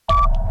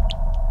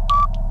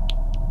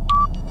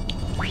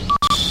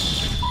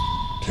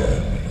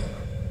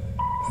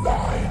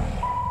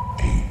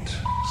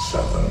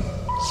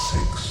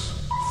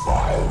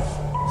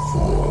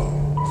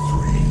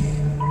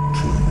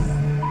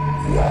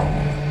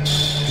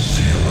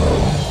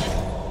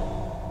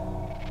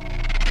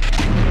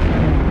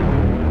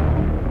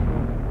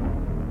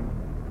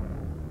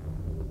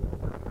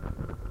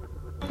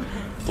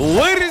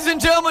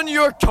gentlemen,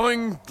 you're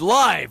coming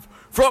live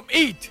from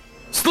Eat,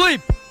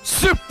 Sleep,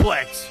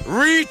 Suplex,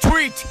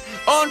 Retweet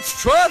on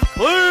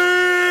Strathclyde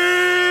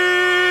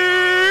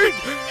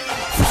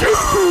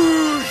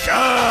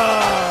Fusion!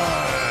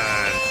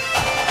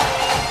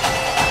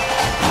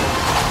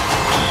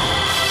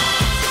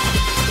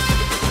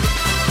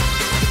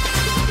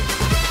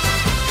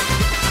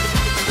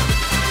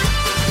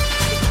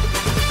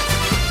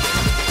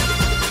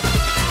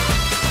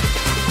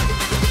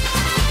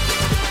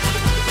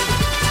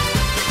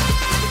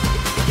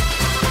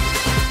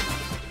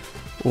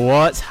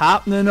 What's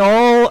happening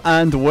all,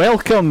 and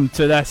welcome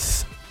to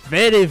this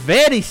very,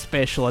 very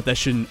special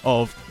edition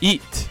of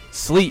Eat,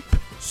 Sleep,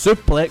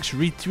 Suplex,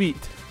 Retweet,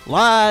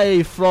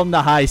 live from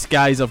the high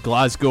skies of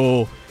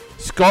Glasgow,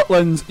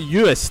 Scotland's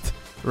newest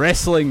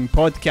wrestling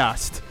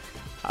podcast.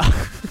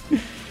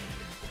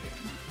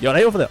 You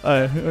alright over there?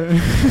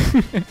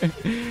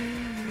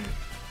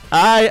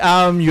 I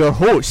am your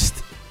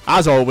host,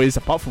 as always,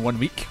 apart from 1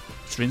 week,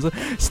 strangely,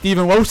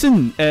 Stephen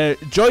Wilson.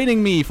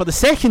 Joining me for the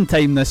second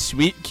time this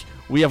week,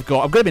 I'm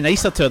going to be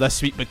nicer to her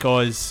this week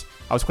because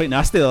I was quite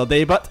nasty the other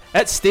day, but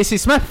it's Stacey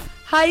Smith.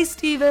 Hi,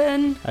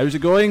 Stephen. How's it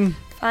going?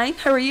 Fine,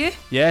 how are you?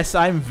 Yes,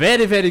 I'm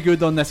very, very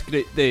good on this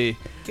great day.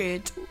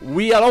 Good.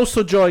 We are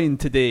also joined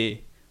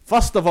today,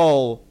 first of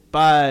all,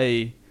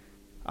 by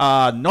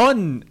a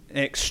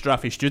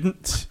non-ex-Straffy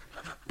student,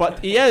 but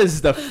he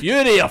is the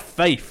Fury of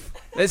Fife.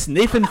 It's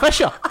Nathan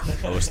Fisher.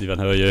 Hello, Stephen,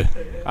 how are you?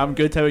 I'm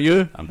good, how are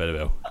you? I'm very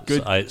well.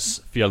 Good. It's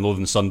Fear and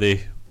Loathing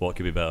Sunday. What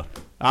could be better?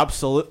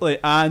 Absolutely,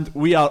 and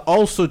we are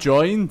also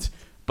joined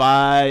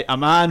by a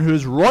man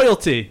who's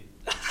royalty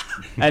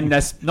in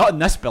this, not in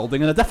this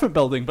building, in a different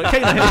building, but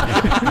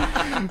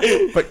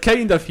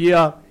kind of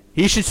here.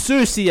 He should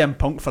sue CM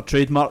Punk for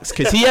trademarks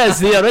because he is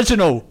the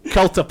original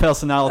cult of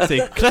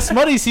personality. Chris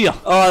Murray's here.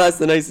 Oh, that's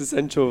the nicest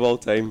intro of all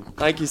time.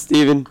 Thank you,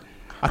 Stephen.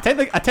 I tend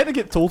to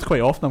get told quite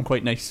often I'm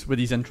quite nice with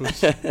these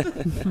intros.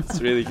 It's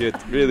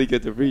really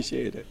good,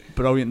 appreciate it.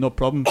 Brilliant, no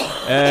problem.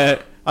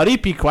 Our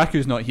EP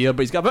Kwaku's not here,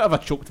 but he's got a bit of a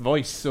choked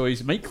voice, so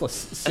he's micless.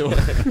 So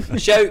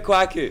Shout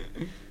Kwaku.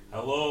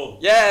 Hello.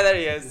 Yeah, there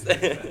he is.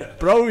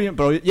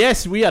 Brilliant.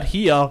 Yes, we are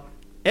here,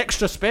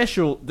 extra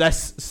special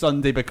this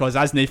Sunday because,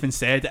 as Nathan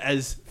said, it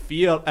is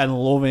Fear and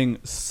Loathing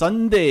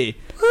Sunday.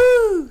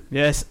 Woo!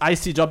 Yes,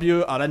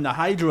 ICW are in the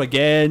Hydro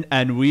again,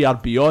 and we are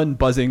beyond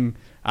buzzing,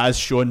 as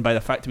shown by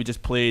the fact that we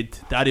just played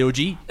Dario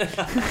G.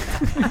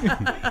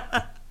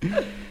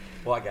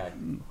 What guy?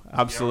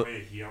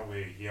 Absolutely. Here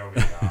we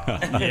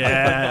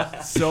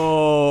Yeah.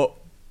 So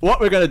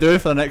what we're going to do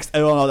for the next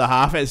hour and a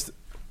half is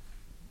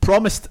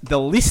promised the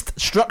least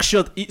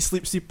structured Eat,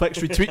 Sleep, Suplex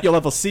Retweet you'll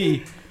ever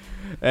see.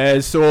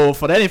 So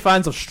for any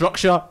fans of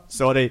structure,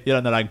 sorry, you're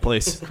in the wrong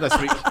place this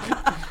week.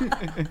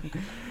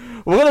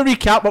 We're going to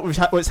recap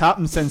what's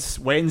happened since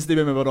Wednesday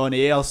when we were on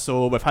air.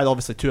 So we've had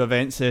obviously two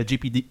events,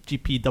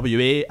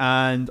 GPWA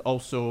and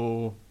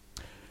also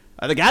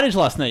at the garage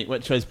last night,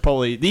 which was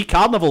probably the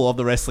carnival of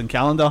the wrestling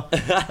calendar.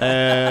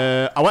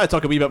 I want to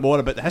talk a wee bit more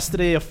about the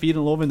history of Fear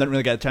and Loathing. Didn't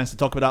really get a chance to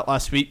talk about that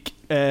last week.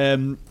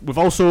 We've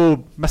also,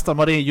 Mr.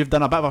 Murray, you've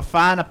done a bit of a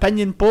fan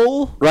opinion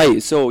poll.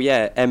 Right, so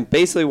yeah,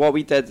 basically what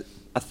we did,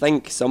 I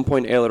think some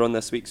point earlier on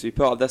this week, so we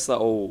put up this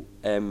little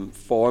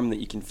form that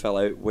you can fill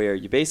out where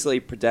you basically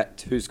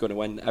predict who's going to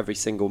win every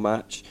single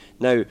match.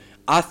 Now,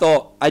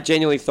 I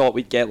genuinely thought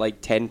we'd get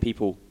like 10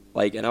 people,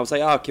 and I was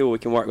like, cool, we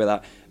can work with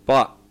that.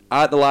 But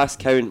at the last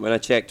count, when I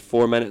checked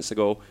 4 minutes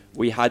ago,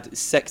 we had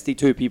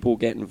 62 people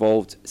get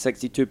involved.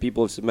 62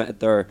 people have submitted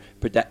their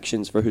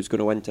predictions for who's going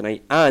to win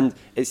tonight. And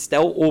it's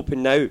still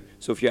open now.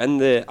 So if you're in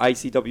the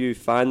ICW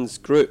fans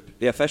group,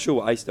 the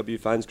official ICW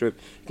fans group,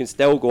 you can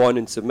still go on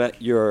and submit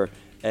your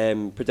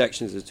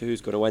predictions as to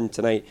who's going to win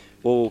tonight.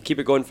 We'll keep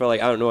it going for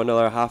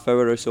another half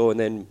hour or so, and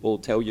then we'll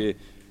tell you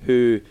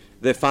who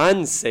the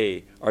fans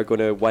say are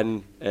going to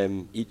win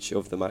each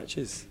of the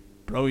matches.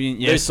 Brilliant,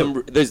 yes.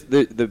 There's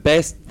the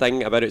best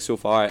thing about it so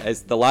far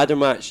is the ladder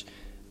match.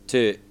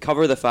 To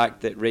cover the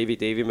fact that Ravy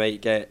Davy might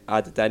get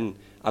added in,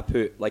 I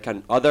put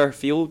an other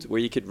field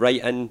where you could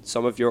write in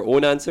some of your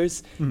own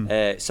answers.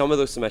 Some of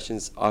those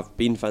submissions have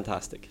been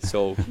fantastic,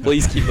 so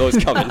please keep those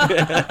coming.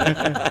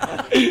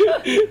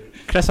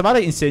 Chris, am I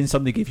right in saying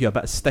somebody gave you a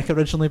bit of stick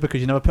originally because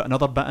you never put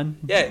another bit in?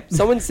 Yeah,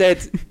 someone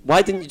said,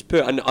 why didn't you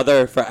put an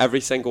other for every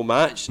single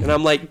match? And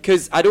I'm like,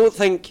 because I don't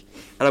think,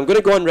 and I'm going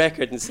to go on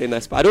record and saying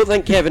this, but I don't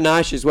think Kevin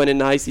Nash is winning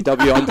the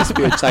ICW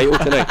Undisputed title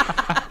tonight.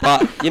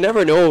 But you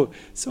never know,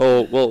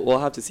 so we'll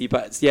have to see.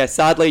 But yeah,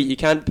 sadly, you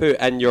can't put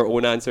in your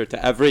own answer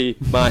to every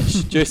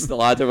match, just the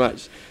ladder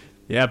match.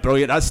 Yeah,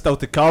 brilliant. That's still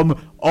to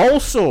come.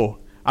 Also,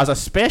 as a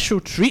special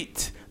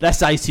treat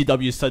this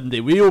ICW Sunday,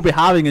 we will be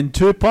having in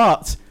 2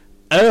 parts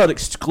our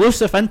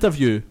exclusive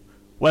interview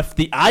with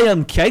the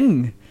Iron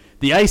King,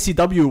 the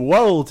ICW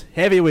World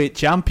Heavyweight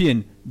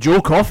Champion, Joe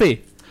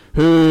Coffey,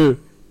 who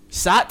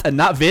sat in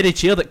that very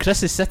chair that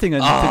Chris is sitting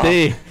in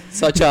today.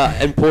 Such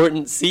an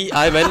important seat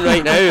I'm in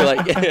right now.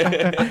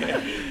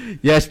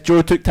 Yes,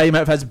 Joe took time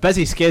out of his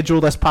busy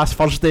schedule this past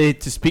Thursday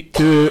to speak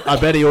to our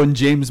very own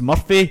James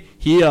Murphy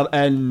here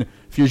in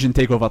Fusion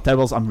Takeover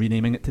Towers. I'm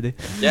renaming it today.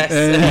 Yes.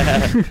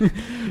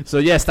 So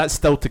yes, that's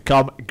still to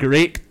come.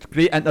 Great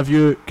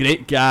interview,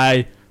 great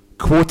guy.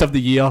 Quote of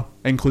the year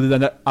included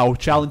in it. I'll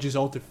challenge you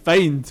all to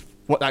find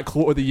what that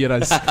quote of the year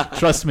is.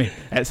 Trust me,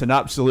 it's an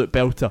absolute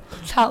belter.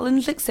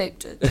 Challenge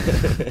accepted.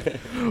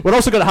 We're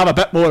also going to have a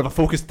bit more of a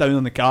focus down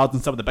on the card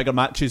and some of the bigger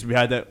matches. We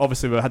had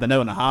obviously we had an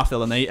hour and a half the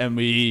other night, and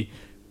we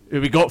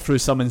got through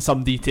some in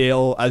some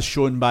detail, as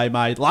shown by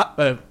my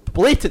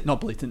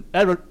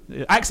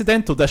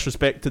accidental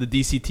disrespect to the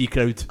DCT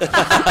crowd.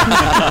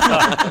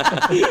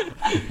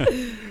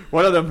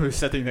 One of them who's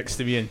sitting next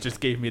to me and just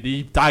gave me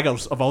the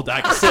daggers of all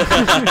daggers.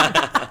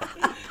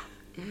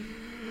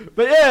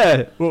 But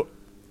yeah, well,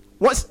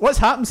 what's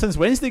happened since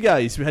Wednesday,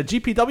 guys? We had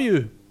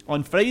GPW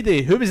on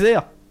Friday. Who was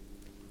there?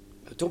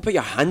 Don't put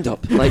your hand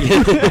up. Like.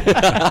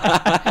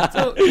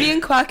 So me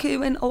and Quacky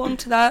went along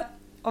to that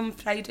on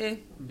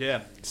Friday.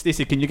 Yeah.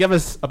 Stacey, can you give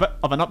us a bit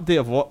of an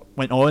update of what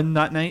went on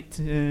that night?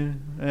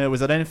 Was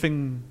there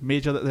anything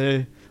major that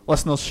the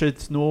listeners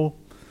should know?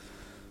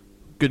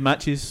 Good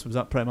matches? Was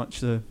that pretty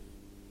much the...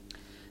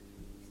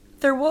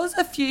 There was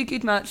a few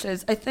good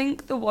matches. I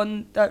think the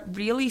one that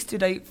really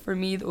stood out for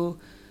me, though,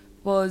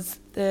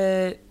 was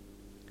the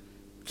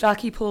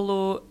Jackie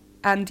Polo,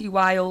 Andy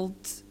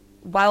Wild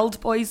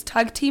Boys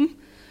tag team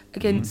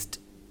against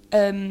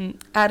Aaron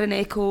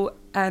Echo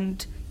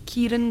and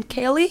Kieran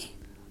Kelly.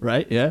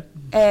 Right, yeah.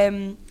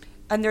 And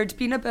there'd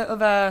been a bit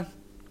of a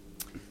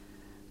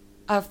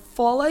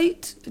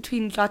fallout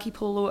between Jackie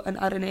Polo and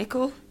Aaron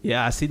Echo.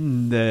 Yeah, I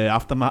seen the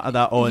aftermath of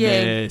that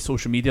on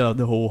social media,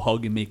 the whole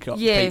hug and make up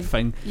type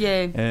thing.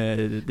 Yeah.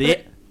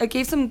 It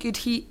gave some good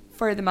heat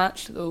for the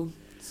match, though.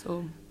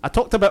 So I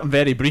talked about him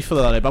very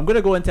briefly there, but I'm going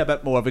to go into a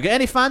bit more. Have we got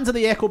any fans of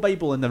the Echo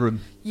Bible in the room?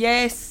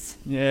 yes.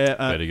 Yeah.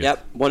 Very good.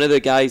 Yep, one of the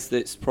guys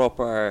that's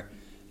proper,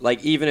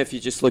 like, even if you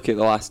just look at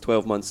the last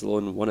 12 months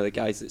alone, one of the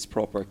guys that's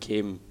proper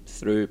came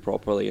through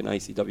properly in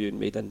ICW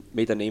and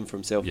made a name for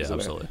himself. Yeah, as well.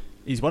 absolutely.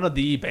 He's one of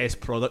the best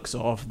products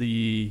of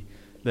the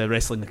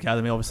Wrestling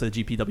Academy, obviously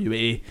the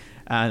GPWA,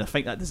 and I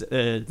think that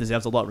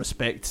deserves a lot of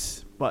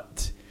respect.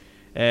 But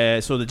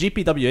so the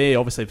GPWA,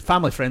 obviously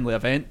family friendly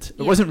event.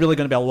 There wasn't really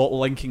going to be a lot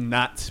linking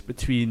that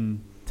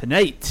between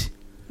tonight.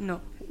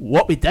 No.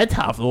 What we did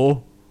have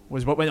though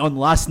was what went on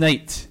last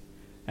night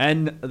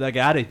in the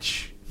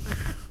garage.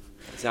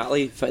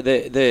 Exactly.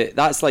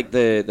 That's like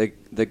the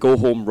go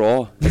home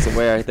Raw, as it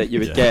were, that you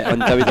would get on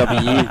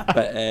WWE,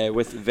 but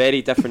with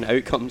very different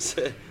outcomes.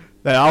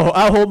 Now,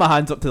 I'll hold my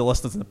hands up to the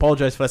listeners and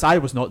apologise for this. I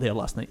was not there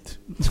last night.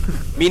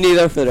 Me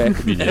neither, for the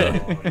record. Me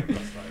neither.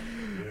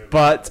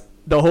 But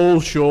the whole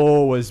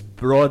show was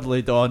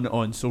broadly done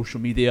on social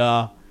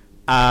media,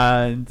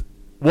 and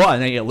what a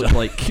night it looked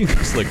like.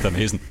 It's looked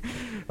amazing.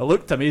 It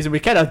looked amazing. We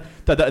kind of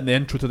did it in the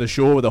intro to the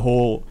show with the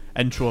whole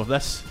intro of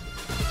this.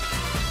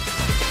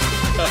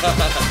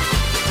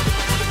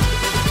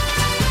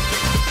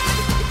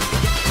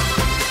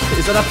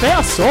 Is there a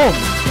better song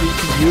that you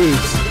can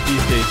use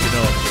these days, you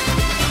know?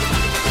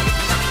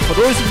 For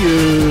those of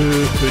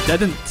you who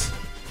didn't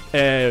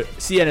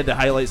see any of the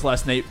highlights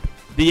last night,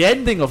 the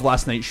ending of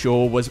last night's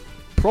show was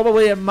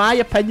probably, in my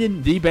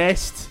opinion, the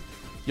best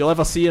you'll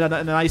ever see in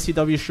an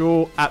ICW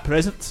show at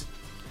present.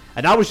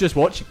 And I was just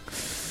watching.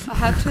 I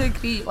have to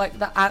agree, like,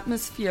 the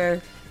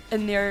atmosphere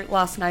in there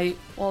last night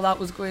while that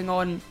was going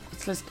on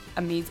was just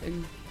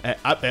amazing.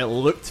 It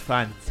looked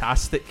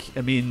fantastic.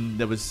 I mean,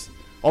 there was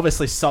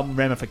obviously some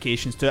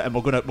ramifications to it, and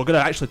we're gonna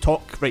actually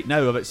talk right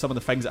now about some of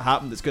the things that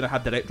happened that's going to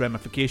have direct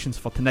ramifications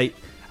for tonight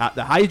at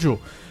the Hydro.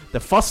 The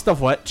first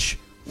of which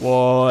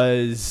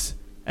was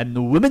in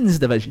the women's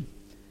division.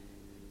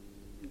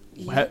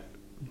 Yeah.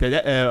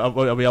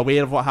 Are we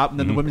aware of what happened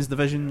in the women's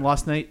division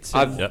last night?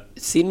 I've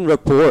seen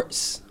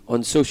reports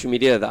on social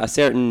media that a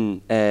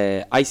certain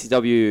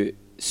ICW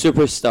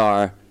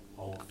superstar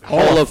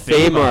Hall of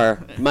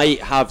Famer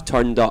might have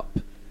turned up.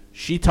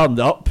 She turned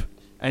up,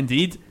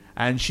 indeed,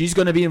 and she's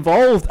going to be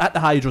involved at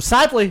the Hydro.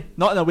 Sadly,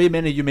 not in a way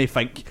many of you may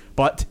think,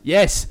 but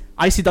yes,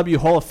 ICW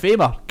Hall of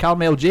Famer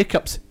Carmel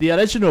Jacobs, the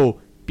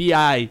original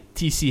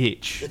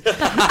BITCH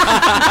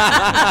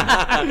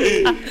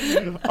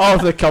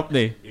of the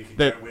company. You can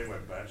The get away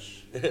with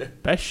Bish.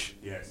 Bish?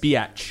 Yes.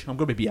 Biatch. I'm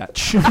going to be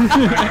Biatch.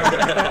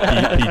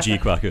 PG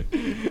Quacker.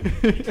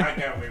 You can't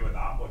get away with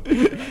that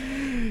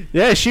one.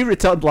 Yeah, she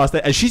returned last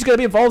night, and she's going to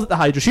be involved at the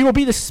Hydro. She will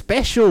be the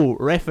special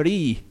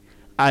referee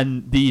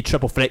and the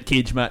triple threat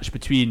cage match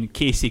between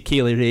Casey,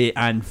 Kaylee Ray,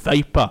 and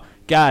Viper.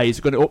 Guys,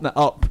 we're going to open it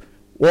up.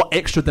 What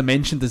extra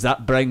dimension does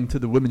that bring to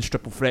the women's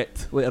triple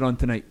threat later on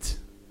tonight?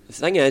 The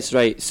thing is,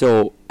 right,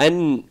 so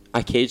in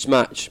a cage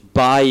match,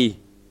 by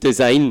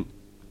design,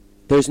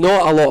 there's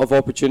not a lot of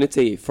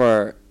opportunity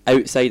for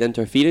outside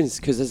interference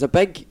because there's a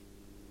big,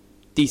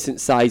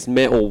 decent-sized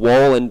metal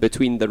wall in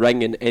between the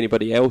ring and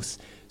anybody else.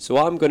 So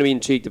what I'm going to be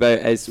intrigued about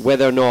is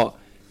whether or not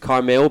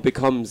Carmel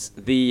becomes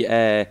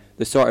the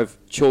sort of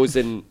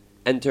chosen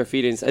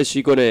interference. Is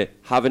she going to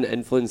have an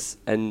influence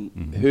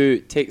in who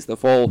takes the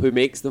fall, who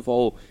makes the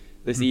fall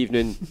this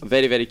evening? I'm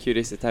very, very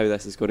curious as to how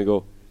this is going to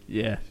go.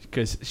 Yeah,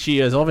 because she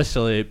is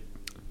obviously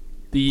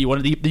one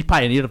of the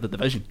pioneer of the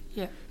division.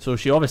 Yeah. So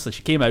she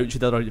came out, she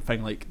did her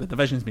thing like the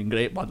division's been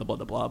great, blah blah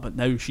blah blah, but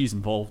now she's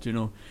involved.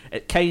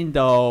 It kind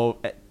of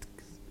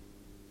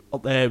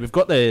we've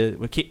got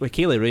with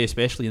Kaylee Ray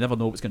especially. You never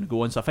know what's going to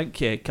go on. So I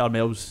think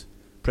Carmel's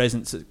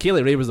presence.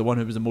 Kaylee Ray was the one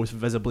who was the most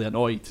visibly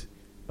annoyed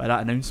by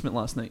that announcement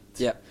last night.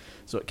 Yeah.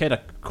 So it kind of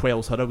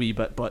quells her a wee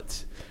bit,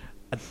 but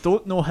I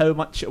don't know how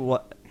much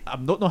I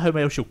don't know how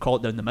well she'll call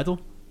it down the middle.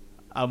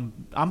 I'm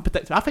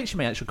predicting. I think she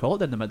might actually call it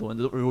down the middle, and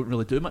they won't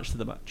really do much to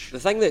the match. The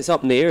thing that's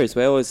up in the air as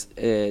well is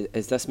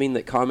this mean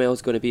that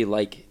Carmel's going to be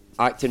like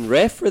acting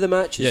ref for the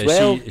match as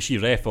well? Is she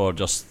ref or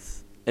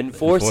just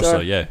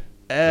Enforcer? Yeah.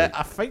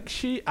 I think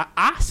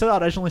I saw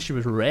originally she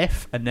was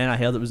ref, and then I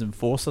heard it was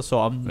enforcer, so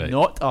I'm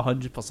not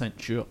 100%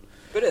 sure.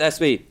 Put it this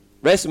way: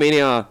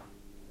 WrestleMania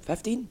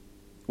 15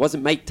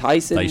 wasn't Mike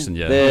Tyson,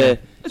 the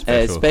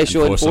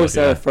special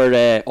enforcer for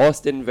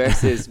Austin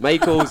versus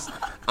Michaels,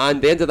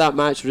 and the end of that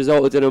match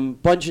resulted in him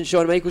punching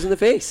Shawn Michaels in the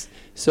face.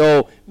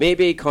 So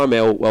maybe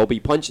Carmel will be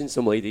punching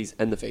some ladies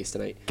in the face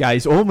tonight.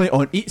 Guys, only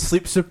on Eat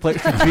Sleep Suplex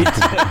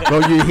Retweet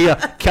will you hear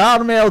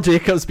Carmel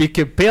Jacobs be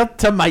compared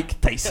to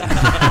Mike Tyson.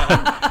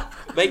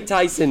 Mike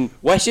Tyson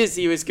wishes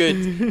he was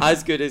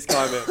as good as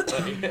Carmel.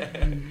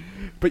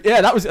 But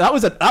yeah, that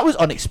was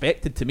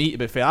unexpected to me. To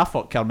be fair, I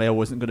thought Carmel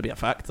wasn't going to be a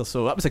factor,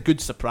 so that was a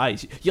good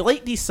surprise. You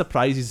like these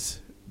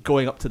surprises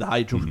going up to the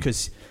Hydro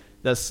because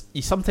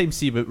you sometimes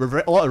see with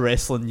a lot of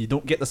wrestling, you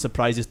don't get the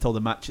surprises till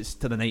the match is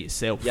to the night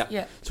itself.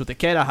 Yeah. So to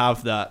kind of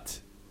have that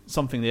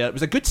something there, it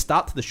was a good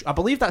start to the show. I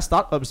believe that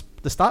was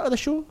the start of the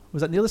show.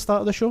 Was that near the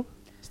start of the show,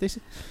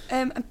 Stacey?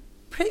 I'm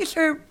pretty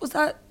sure, was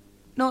that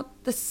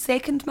not the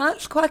second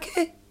match,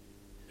 Quacky?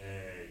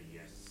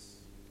 Yes.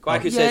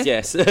 Quacky says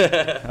yes.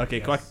 Okay,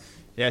 Quack.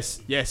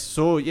 Yes.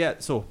 So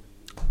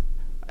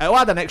I'll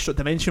add an extra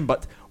dimension,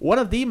 but one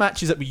of the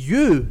matches that we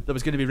knew there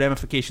was going to be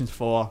ramifications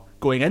for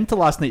going into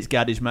last night's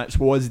Garage match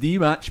was the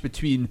match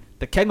between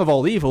the King of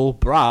All Evil,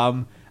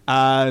 Bram,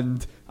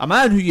 and a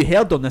man who you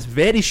heard on this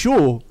very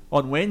show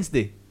on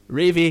Wednesday,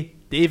 Ravy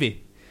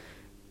Davey.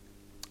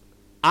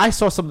 I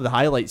saw some of the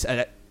highlights and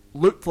it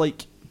looked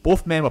like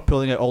both men were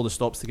pulling out all the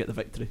stops to get the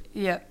victory.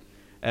 Yeah.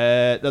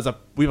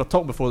 We were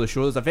talking before the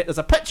show. There's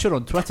a picture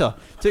on Twitter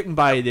taken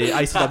by the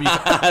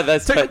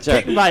ICW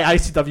taken by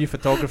ICW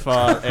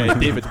photographer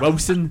David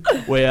Wilson,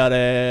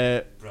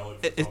 where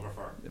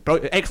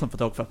excellent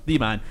photographer, the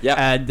man. Yep.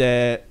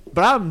 And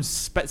Bram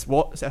spits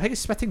what? I think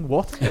it's spitting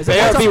water. Is it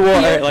Better be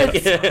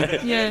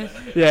water.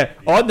 Yeah.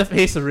 On the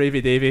face of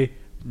Ravy Davey,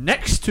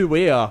 next to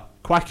where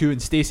Kwaku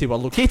and Stacey were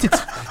located.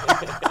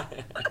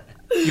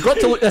 You got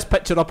to look this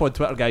picture up on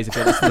Twitter, guys. If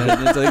you're listening,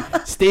 it's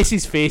like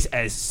Stacey's face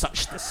is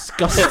such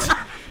disgust.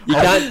 You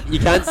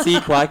can't see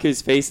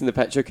Quacko's face in the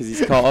picture because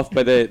he's cut off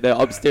by the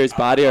upstairs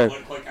barrier. I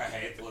look like a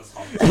headless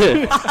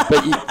hump.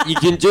 But you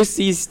can just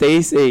see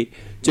Stacey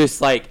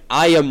just like,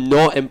 I am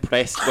not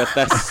impressed with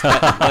this.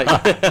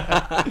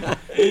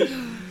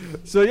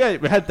 So yeah,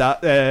 we had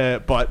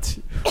that, but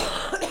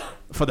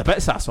for the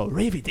bits I saw,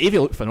 Ravy Davey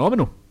looked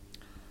phenomenal.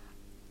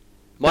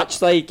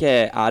 Much like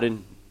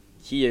Aaron,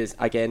 he is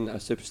again a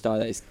superstar.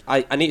 That is,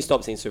 I need to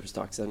stop saying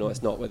superstar because I know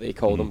it's not what they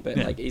called him, but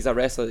like he's a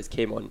wrestler that's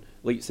came on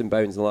leaps and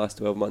bounds in the last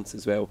 12 months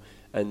as well.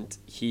 And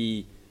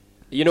he,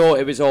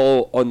 it was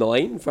all on the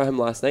line for him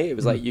last night. It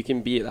was like, you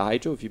can be at the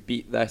Hydro if you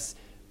beat this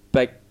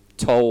big,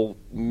 tall,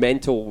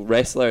 mental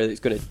wrestler that's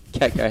going to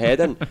kick your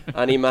head in,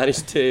 and he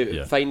managed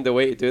to find the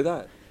way to do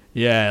that.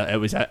 Yeah, it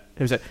was. I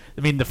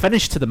mean, the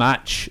finish to the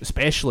match,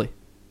 especially,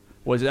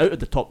 was out of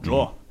the top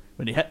draw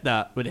when he hit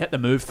the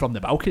move from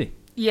the balcony.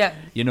 Yeah.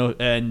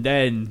 And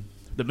then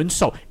the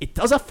moonsault. It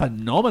does a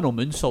phenomenal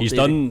moonsault. He's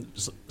done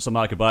some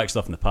acrobatic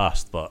stuff in the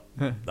past, but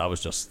that was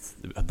just,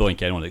 I don't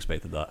think anyone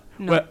expected that.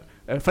 No. Well,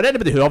 for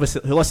anybody who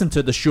listened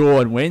to the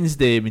show on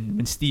Wednesday,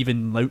 when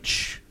Stephen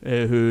Louch,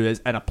 who is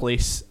in a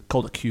place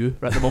called a queue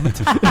at the moment,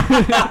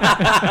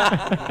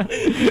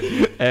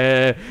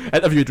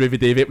 interviewed Ravy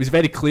Davey, it was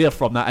very clear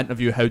from that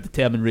interview how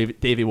determined Ravy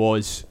Davey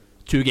was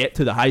to get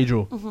to the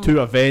Hydro,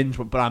 to avenge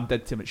what Bram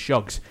did to him at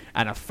Shugs.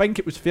 And I think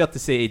it was fair to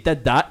say he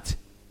did that.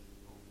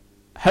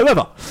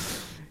 However,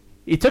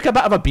 he took a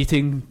bit of a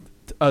beating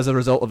as a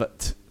result of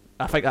it.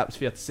 I think that was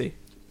fair to say.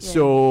 Yeah.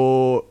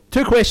 So,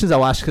 two questions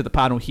I'll ask to the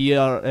panel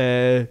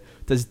here.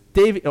 Does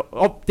Davey...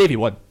 Davey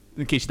won,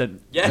 in case you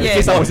didn't... Yeah. In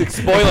case that wasn't...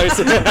 Spoilers.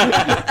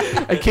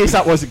 In case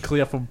that wasn't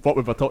clear from what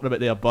we were talking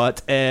about there.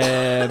 But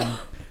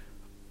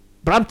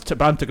Bram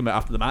took him out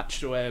after the match.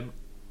 So,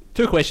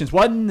 two questions.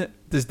 One,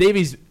 does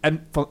Davey's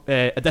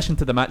addition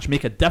to the match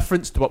make a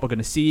difference to what we're going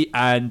to see?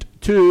 And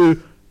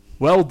two,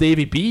 will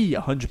Davey be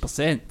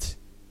 100%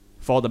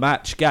 for the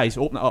match? Guys,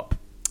 open it up.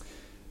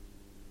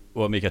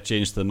 Will it make a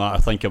change to the match?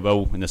 I think it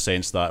will, in the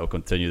sense that it will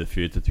continue the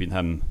feud between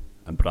him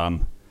and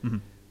Bram.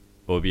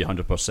 Will it be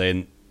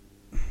 100%?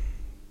 I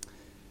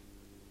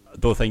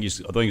don't think he's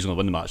going to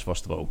win the match,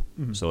 first of all.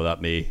 So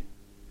that might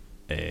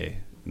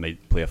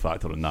play a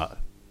factor in that.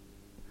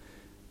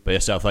 But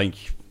yes, I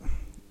think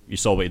you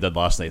saw what he did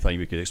last night. I think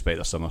we could expect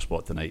a similar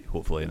spot tonight,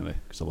 hopefully, anyway,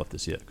 because I'd love to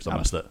see it, because I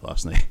missed it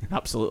last night.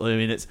 Absolutely. I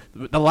mean, it's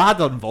the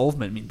ladder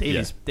involvement. I mean,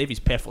 Davey's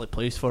perfectly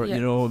placed for it. Yeah.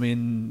 You know, I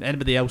mean,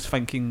 anybody else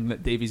thinking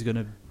that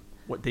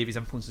what Davey's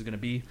influence is going to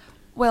be?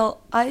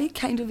 Well, I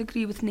kind of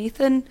agree with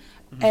Nathan.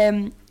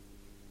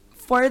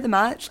 For the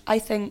match, I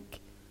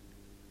think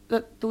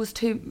that those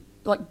two,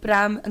 like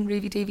Bram and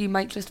Ravy Davey,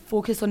 might just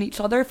focus on each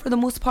other for the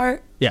most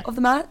part of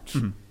the match.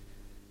 And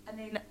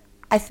then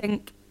I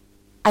think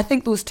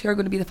those two are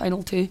going to be the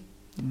final two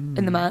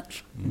in the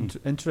match.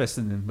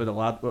 Interesting with the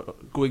lad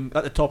going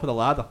at the top of the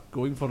ladder,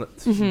 going for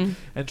it.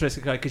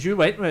 Interesting, because you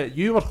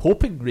were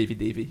hoping Ravy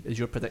Davey is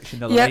your prediction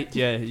the other night.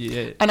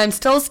 Yeah. And I'm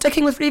still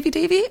sticking with Ravy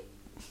Davey.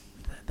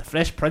 The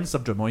Fresh Prince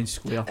of Drummoyne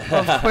Square. Of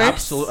course.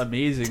 Absolute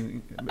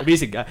amazing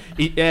guy.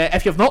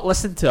 If you've not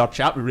listened to our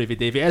chat with Ravy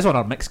Davey, it is on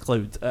our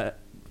Mixcloud.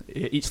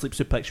 Each Sleep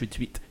Suplex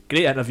retweet.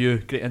 Great interview,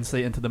 great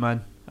insight into the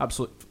man.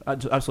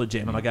 Absolute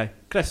gem of a guy.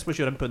 Chris, what's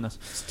your input on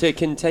this? To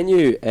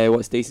continue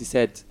what Stacey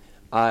said,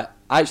 I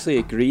actually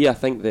agree. I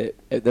think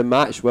that the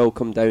match will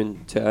come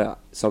down to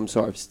some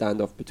sort of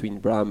standoff between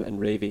Bram and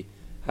Ravy.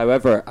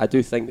 However, I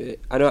do think that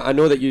I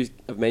know that you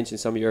have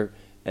mentioned some of your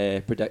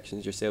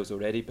predictions yourselves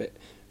already, but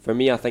for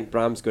me, I think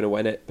Bram's going to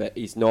win it, but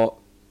he's not.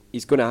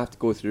 He's going to have to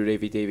go through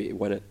Ravy Davey to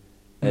win it,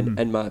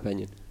 in my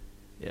opinion.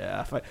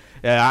 Yeah,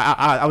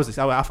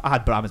 I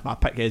had Bram as my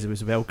pick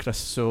as well, Chris.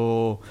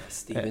 So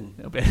Stephen,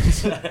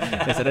 it's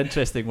an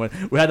interesting one.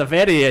 We had a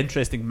very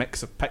interesting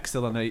mix of picks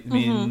the other night. I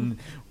mean,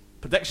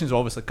 predictions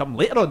obviously come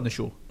later on in the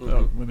show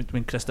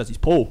when Chris does his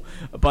poll.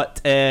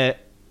 But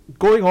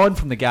going on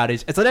from the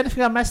garage, is there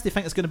anything I missed? Do you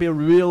think it's going to be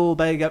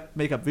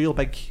make a real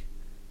big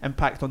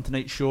impact on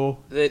tonight's show?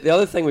 The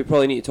other thing we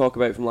probably need to talk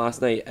about from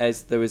last night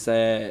is there was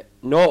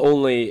not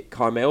only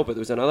Carmel, but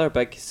there was another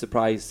big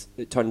surprise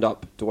that turned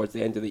up towards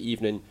the end of the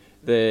evening.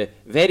 The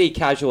very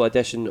casual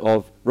addition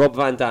of Rob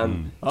Van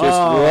Dam just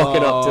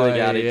rocking up to the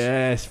garage.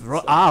 Yes,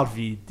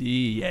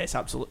 RVD. Yes,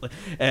 absolutely.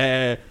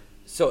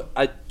 So,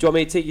 do you want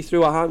me to take you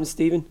through what happened,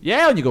 Stephen?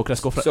 Yeah, on you go, Chris.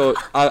 Go for it. So,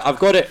 I've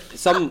got it.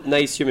 Some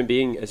nice human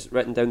being has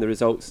written down the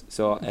results,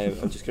 so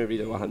I'm just going to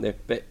read out what happened there.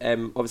 But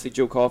obviously,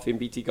 Joe Coffey and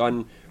BT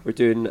Gunn were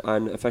doing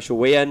an official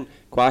weigh-in.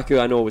 Kwaku,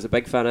 I know, was a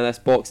big fan of this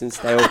boxing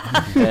style.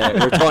 We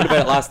were talking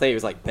about it last night. It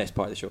was like best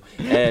part of the show.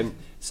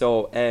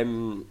 So,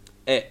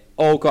 it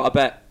all got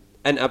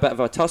into a bit of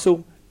a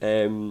tussle.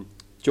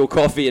 Joe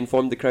Coffey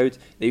informed the crowd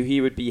that he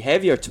would be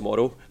heavier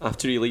tomorrow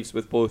after he leaves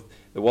with both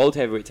the World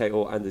Heavyweight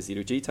title and the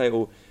 0G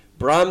title.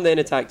 Bram then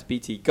attacked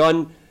BT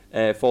Gunn,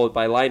 followed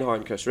by Lionheart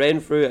and Chris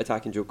Renfrew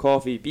attacking Joe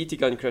Coffey. BT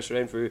Gunn and Chris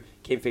Renfrew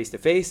came face to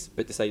face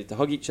but decided to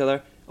hug each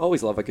other.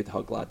 Always love a good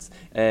hug, lads.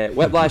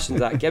 Whiplash and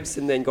Zach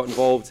Gibson then got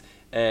involved,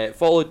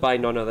 followed by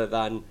none other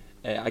than,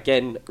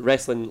 again,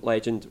 wrestling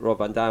legend Rob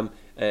Van Dam.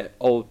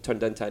 All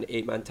turned into an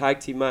 8-man tag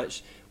team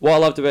match. What I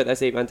loved about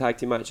this 8-man tag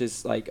team match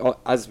is, like,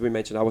 as we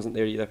mentioned, I wasn't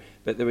there either,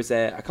 but there was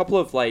a couple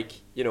of, like,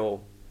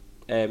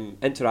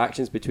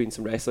 interactions between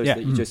some wrestlers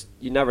that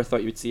you never thought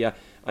you would see.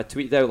 I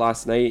tweeted out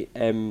last night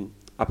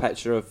a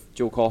picture of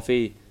Joe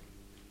Coffey,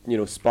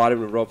 sparring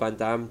with Rob Van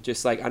Dam,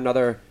 just like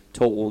another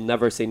total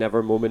never say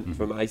never moment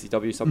from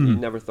ICW, something you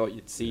never thought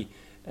you'd see,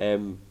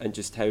 and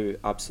just how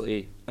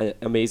absolutely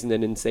amazing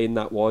and insane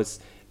that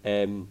was.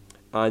 And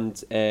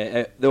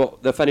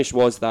the finish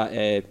was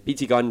that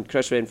BT Gunn,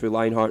 Chris Renfrew,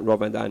 Lionheart, and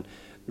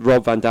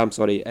Rob Van Dam,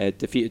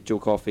 defeated Joe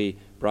Coffey,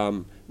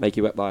 Bram,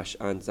 Mikey Whiplash,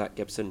 and Zach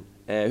Gibson.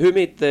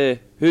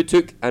 Who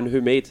took and who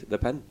made the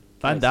pin?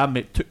 Van Dam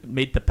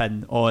made the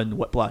pin on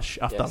Whiplash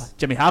after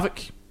Jimmy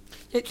Havoc.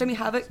 Yeah, Jimmy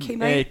Havoc came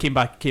out.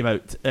 Came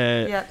out.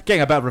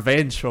 Getting a bit of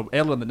revenge from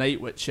earlier in the night,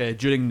 which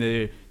during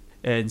the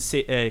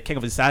King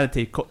of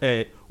Insanity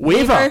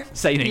waiver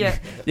signing. Yeah,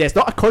 it's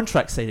not a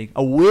contract signing,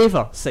 a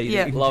waiver signing.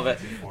 Yeah. Love it.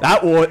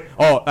 That one.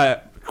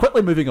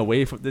 Quickly moving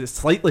away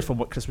slightly from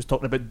what Chris was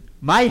talking about.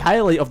 My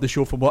highlight of the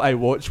show, from what I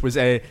watched, was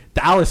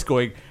Dallas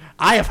going,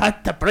 "I have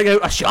had to bring out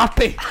a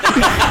Sharpie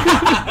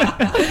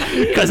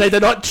because I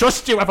do not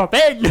trust you with a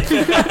pen."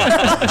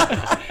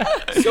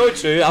 So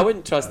true. I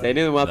wouldn't trust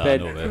any of them with a pen.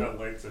 No,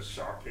 like the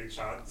Sharpie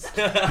chance.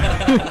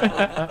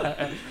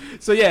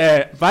 So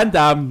Van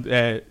Dam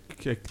did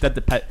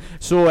the pit.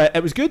 So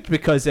it was good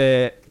because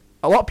a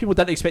lot of people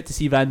didn't expect to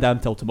see Van Dam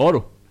till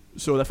tomorrow.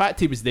 So the fact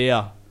he was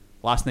there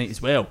last night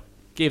as well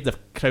gave the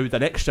crowd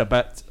an extra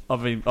bit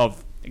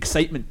of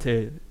excitement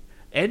to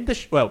end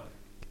the well.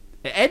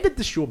 It ended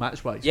the show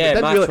match-wise. Yeah,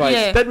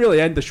 match-wise. Didn't really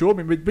end the show. I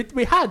mean,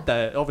 we had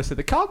obviously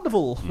the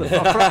carnival,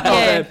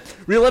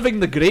 reliving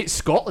the great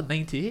Scotland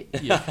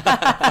 '98 year.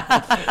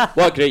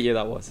 What a great year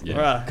that was.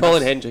 Yeah.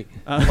 Colin Hendry,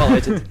 what a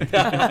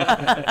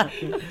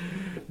legend.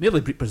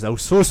 Nearly beat Brazil,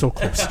 so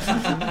close.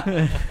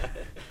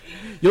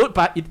 You look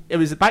back, it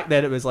was back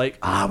then. It was like,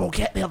 we'll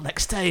get there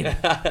next time.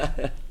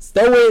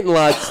 Still waiting,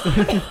 lads.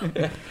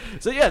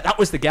 So that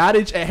was the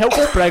garage. It helped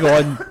us bring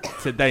on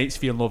tonight's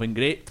Fear and Loathing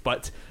Great,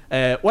 but.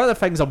 One of the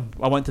things I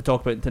want to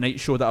talk about in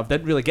tonight's show that I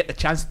didn't really get the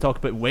chance to talk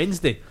about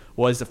Wednesday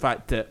was the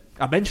fact that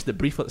I mentioned it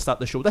briefly at the start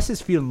of the show. This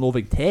is Fear and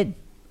Loathing 10.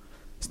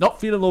 It's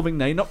not Fear and Loathing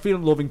 9, not Fear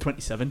and Loathing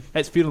 27.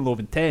 It's Fear and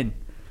Loathing 10.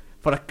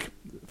 For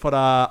for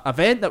a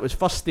event that was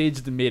first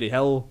staged in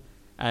Maryhill,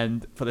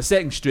 and for the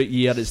second straight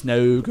year it's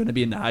now going to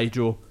be in the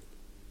Hydro.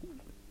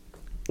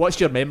 What's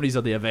your memories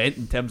of the event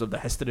in terms of the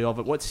history of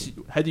it?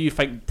 How do you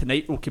think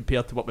tonight will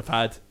compare to what we've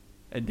had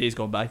in days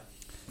gone by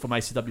from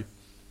ICW?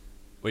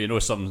 Well, you know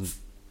something.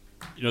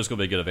 You know it's going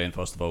to be a good event.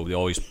 First of all, they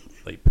always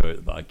like put out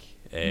the bag.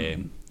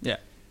 Yeah.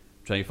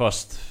 Trying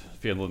first,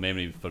 Fear and Loathing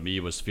memory for me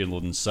was Fear and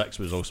Loathing 6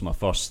 was also my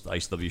first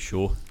ICW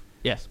show.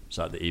 Yes.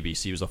 So at the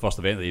ABC, it was the first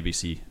event at the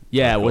ABC.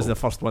 Yeah, it was the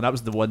first one. That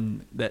was the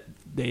one that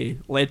they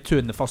led to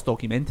in the first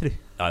documentary.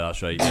 Aye,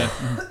 that's right.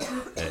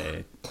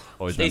 Yeah.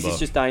 Always Stacey's remember.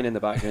 just dying in the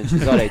background.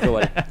 She's alright, don't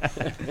worry.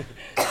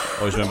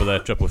 Always remember the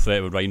triple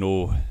threat with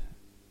Rhino,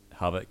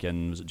 Havoc,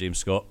 and was it James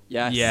Scott?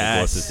 Yes.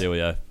 Yes.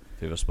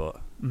 Favourite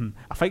spot.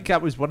 I think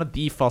that was one of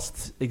the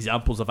first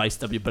examples of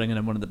ICW bringing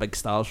in one of the big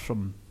stars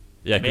from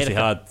Yeah, because they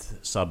America.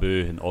 had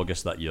Sabu in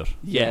August that year.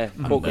 Yeah,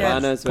 Mhm. Colt Yeah.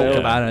 Cabana as Colt well.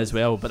 Cabana as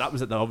well, but that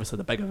was obviously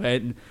the big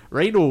event. And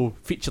Rhino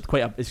featured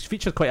quite a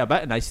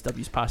bit in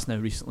ICW's past now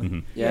recently.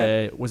 Mhm.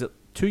 Yeah. Was it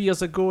 2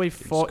 years ago he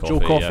fought Joe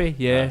Coffey, Coffey?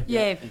 Yeah.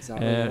 Yeah.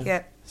 Exactly.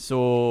 Yeah.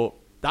 So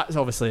that's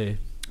obviously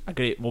a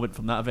great moment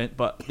from that event.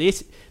 But the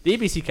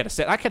ABC kind of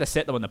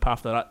set them on the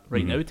path they're at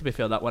right Mhm. now. To be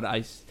fair, that one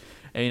I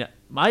mean,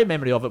 my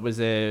memory of it was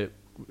great.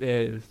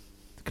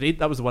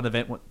 That was the one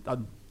event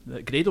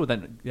that Grado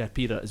didn't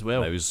appear at as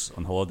well. He was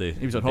on holiday.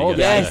 He was on Big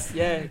holiday. event, Yes,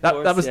 yeah. of That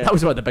course, was yeah. that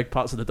was one of the big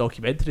parts of the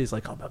documentary. He's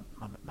like, oh,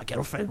 my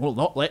girlfriend will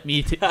not let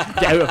me get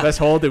out of this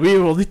holiday. We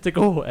will need to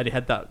go. And he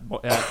had that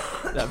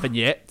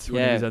vignette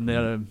when he Yeah. was in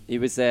there. He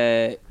was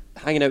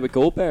hanging out with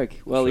Goldberg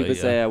while he Right,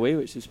 was yeah. away,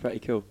 which was pretty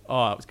cool.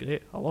 Oh, that was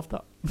great. I loved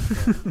that.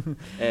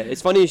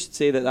 It's funny you should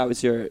say that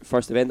was your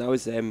first event. That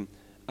was a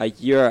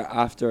year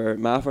after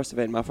my first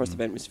event. My first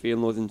event was Fear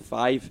and Loathing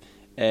 5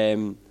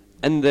 in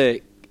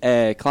the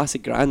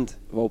Classic Grand,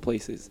 of all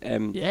places.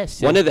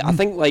 Yes. One of the, I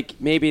think like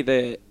maybe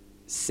the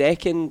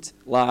second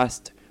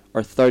last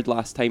or third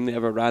last time they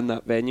ever ran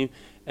that venue,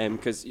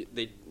 because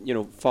they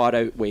far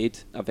outweighed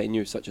a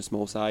venue of such a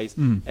small size.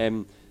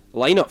 The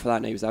lineup for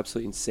that night was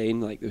absolutely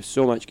insane. Like there was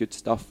so much good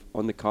stuff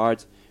on the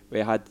card. We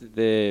had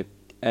the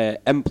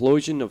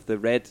implosion of the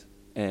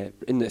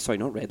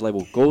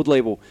Gold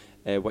Label,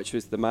 which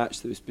was the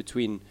match that was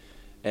between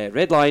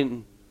Red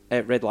Lightning,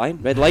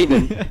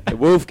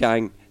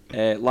 Wolfgang,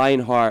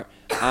 Lionheart,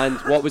 and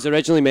what was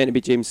originally meant to be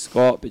James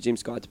Scott, but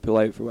James Scott had to pull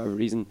out for whatever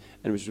reason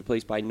and was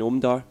replaced by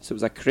Nomdar. So it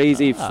was a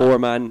crazy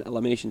 4-man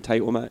elimination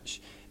title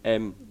match.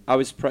 I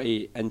was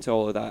pretty into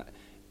all of that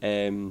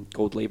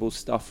Gold Label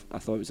stuff. I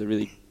thought it was a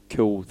really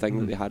cool thing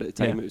that they had at the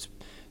time. Yeah. It was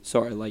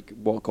sort of like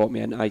what got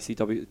me into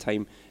ICW at the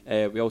time.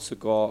 We also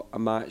got a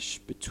match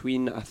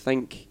between, I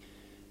think,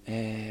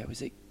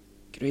 was it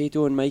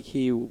Grado and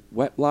Mikey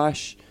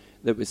Whiplash?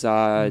 That was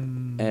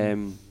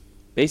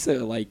basically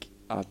like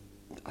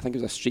I think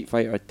it was a Street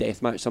Fighter, a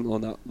death match, something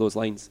along those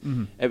lines.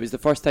 It was the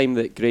first time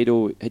that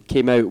Grado had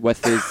came out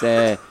with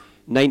his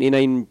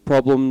 99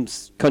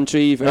 Problems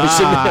country version.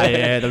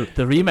 Yeah,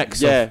 the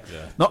remix. Yeah.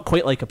 Not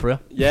quite like a prayer.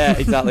 Yeah,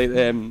 exactly.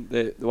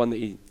 The one that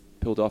he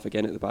pulled off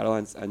again at the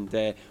Barrowlands.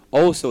 And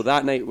also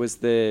that night was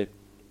the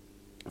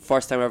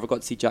first time I ever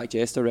got to see Jack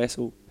Jester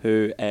wrestle,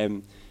 who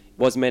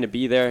wasn't meant to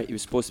be there. He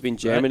was supposed to be in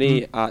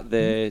Germany at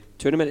the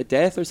Tournament of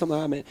Death or something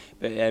like that,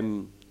 but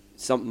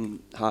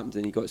something happened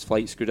and he got his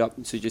flight screwed up,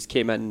 and so he just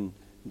came in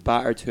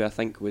battered who I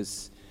think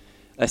was,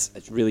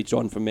 it's really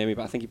drawn from memory,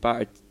 but I think he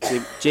battered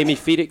Jamie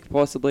Feedick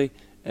possibly,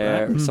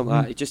 or something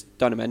like that. He just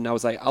done him in, and I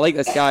was like, I like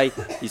this guy,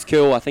 he's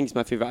cool, I think he's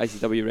my favourite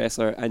ICW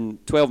wrestler,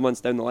 and 12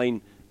 months down the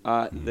line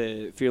at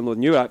the Fear and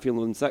Loathing, you were at Fear and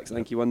Loathing 6, I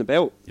think he won the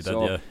belt. He did,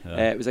 yeah.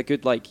 It was a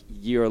good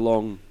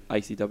year-long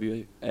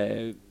ICW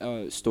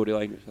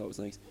storyline, which I thought was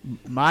nice.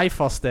 My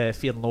first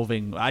Fear and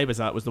Loathing I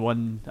was at was the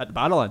one at the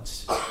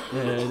Barrowlands.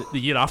 The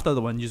year after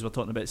the one you were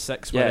talking about,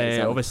 6, where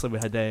exactly. obviously we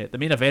had the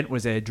main event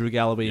was Drew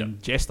Galloway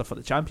and Jester for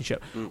the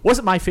championship.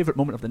 Wasn't my favourite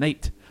moment of the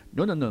night.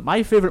 No.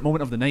 My favourite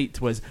moment of the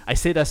night was, I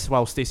say this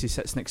while Stacey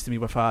sits next to me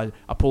with a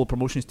Polo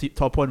Promotions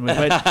top on,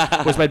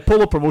 was when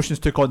Polo Promotions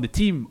took on the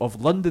team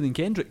of London and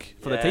Kendrick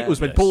for the titles,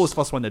 when Yes. Polo's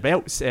first won the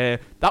belts.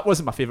 That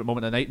wasn't my favourite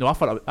moment of the night. No,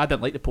 I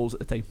didn't like the Polos at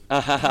the time.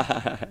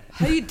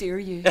 How dare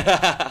you?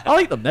 I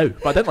like them now,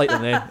 but I didn't like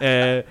them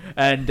then.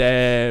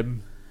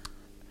 And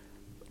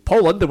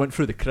Paul London went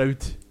through the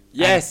crowd.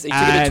 Yes, he took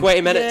it in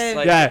 20 minutes. Yeah.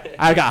 Like, Yeah,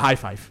 I got a high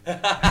five.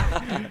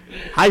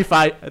 High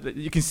five.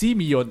 You can see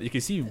me you can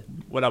see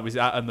when I was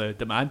at on the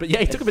demand, but yeah,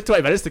 he took about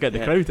 20 minutes to get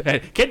in the crowd.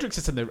 Kendrick's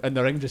just in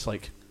the ring, just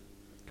like,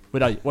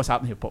 where are you? What's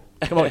happening here, Pop?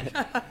 Come on,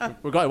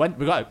 we got to win.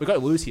 We got to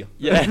lose here.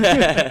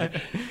 Yeah,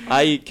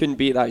 I couldn't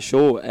beat that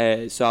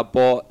show, so I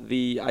bought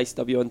the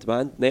ICW On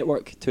Demand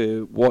network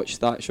to watch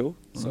that show.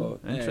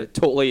 So it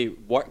totally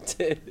worked.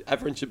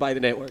 Everyone should buy the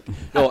network.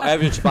 No,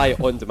 everyone should buy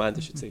it on demand, I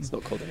should say. It's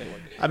not called a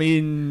network. I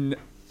mean,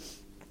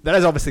 there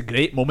is obviously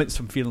great moments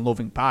from Fear and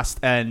Loathing past,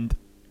 and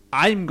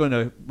we're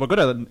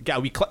gonna get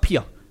a wee clip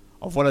here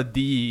of one of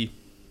the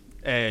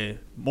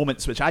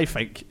moments which I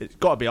think it's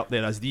got to be up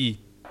there as the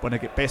one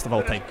of the best of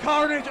all time.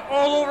 Carnage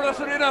all over this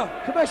arena.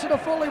 Commissioner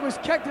Foley was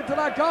kicked into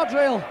that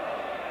guardrail.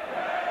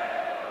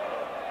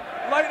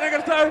 Lightning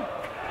is down.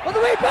 On the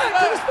way back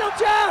to the steel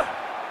chair.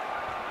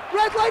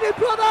 Red light in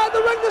front of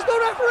the ring, there's no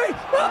referee.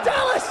 Mark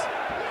Dallas!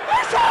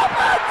 It's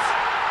happened!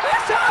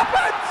 It's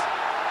happened!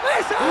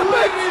 It's happened!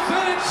 Ladies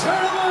and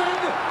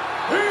gentlemen,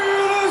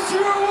 here is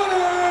your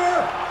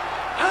winner,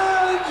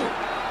 and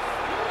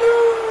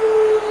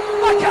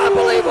new I can't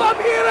believe what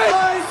I'm hearing!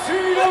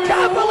 I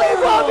can't believe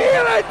what I'm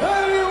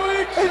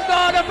hearing! He's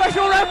not an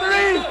official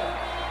referee!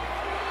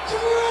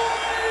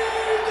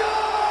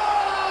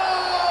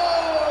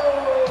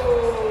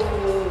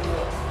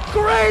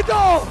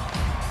 Grado!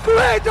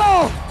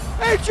 Grado!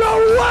 It's your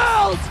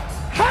world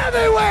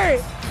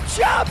heavyweight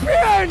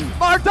champion!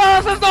 Mark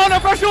Dallas is not an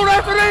official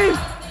referee!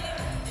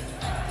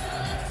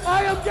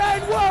 I am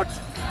getting word!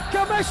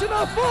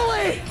 Commissioner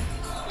Foley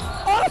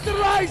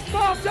authorised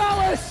Mark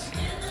Dallas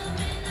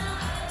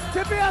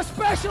to be a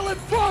special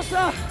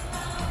enforcer!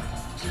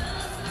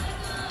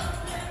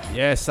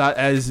 Yes, that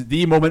is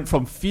the moment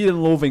from Fear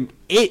and Loathing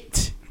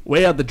 8,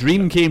 where the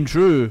dream came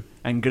true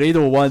and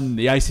Grado won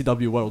the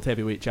ICW World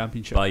Heavyweight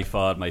Championship. By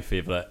far my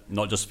favourite,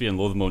 not just Fear and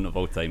Loathing moment of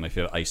all time, my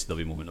favourite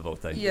ICW moment of all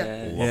time. Yeah.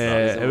 Love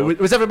that. Yeah,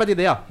 was everybody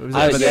there? Was Yeah,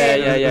 everybody,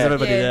 yeah. Was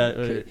everybody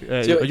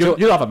there?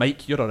 You have a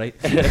mic, you're alright.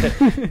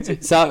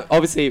 So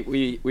obviously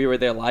we were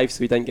there live,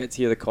 so we didn't get to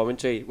hear the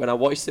commentary. When I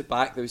watched it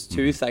back, there was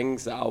two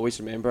things that I always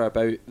remember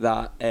about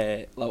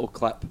that little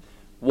clip.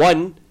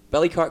 One,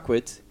 Billy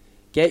Kirkwood,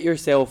 get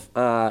yourself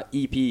a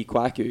EP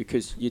Kwaku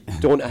because you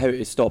don't know how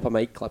to stop a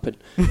mic clipping.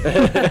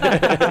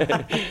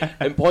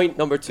 And point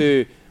number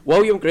two,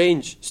 William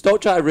Grange, stop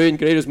trying to ruin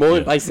Grado's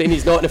moment by saying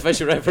he's not an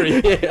official referee.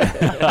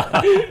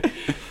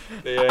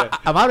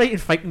 Am I right in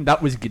thinking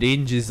that was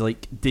Grange's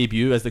like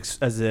debut as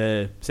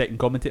a second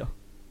commentator?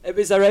 It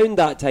was around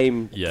that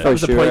time. Yeah. For That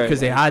was the sure. point because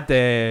they had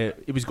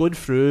he was going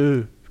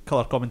through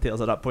colour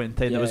commentators at that point in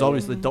time. Yeah, There was yeah.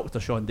 obviously Dr.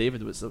 Sean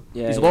David was his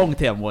Yeah. long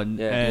term one.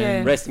 Yeah.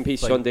 Yeah. Rest in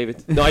peace, like- Sean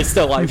David. No, he's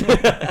still alive. I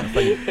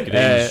think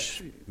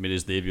Grange made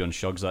his debut on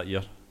Shugs that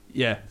year,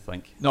 Yeah. I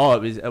think. No,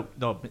 it was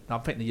no.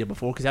 I'm thinking the year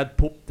before because he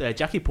had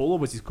Jackie Polo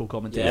was his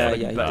co-commentator Yeah, for a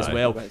yeah, bit he as did.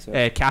 well. Right, so-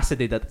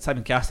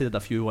 Simon Cassidy did a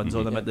few ones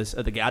on him at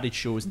the garage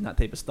shows and that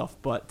type of stuff.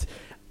 But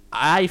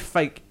I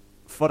think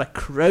for a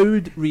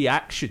crowd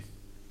reaction,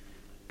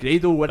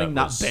 Grado winning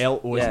That that was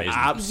belt was amazing.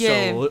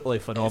 absolutely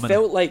It phenomenal.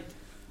 felt like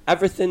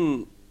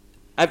everything,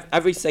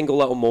 every single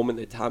little moment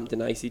that happened in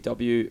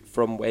ICW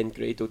from when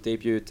Grado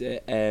debuted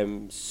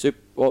at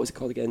what was it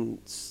called again?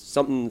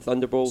 Something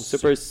Thunderbolt,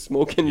 Super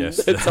Smoking,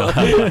 Yes.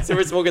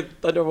 Super Smoking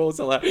Thunderbolt.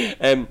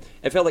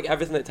 It felt like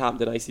everything that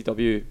happened in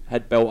ICW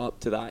had built up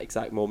to that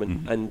exact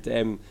moment,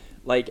 and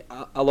like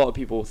a lot of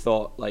people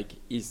thought like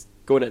he's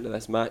going into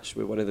this match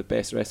with one of the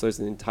best wrestlers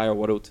in the entire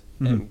world,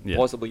 Yeah.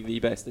 possibly the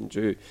best in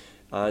Drew,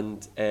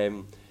 and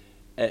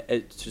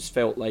it just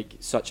felt like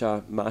such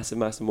a massive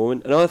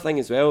moment. Another thing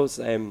as well is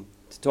to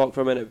talk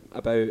for a minute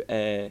about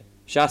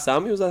Shah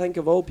Samuels, I think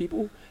of all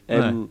people.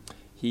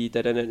 He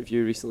did an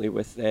interview recently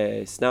with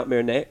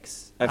Snapmare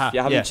Next. If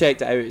you haven't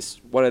checked it out,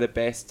 it's one of the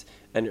best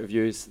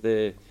interviews.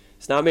 The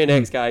Snapmare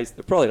Next guys,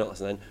 they're probably not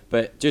listening,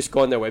 but just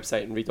go on their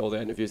website and read all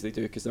the interviews they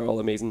do because they're all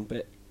amazing.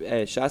 But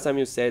Shah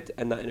Samuels said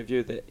in that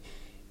interview that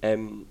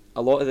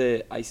a lot of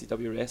the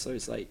ICW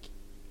wrestlers like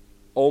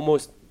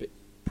almost, but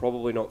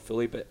probably not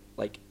fully, but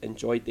like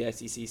enjoyed the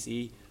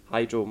SECC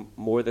Hydro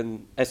more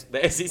than the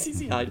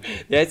SECC Hydro,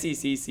 the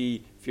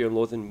SECC Fear and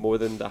Loathing more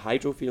than the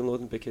Hydro Fear and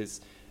Loathing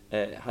because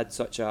it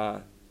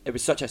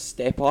was such a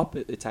step up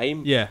at the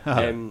time. Yeah.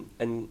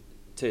 And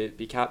to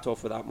be capped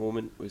off with that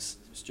moment was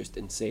just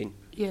insane.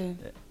 Yeah.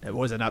 It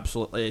was an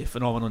absolutely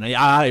phenomenal night.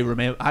 I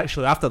remember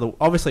actually after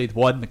obviously it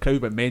won, the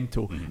crowd went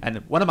mental, and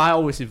one of my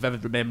always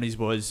vivid memories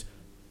was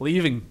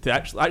leaving to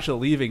actually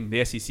leaving the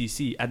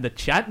SECC, and the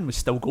chanting was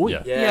still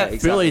going. Yeah, Fully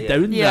exactly,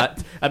 down Yeah.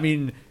 that. I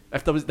mean,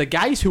 if there was the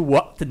guys who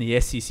worked in the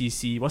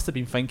SECC must have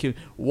been thinking,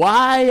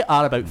 why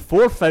are about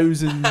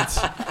 4,000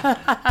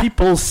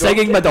 people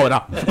singing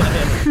Madonna?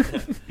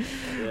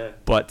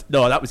 But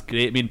no, that was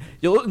great. I mean,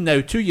 you're looking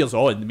now 2 years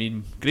on. I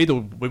mean,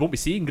 Grado, we won't be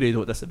seeing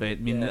Grado at this event.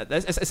 I mean,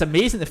 it's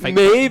amazing to think.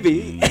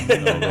 Maybe.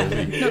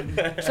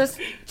 Just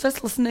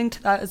listening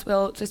to that as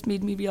well, it just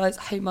made me realise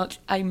how much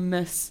I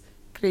miss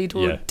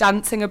Grado Yeah.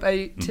 dancing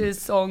about to his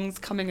songs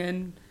coming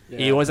in.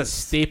 He was a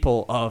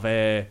staple of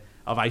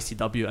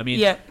ICW. I mean,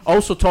 Yeah.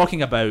 also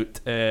talking about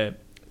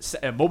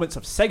moments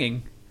of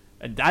singing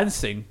and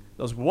dancing,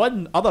 there's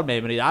one other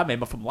memory that I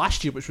remember from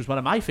last year, which was one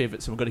of my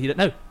favourites, and we're going to hear it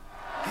now.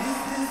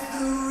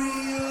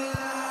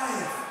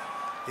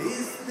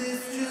 Is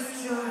this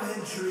just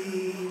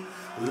geometry?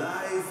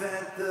 Live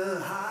at the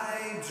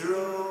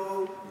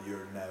Hydro.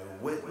 You're now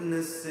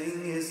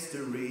witnessing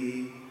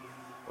history.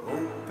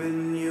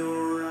 Open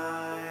your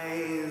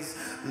eyes,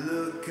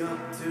 look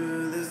up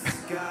to the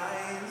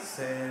skies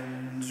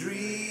and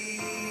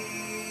dream.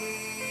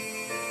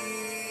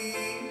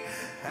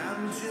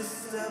 I'm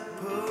just a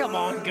poor Come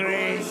on,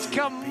 Grace.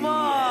 Come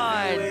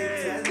on.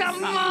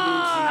 Come on.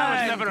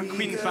 I was never a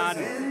Queen fan.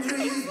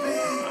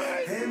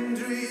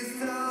 Hendrix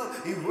tall,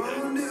 he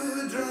won't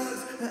do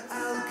drugs or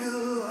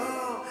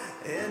alcohol.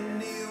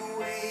 Any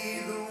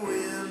way the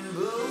wind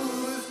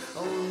blows,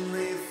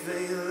 only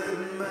thing that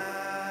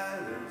matters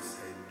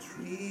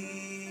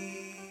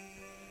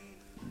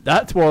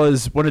That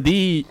was one of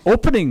the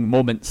opening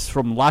moments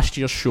from last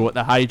year's show at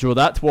the Hydro.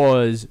 That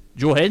was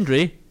Joe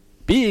Hendry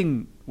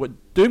doing what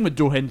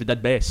Joe Hendry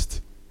did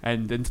best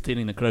and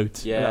entertaining the crowd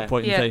at that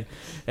point in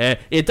time.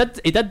 He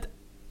did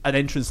an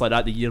entrance like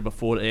that the year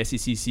before at the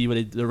SECC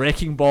with the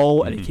wrecking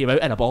ball, and he came out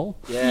in a ball,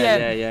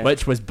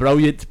 which was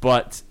brilliant.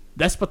 But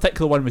this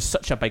particular one was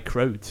such a big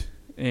crowd.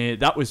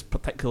 That was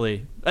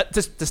particularly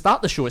to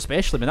start the show,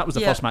 especially. I mean, that was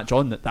the first match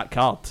on that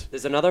card.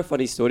 There's another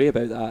funny story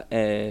about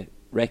that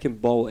wrecking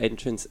ball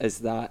entrance. Is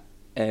that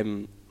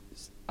I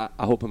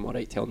hope I'm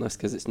alright telling this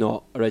because it's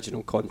not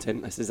original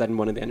content. This is in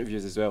one of the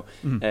interviews as well.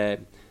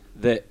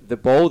 The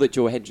ball that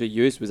Joe Hendry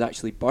used was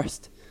actually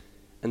burst,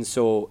 and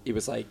so he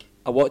was like,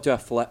 "I want to do a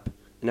flip,"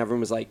 and everyone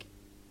was like,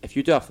 "If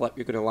you do a flip,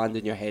 you're going to land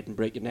in your head and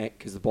break your neck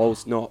because the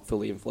ball's not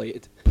fully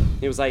inflated." And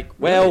he was like,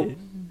 "Well,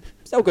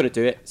 still going to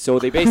do it." So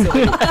they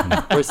basically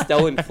were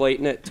still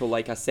inflating it till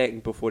like a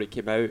second before he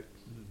came out.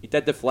 He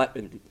did the flip,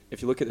 and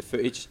if you look at the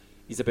footage,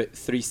 he's about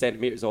 3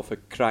 centimetres off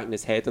of cracking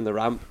his head on the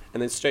ramp,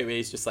 and then straight away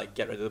he's just like,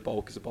 get rid of the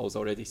ball because the ball's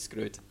already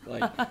screwed.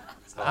 Like,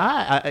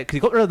 because he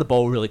got rid of the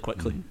ball really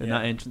quickly in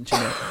that entrance, you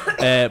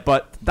know.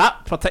 But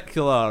that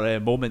particular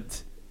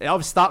moment, I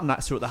was starting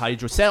that show at the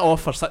Hydro, set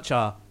off for such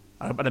an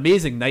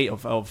amazing night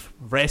of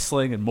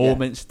wrestling and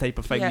moments type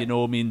of thing, you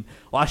know. I mean,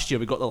 last year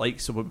we got the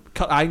likes of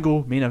Kurt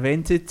Angle main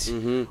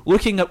evented.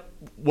 Looking at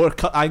what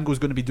Kurt Angle's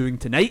going to be doing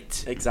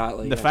tonight,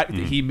 the fact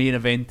that he main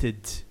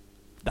evented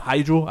the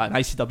Hydro at an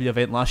ICW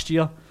event last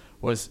year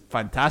was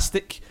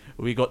fantastic.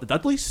 We got the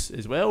Dudleys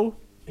as well.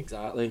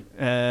 Exactly.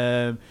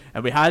 And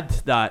we had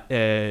that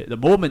the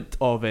moment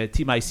of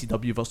Team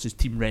ICW versus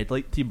Team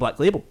Black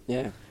Label.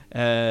 Yeah.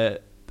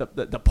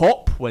 The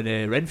pop when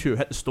Renfrew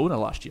hit the Stoner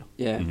last year.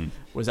 Yeah.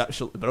 Was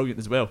absolutely brilliant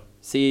as well.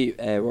 See,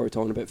 what we're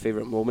talking about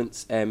favourite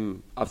moments.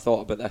 I've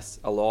thought about this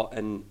a lot,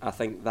 and I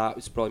think that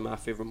was probably my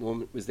favourite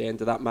moment was the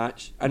end of that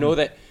match. I know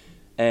that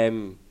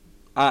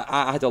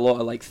I had a lot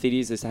of like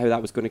theories as to how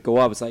that was going to go.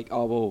 I was like,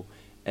 oh well,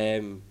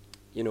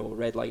 you know,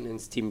 Red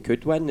Lightning's team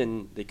could win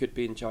and they could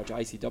be in charge of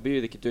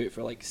ICW. They could do it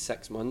for like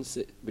 6 months.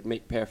 It would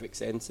make perfect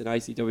sense in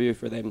ICW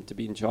for them to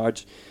be in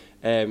charge.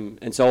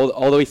 And so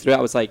all the way through it,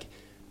 I was like,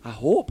 I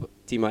hope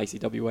Team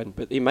ICW win,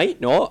 but they might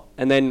not.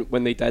 And then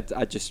when they did,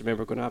 I just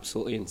remember going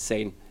absolutely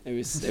insane. It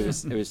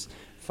was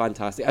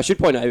fantastic. I should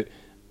point out,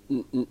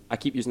 I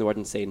keep using the word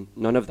insane.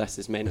 None of this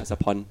is meant as a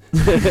pun.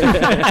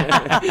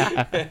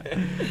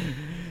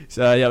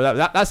 So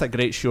yeah, that's a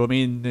great show. I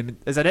mean,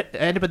 is there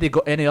anybody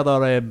got any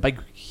other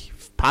big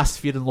past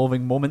Fear and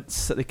Loathing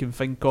moments that they can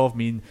think of? I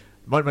mean,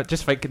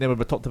 just thinking there when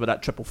we talked about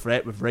that triple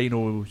threat with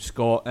Rhino,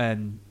 Scott,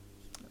 and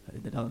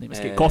another name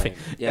escaped, Coffee.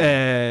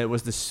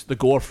 Was the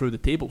gore through the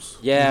tables?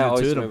 Yeah, I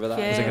always remember that.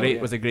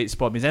 It was a great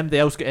spot. I mean, has anybody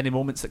else got any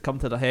moments that come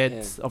to their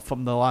head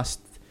from the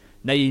last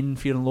 9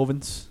 Fear and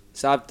Loathings?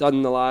 So I've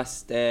done the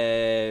last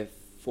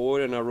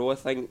 4 in a row, I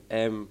think.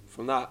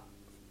 From that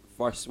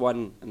first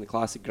one in the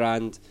Classic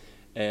Grand,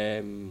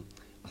 I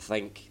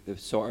think the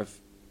sort of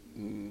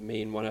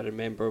main one I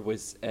remember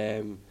was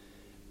I'm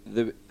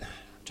trying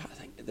to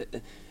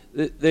think.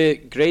 The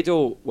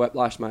Grado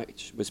Whiplash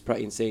match was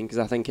pretty insane because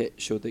I think it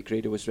showed that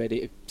Grado was ready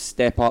to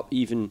step up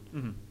even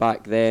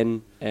back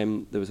then.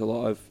 There was a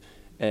lot of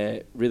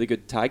really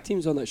good tag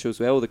teams on that show as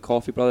well. The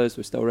Coffee Brothers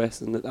were still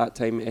wrestling at that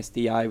time.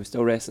 SDI was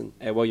still wrestling.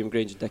 William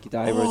Grange and Dickie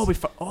Divers. We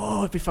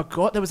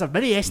forgot there was a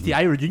mini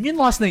SDI reunion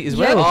last night as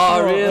well.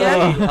 Oh, really?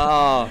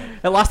 Yeah.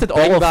 It lasted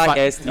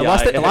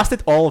it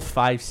lasted all of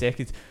 5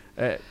 seconds.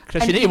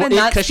 Chris, and you even need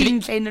to that's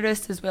being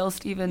generous as well,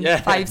 Stephen.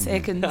 5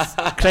 seconds.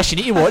 Chris, you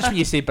need to watch when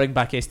you say bring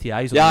back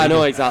STIs. Yeah, I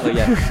know, exactly.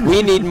 Yeah,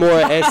 we need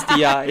more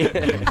STI.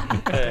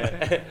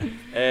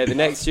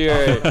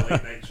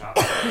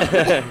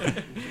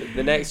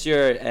 The next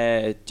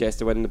year,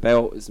 Jester winning the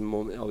belt is a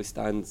moment that always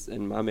stands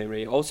in my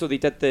memory. Also, they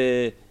did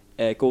the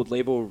Gold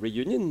Label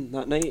reunion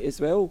that night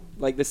as well,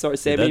 like the sort of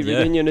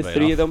semi-reunion of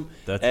 3 of them.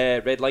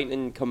 Red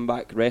Lightning come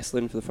back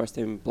wrestling for the first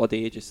time in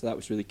Bloody Ages, so that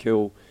was really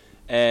cool.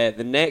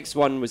 The next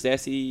one was the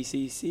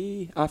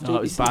SECC after. No,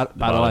 it was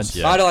Barrowlands.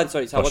 Barrowlands,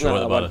 sorry. So I wasn't at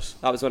that one.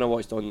 That was one I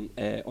watched on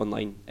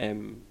online,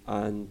 and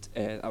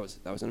that was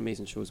an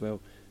amazing show as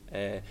well.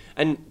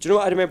 And do you know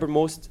what I remember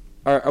most,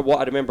 or what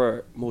I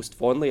remember most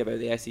fondly about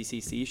the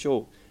SECC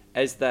show,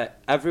 is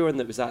that everyone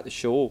that was at the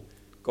show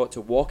got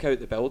to walk out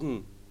the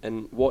building,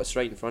 and what's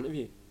right in front of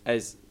you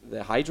is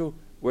the Hydro,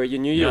 where you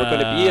knew you were going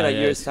to be in a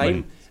year's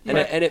time. And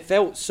it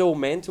felt so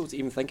mental to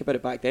even think about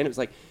it back then. It was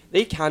like,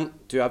 they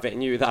can't do a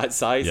venue that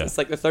size. It's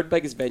like the 3rd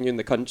biggest venue in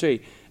the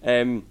country.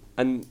 And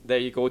there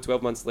you go,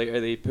 12 months later,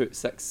 they put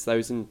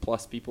 6,000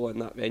 plus people in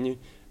that venue.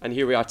 And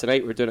here we are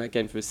tonight, we're doing it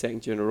again for the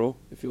 2nd year in a row.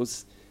 It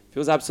feels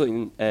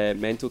absolutely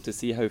mental to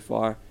see how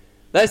far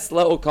this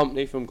little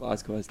company from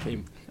Glasgow has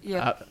came.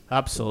 Yeah,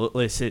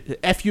 absolutely. So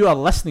if you are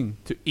listening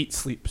to Eat,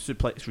 Sleep,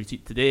 Suplex,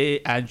 Retweet today,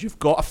 and you've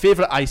got a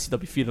favourite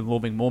ICW Fear and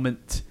Loathing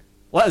moment,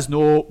 let us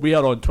know. We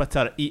are on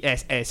Twitter,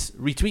 ESS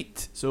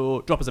Retweet.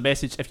 So drop us a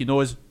message. If you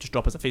know us, just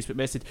drop us a Facebook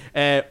message.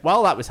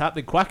 While that was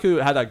happening, Kwaku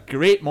had a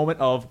great moment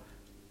of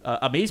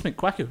amazement.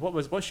 Kwaku,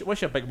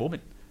 what's your big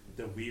moment?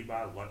 The wee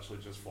man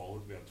literally just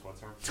followed me on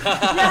Twitter.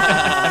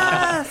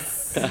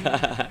 Yes!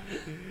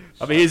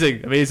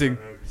 Amazing.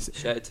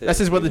 Shout out to This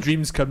is where the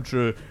dreams come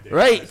true.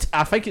 Right,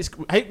 I think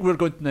we're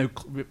going to now.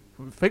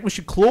 I think we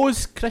should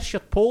close, Chris,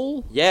 your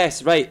poll.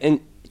 Yes, right. And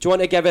do you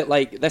want to give it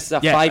this is a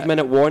Yeah.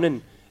 5-minute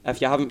warning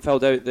if you haven't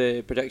filled out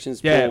the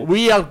predictions Yeah, poll?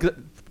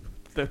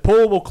 the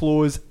poll will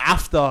close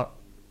after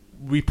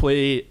we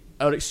play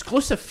our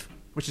exclusive,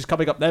 which is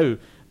coming up now.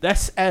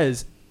 This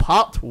is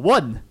part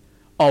 1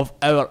 of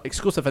our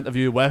exclusive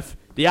interview with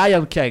the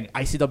Iron King,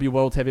 ICW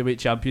World Heavyweight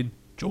Champion,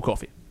 Joe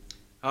Coffey.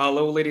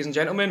 Hello, ladies and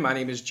gentlemen. My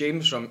name is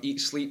James from Eat,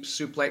 Sleep,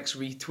 Suplex,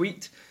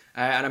 Retweet.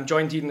 And I'm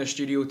joined here in the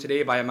studio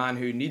today by a man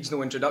who needs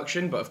no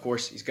introduction, but of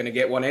course he's going to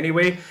get one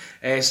anyway.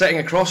 Sitting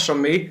across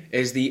from me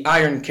is the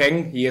Iron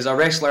King. He is a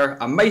wrestler,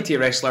 a mighty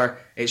wrestler.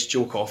 It's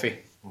Joe Coffey.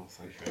 Oh,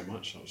 thank you very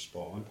much. That was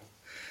spot on.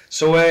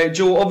 So,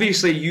 Joe,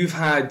 obviously you've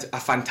had a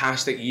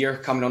fantastic year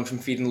coming on from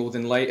Feed and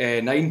Loathing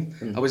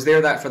 9. I was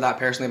there for that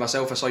personally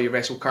myself. I saw you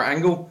wrestle Kurt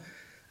Angle.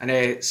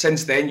 And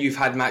since then, you've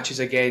had matches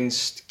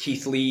against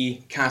Keith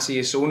Lee,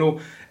 Cassius Ohno.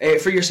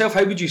 For yourself,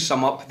 how would you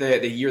sum up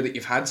the year that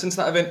you've had since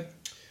that event?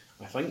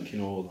 I think,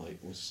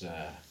 was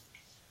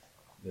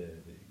the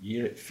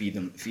year at Feed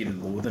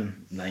and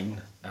Loathing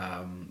 9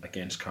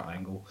 against Kurt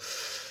Angle.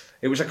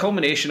 It was a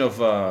culmination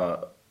of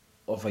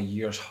a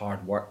year's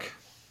hard work.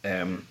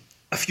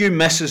 A few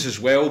misses as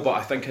well, but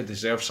I think I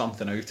deserved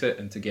something out of it,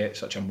 and to get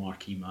such a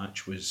marquee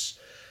match was,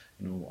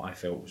 I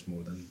felt was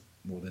more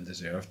than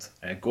deserved.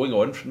 Going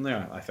on from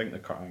there, I think the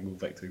Kurt Angle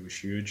victory was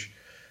huge,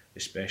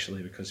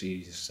 especially because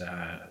he's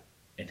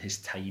in his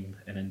time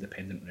in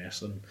independent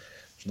wrestling.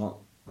 There's not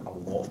a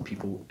lot of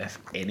people, if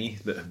any,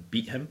 that have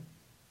beat him.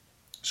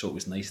 So it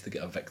was nice to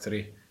get a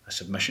victory, a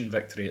submission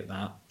victory at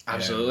that.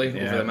 Absolutely,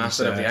 over the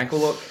master of the ankle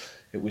lock.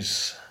 It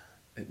was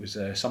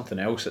something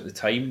else at the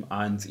time,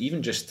 and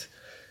even just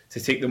to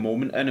take the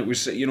moment in, it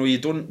was, you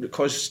don't,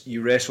 because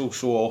you wrestle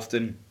so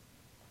often,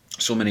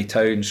 so many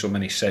towns, so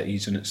many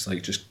cities, and it's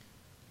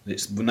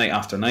it's night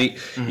after night.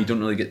 Mm-hmm. You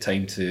don't really get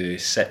time to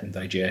sit and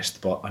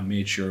digest. But I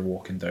made sure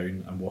walking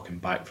down and walking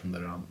back from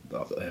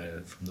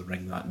the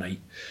ring that night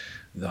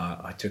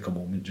that I took a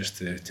moment just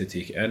to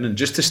take it in, and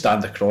just to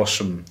stand across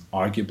from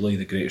arguably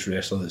the greatest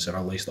wrestler that's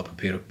ever laced up a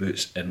pair of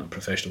boots in a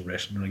professional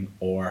wrestling ring,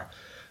 or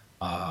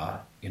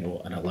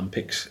an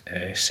Olympics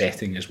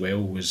setting as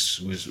well,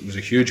 was a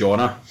huge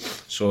honour.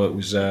 So it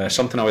was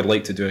something I would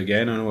like to do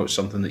again. I know it's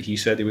something that he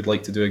said he would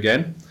like to do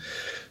again.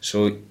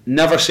 So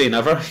never say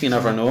never, you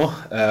never know.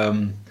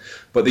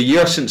 But the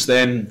year since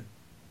then,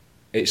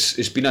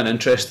 it's been an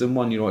interesting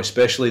one,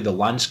 especially the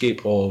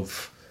landscape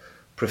of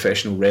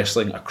professional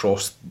wrestling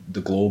across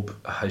the globe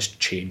has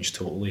changed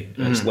totally.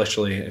 It's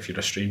literally, if you're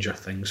a Stranger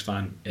Things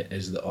fan, it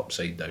is the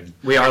upside down.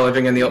 We are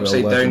living in the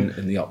upside down.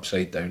 In the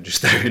upside down,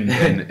 just down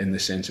in the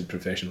sense of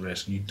professional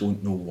wrestling. You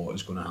don't know what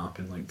is going to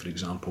happen. Like, for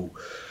example,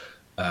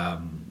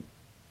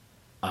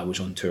 I was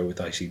on tour with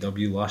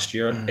ICW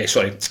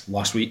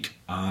last week,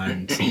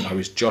 and I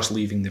was just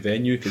leaving the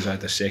venue because I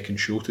had a second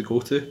show to go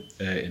to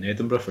in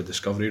Edinburgh for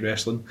Discovery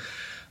Wrestling,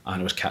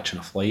 and I was catching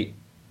a flight,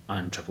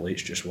 and Triple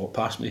H just walked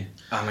past me.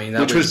 I mean,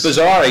 which was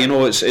bizarre.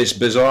 It's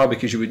bizarre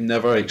because you would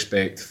never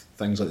expect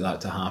things like that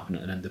to happen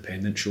at an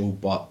independent show,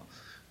 but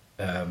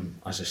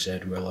as I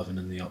said, we're living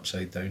in the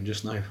upside down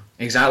just now.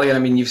 Exactly, and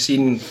I mean, you've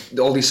seen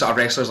all these sort of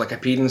wrestlers like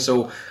appearing.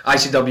 So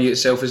ICW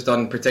itself has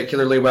done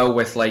particularly well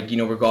with,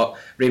 we've got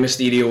Rey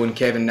Mysterio and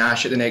Kevin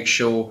Nash at the next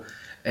show.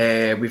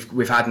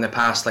 We've had in the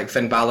past like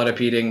Finn Balor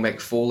appearing, Mick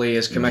Foley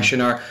as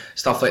commissioner,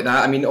 stuff like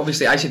that. I mean,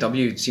 obviously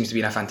ICW seems to be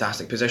in a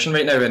fantastic position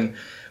right now, and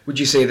would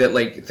you say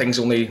that things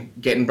only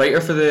getting brighter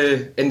for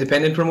the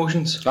independent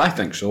promotions? I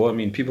think so. I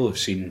mean, people have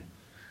seen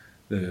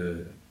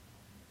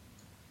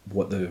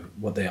what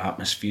the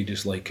atmosphere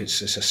is like.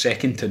 It's a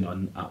second to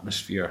none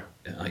atmosphere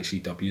at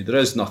ICW. There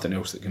is nothing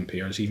else that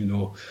compares. Even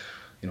though,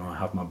 I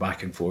have my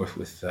back and forth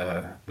with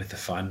the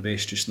fan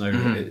base just now.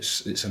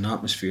 It's an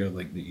atmosphere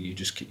like that you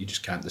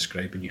just can't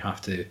describe, and you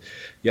have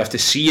to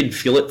see and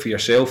feel it for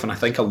yourself. And I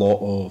think a lot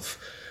of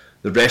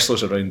the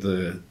wrestlers around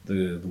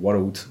the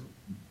world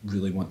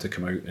really want to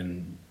come out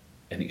and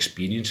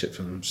experience it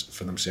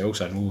for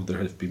themselves. I know there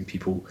have been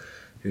people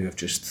who have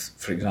just,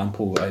 for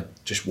example,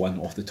 just one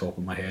off the top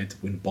of my head,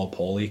 when Bob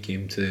Holly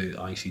came to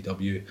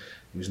ICW,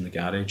 he was in the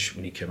garage.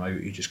 When he came out,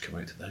 he just came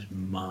out to this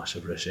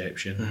massive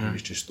reception. He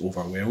was just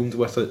overwhelmed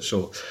with it.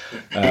 So,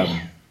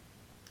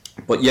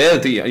 but yeah,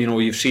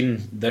 you've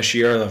seen this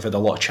year, I've had a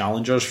lot of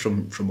challengers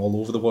from all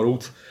over the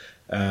world.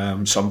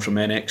 Some from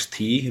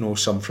NXT,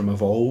 some from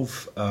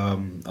Evolve,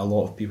 a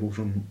lot of people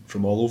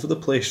from all over the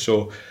place.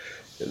 So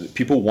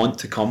people want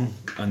to come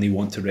and they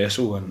want to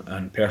wrestle,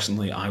 and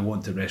personally I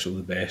want to wrestle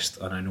the best,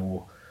 and I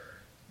know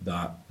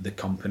that the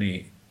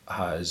company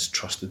has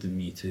trusted in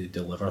me to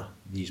deliver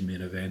these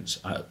main events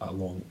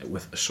along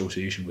with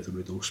association with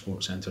Rudo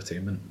Sports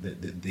Entertainment,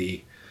 that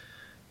they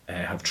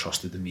have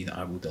trusted in me that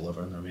I will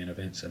deliver in their main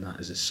events, and that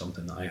is just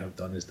something that I have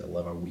done, is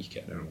deliver week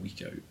in and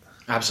week out.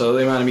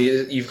 Absolutely, man. I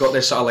mean, you've got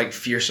this sort of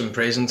fearsome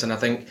presence, and I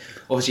think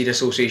obviously the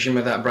association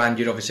with that brand,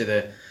 you're obviously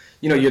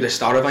you know, you're the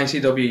star of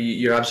ICW.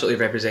 You're absolutely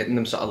representing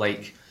them, sort of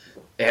like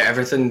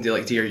everything,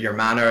 like to your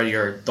manner,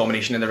 your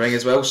domination in the ring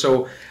as well.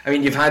 So, I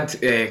mean, you've had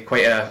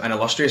quite an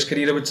illustrious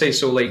career, I would say.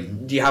 So,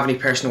 like, do you have any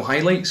personal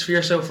highlights for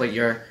yourself, like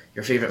your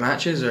favourite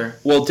matches, or?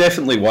 Well,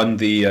 definitely one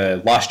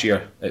the last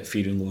year at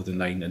Fear and Loathing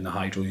 9 in the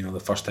Hydro. You know,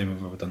 the first time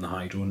I've ever done the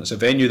Hydro, and it's a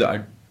venue that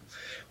I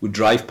would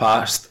drive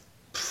past.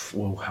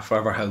 Well,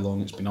 however how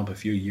long it's been up, a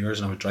few years,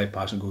 and I would drive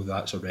past and go,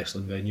 "That's a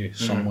wrestling venue.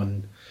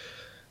 Someone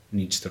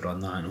needs to run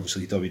that." And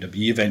obviously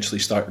WWE eventually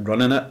started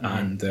running it,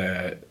 and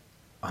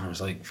I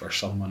was like, for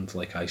someone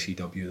like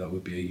ICW, that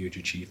would be a huge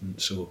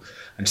achievement. So,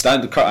 and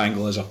Kurt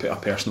Angle is a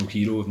personal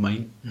hero of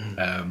mine,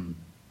 and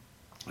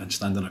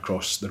standing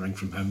across the ring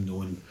from him,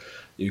 knowing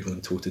you're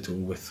going toe to toe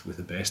with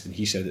the best, and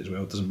he said it as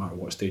well. It doesn't matter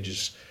what stage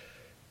his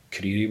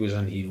career he was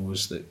in, he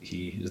knows that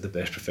he is the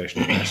best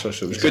professional wrestler.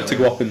 So it was good to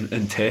go up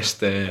and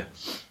test it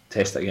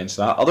against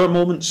that. Other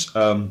moments,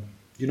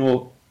 you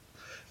know,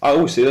 I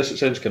always say this. It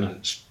sounds kind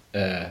of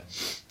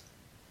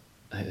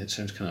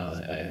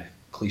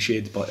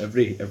cliched, but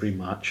every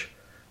match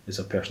is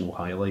a personal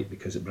highlight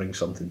because it brings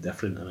something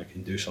different, and I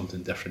can do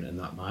something different in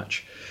that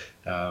match.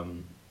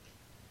 I'm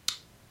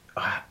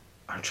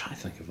trying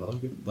to think of other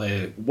good.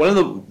 Like one of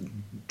the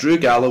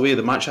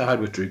the match I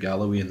had with Drew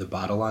Galloway in the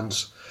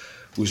Barrowlands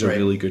was a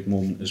really good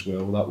moment as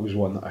well. That was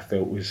one that I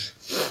felt was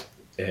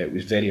it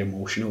was very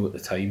emotional at the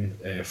time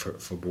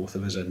for both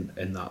of us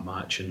in that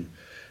match, and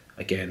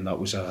again that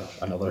was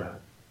another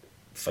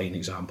fine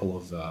example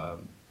of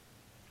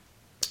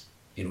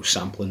you know,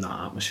 sampling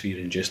that atmosphere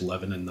and just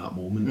living in that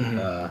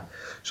moment.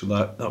 So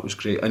that was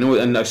great. I know,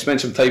 and I've spent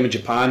some time in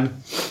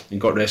Japan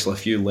and got to wrestle a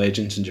few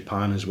legends in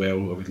Japan as well.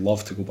 I would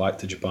love to go back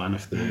to Japan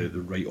if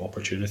the right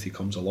opportunity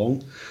comes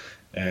along.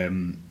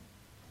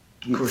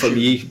 For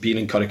me, being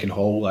in Currican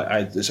Hall,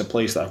 it's a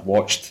place that I've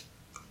watched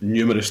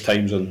numerous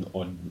times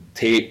on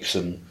tapes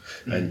and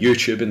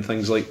YouTube and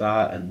things like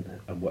that, and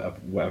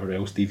whatever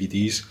else,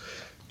 DVDs,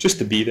 just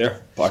to be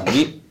there, pardon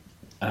me,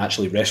 and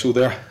actually wrestle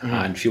there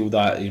and feel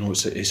that, you know,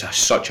 it's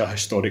such a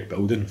historic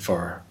building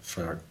for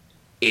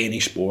any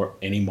sport,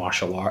 any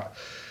martial art,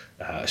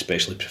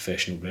 especially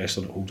professional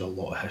wrestling. It holds a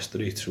lot of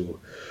history, so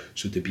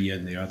to be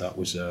in there, that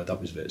was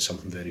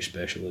something very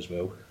special as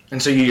well.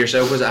 And so you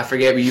yourself, I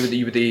forget, were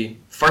you the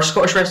first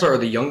Scottish wrestler or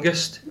the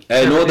youngest?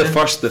 No, the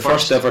first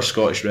ever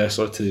Scottish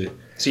wrestler to.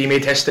 So you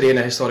made history in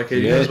a historic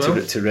area as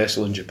well? to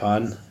wrestle in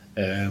Japan.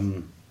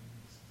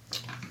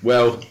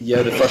 Well,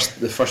 yeah, the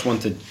first one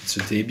to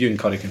debut in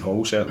Currican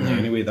Hall, certainly.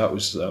 Anyway, that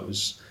was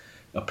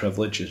a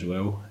privilege as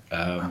well.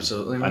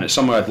 Absolutely, man. And it's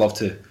somewhere I'd love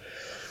to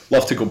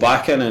go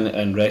back in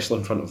and wrestle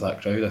in front of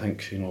that crowd. I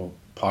think, you know,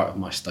 part of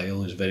my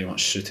style is very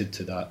much suited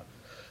to that,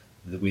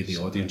 the way the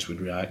audience would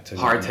react and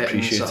hard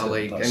hitting, sort of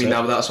like.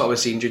 That's what I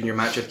was seeing during your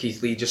match with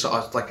Keith Lee. Just sort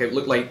of like, it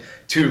looked like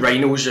two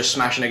rhinos just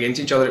smashing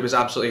against each other. It was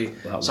absolutely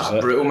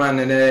brutal, man.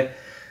 And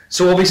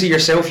so obviously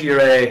yourself,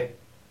 you're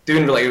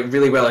doing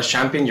really well as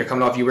champion. You're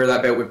coming off, you wear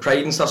that belt with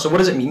pride and stuff. So what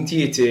does it mean to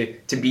you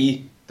to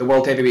be the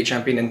world heavyweight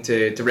champion and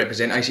to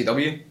represent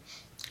ICW?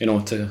 You know,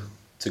 to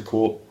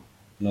quote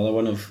another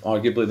one of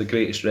arguably the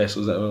greatest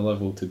wrestlers that ever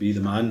lived, to be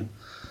the man,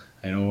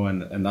 you know,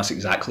 and that's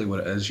exactly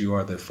what it is. You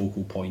are the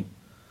focal point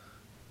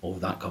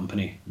of that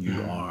company.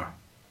 You are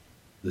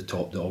the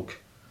top dog,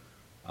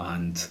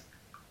 and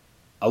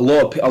a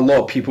lot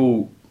of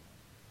people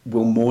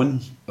will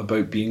moan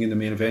about being in the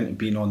main event and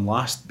being on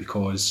last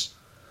because,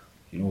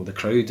 you know, the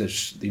crowd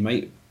they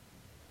might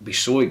be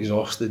so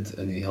exhausted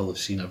and they'll have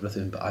seen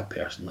everything, but I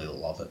personally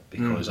love it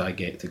because I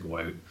get to go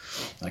out,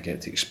 I get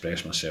to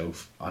express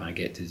myself, and I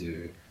get to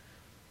do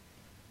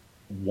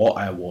what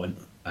I want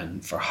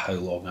and for how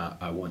long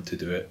I want to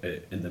do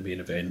it in the main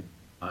event.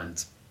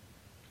 And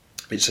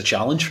it's a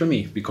challenge for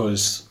me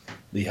because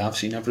they have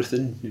seen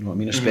everything, you know what I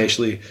mean,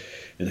 especially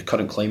in the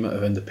current climate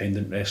of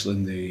independent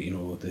wrestling. The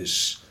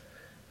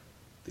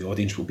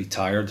audience will be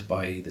tired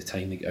by the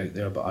time they get out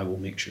there, but I will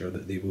make sure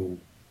that they will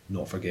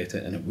not forget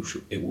it, and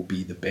it will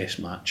be the best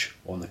match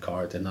on the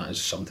card, and that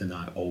is something that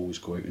I always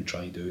go out and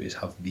try and do, is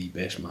have the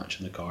best match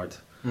on the card.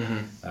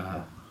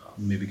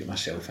 Maybe get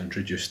myself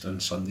introduced on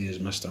Sunday as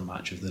Mr.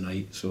 Match of the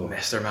Night. So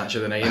Mr. Match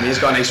of the Night, and he's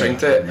got a nice ring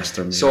to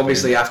it. So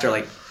obviously after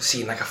like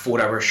seeing like a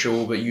 4-hour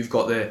show, but you've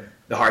got the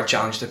hard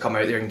challenge to come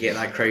out there and get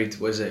that crowd,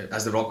 was it,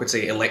 as The Rock would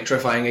say,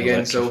 electrifying again.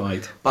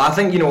 Electrified. So, but I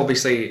think, you know,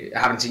 obviously I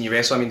haven't seen you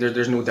wrestle. I mean,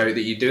 there's no doubt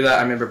that you do that.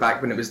 I remember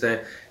back when it was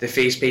the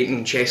face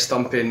painting, chest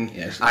thumping,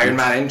 Iron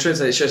Man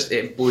entrance.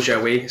 It blows you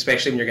away,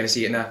 especially when you're going to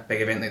see it in a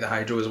big event like the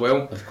Hydro as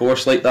well. Of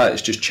course, like that,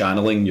 it's just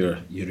channeling your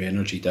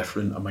energy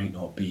different. I might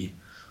not be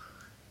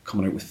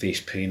coming out with face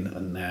paint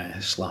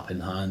and slapping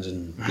hands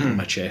and beating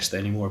my chest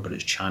anymore, but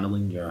it's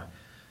channeling your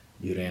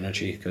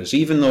energy, because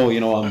even though, you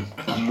know,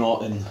 I'm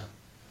not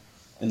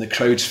in the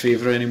crowd's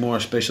favour anymore,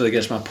 especially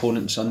against my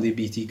opponent Sunday,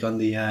 BT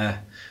Gundy,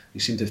 they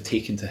seem to have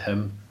taken to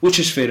him, which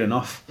is fair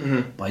enough,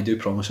 but I do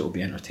promise it will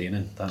be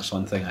entertaining. That's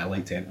one thing, I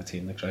like to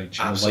entertain the crowd.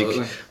 You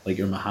know, like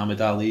your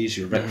Muhammad Ali's,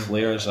 your Ric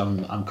Flairs,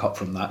 I'm cut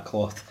from that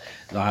cloth.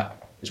 That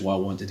is what I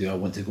want to do. I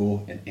want to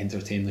go and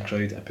entertain the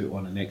crowd. I put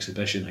on an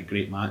exhibition, a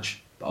great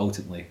match, but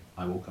ultimately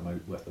I will come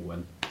out with the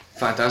win.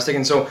 Fantastic.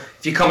 And so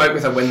if you come out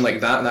with a win like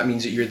that, that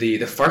means that you're the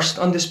first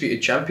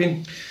undisputed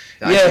champion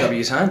that Yeah.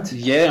 ICW's had.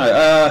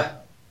 Yeah.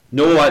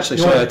 No, actually,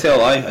 sorry, I tell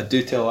a lie. I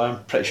do tell a lie.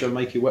 I'm pretty sure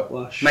Mikey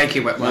Whiplash.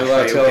 Mikey Whiplash, No,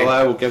 I right, tell okay. a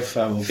lie. We'll give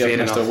Fair Mr.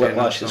 enough, fair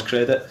Whiplash enough, his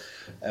credit.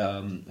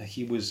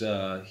 He was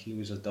a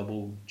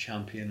double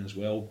champion as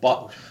well.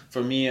 But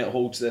for me, it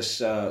holds a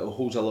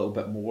little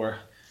bit more.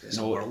 It's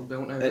a world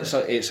belt now.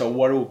 It's a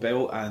world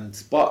belt,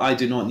 but I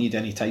do not need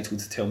any title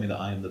to tell me that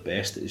I am the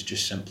best. It is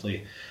just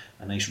simply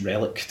a nice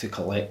relic to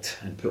collect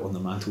and put on the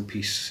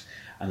mantelpiece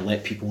and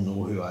let people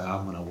know who I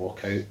am when I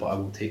walk out. But I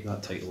will take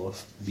that title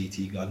off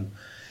BT Gunn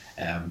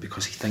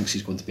because he thinks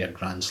he's going to be a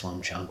Grand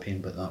Slam champion,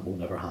 but that will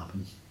never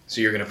happen.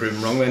 So you're going to prove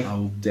him wrong then? I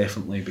will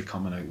definitely be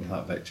coming out with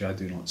that victory. I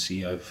do not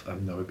see.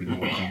 I've never been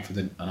more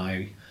confident,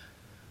 and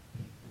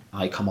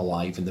I come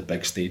alive in the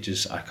big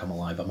stages. I come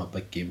alive. I'm a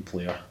big game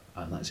player,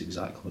 and that's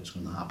exactly what's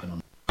going to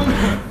happen.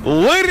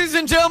 Ladies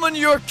and gentlemen,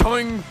 you're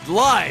coming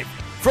live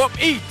from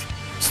Eat,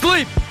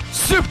 Sleep,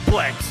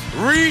 Suplex,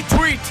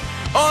 Retweet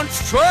on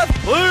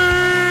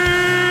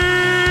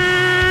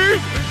Strathclyde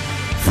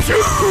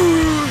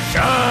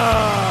Fusion!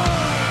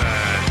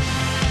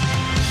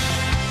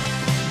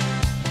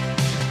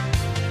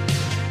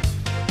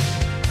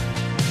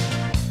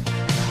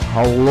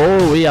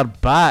 Hello, we are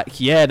back.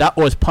 Yeah, that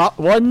was part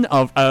 1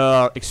 of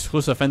our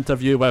exclusive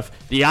interview with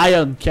the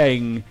Iron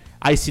King,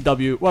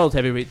 ICW World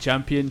Heavyweight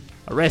Champion,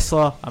 a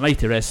wrestler, a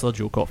mighty wrestler,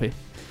 Joe Coffey.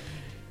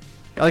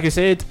 Like I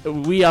said,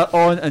 we are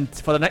on and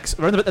for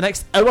around about the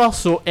next hour,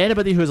 so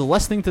anybody who's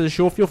listening to the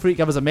show, feel free to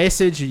give us a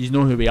message. You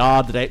know who we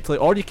are directly,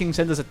 or you can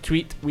send us a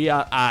tweet. We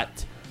are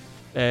at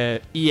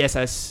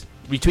ESS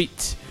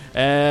Retweet.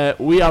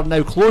 We are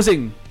now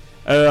closing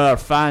our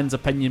fans'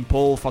 opinion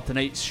poll for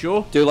tonight's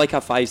show. Do like a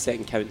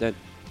 5-second countdown.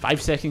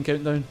 5-second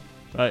countdown?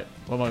 Right,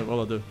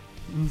 what'll I do?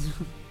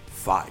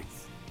 5,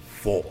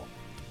 4,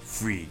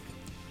 3,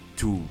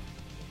 2,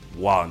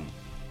 1.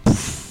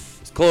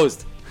 It's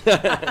closed.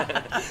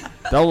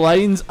 The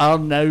lines are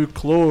now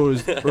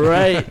closed.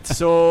 Right,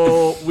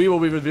 so we will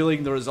be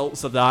revealing the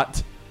results of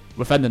that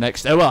within the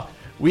next hour.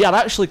 We are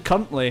actually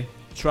currently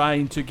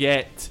trying to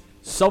get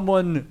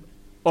someone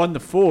on the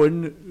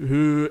phone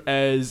who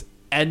is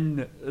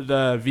in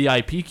the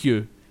VIP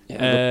queue.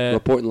 Yeah,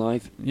 reporting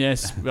live.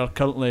 Yes, we are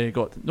currently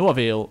got no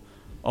avail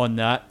on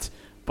that,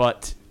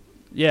 but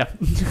yeah,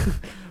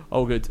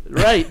 all good.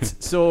 Right,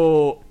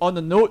 so on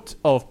the note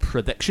of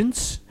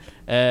predictions,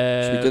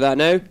 should we do that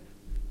now?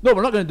 No,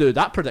 we're not going to do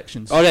that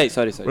predictions. Oh, right,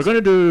 sorry. We're going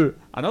to do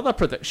another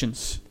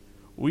predictions.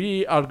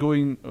 We are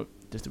going... Oh,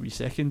 just a wee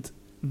second.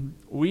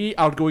 We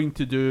are going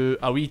to do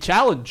a wee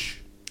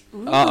challenge.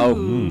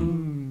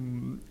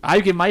 Uh-oh. I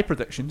gave my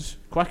predictions.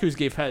 Quackoos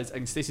gave his,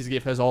 and Stacey's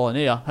gave his all in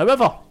air.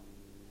 However,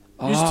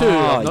 yous two...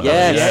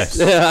 Yes.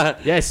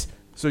 Yes.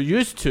 So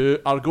yous two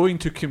are going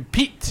to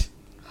compete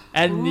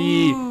in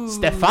the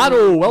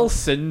Stefano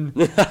Wilson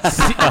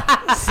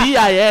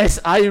CIS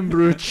Iron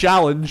Brew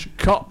Challenge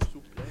Cup.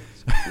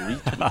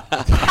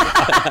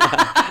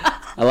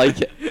 I like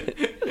it.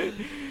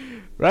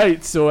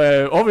 Right,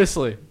 so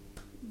obviously,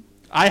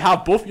 I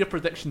have both your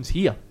predictions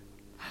here.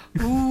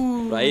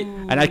 Right.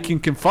 And I can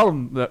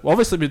confirm that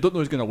obviously we don't know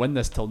who's going to win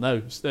this till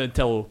now,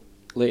 until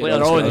later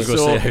on, on. right.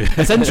 So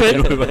it's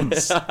interesting.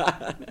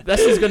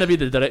 This is going to be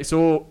the direct.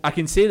 So I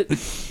can say that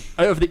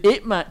out of the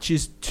 8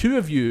 matches, 4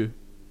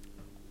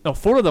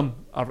 of them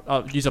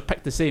are you have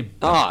picked the same.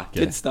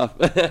 Good stuff.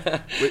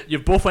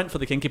 You've both went for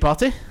the Kinky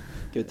Party.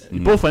 Good. You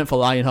both went for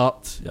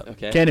Lionheart,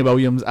 Okay. Kenny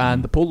Williams,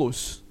 and the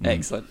Polos.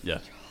 Excellent. Yeah.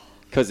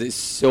 Because it's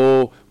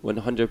so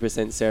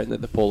 100% certain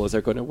that the Polos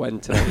are going to win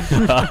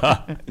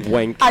tonight.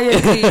 Wink. I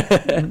agree.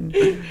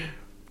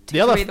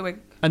 The other Away the wing.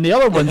 And the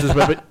other ones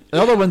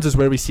is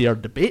where we see our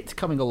debate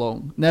coming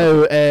along.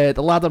 Now, the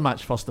ladder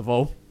match first of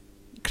all.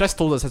 Chris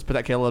told us his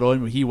pick earlier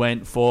on where he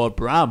went for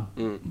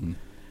Bram,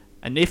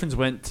 and Nathan's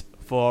went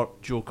for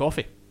Joe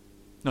Coffey.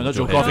 No, not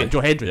Joe Coffey.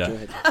 Joe Hendry.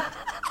 Yeah.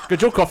 Got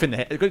Joe Coffey in the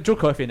head. Got Joe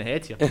Coffey in the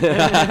head here.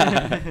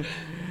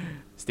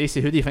 Stacey,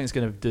 who do you think is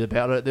going to do the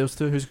better out of those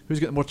two? Who's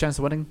got more chance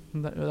of winning?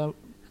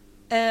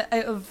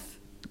 Out of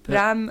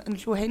Bram and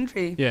Joe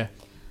Hendry. Yeah.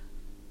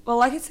 Well,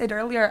 like I said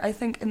earlier, I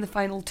think in the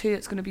final 2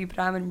 it's going to be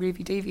Bram and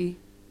Ravy Davy.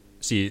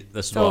 See,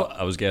 this is what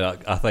I was getting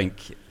at. I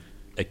think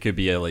it could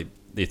be like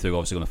they two are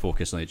obviously going to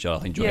focus on each other.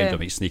 I think Joe Hendry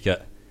might sneak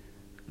it.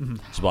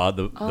 So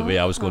the way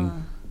I was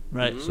going.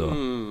 Right. So,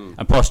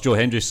 and plus Joe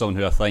Hendry's someone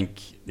who I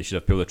think they should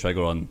have pulled the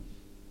trigger on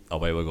a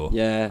while ago.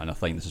 Yeah. And I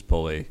think this is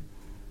probably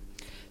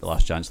the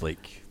last chance to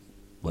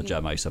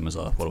legitimise him as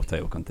a world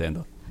title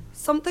contender.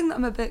 Something that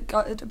I'm a bit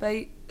gutted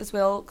about as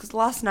well, because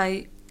last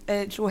night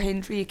Joe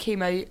Hendry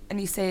came out and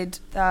he said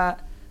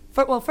that...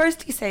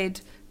 First he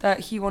said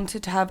that he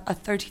wanted to have a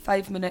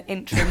 35-minute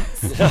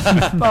entrance,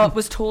 but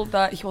was told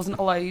that he wasn't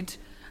allowed.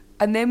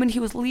 And then when he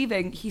was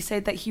leaving, he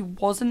said that he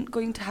wasn't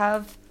going to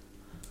have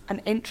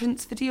an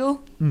entrance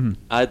video.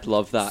 I'd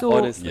love that, So-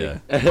 honestly. Yeah.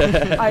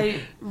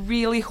 I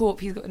really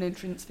hope he's got an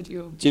entrance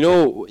video. Do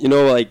you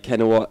know, like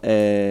kind of what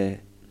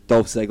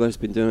Dolph Ziggler's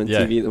been doing on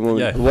Yeah. TV at the moment?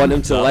 Yeah, I want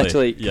him to exactly.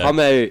 literally Yeah. come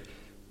out,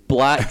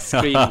 black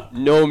screen,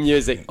 no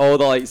music, all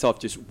the lights off,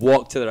 just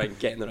walk to the ring,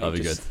 get in the ring, That'd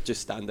be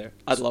just stand there.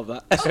 I'd love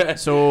that.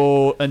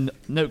 So, and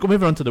now go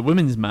over on to the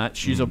women's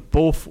match. Yous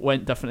both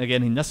went different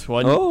again in this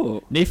one.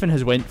 Oh. Nathan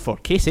has went for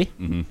Casey,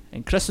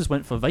 and Chris has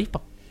went for Viper.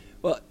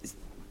 Well,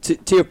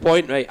 to your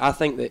point, right, I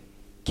think that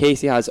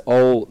Casey has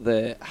all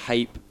the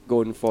hype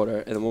going for her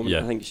at the moment.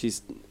 Yeah. I think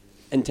she's,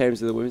 in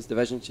terms of the women's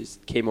division, she's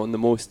came on the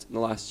most in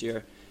the last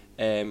year.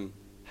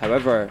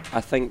 However,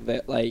 I think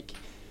that, like,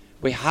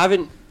 we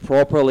haven't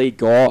properly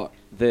got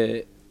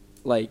the,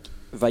 like,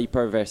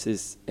 Viper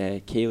versus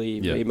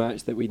Kaylee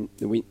rematch that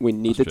we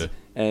needed.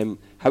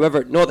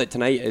 However, not that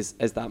tonight is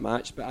that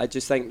match, but I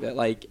just think that,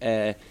 like,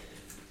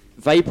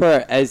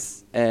 Viper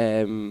is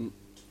a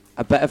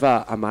bit of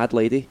a mad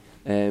lady.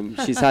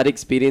 She's had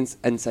experience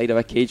inside of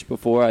a cage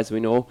before, as we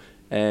know,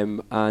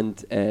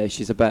 and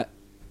she's a bit,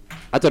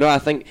 I don't know, I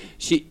think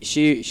she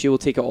will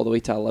take it all the way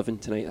to 11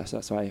 tonight.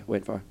 That's why I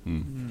went for her.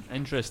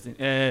 Interesting.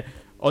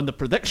 On the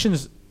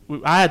predictions,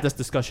 I had this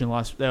discussion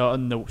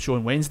on the show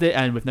on Wednesday,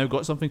 and we've now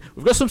got something.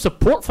 We've got some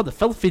support for the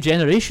Filthy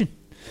Generation.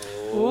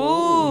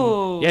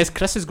 Oh. Yes,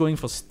 Chris is going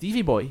for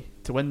Stevie Boy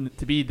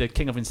to be the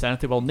King of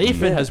Insanity, while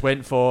Nathan has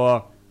went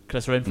for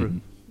Chris Renfrew.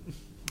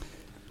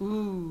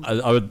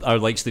 I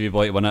would like Stevie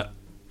Boy to win it.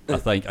 I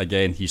think,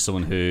 again, he's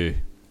someone who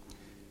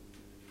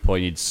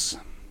probably needs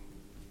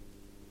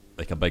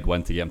like a big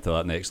win to get him to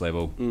that next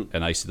level in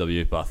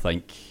ICW, but I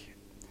think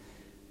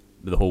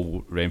with the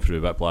whole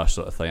Renfrew whiplash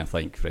sort of thing, I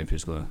think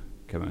Renfrew's going to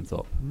come out on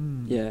top.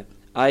 Yeah,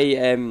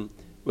 I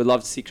would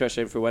love to see Chris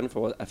Renfrew win.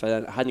 If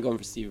I hadn't gone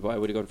for Stevie Boy, I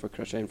would have gone for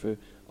Chris Renfrew.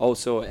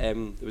 Also, there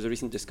was a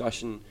recent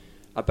discussion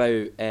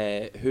about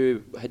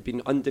who had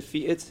been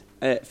undefeated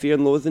at Fear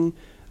and Loathing,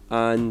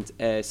 and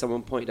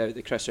someone pointed out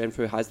that Chris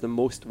Renfrew has the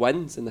most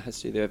wins in the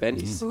history of the event.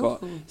 He's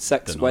got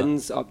 6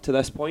 wins up to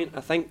this point,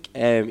 I think.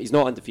 He's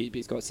not undefeated, but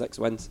he's got 6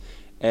 wins.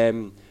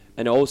 And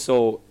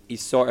also,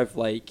 he's sort of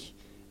like,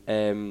 I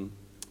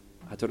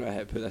don't know how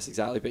to put this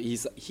exactly, but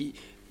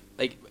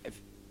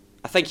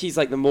I think he's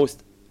like the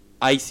most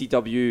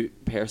ICW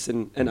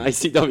person in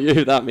ICW,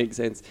 if that makes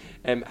sense.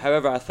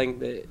 However, I think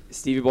that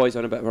Stevie Boy's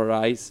on a bit of a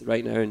rise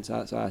right now, and so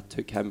that's why I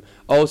took him.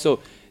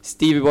 Also,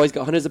 Stevie Boy's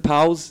got hundreds of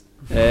pals,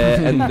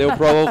 and they'll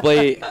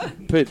probably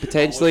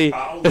potentially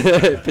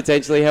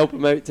help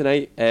him out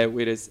tonight.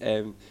 Whereas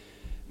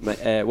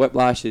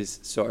Whiplash has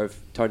sort of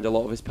turned a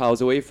lot of his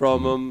pals away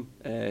from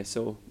him.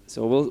 So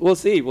we'll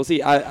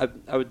see. I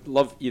would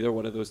love either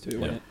one of those two to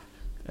win it.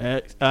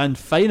 And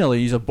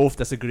finally, you have both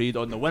disagreed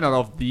on the winner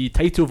of the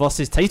title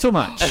versus title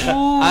match.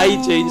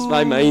 I changed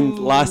my mind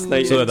last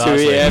night So at did 2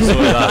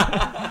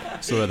 I.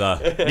 So did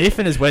I.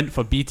 Nathan has went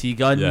for BT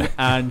Gunn,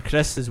 and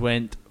Chris has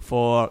went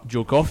for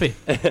Joe Coffey.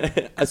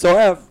 I sort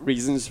of have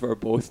reasons for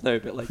both now,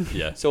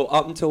 but so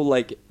up until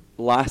like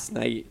last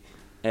night,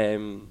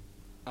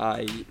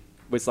 I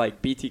was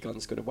like, BT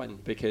Gunn's going to win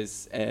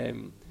because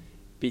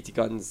BT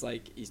Gunn's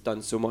like, he's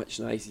done so much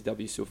in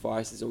ICW so far.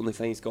 It's the only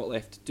thing he's got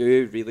left to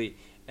do, really.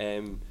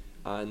 And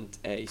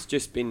he's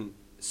just been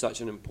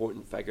such an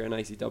important figure in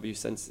ICW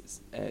since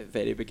its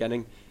very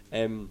beginning.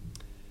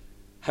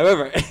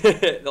 However,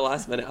 at the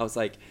last minute I was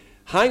like,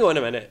 hang on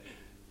a minute,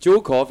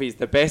 Joe Coffey's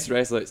the best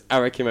wrestler that's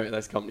ever came out of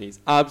this company. He's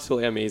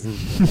absolutely amazing.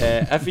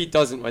 If he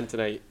doesn't win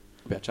tonight,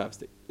 it'll be a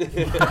chapstick.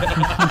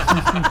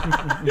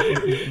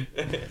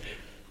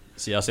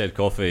 See, I said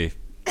Coffey,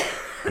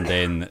 and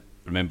then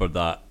remembered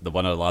that the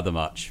winner of the ladder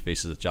match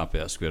faces the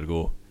champion at Square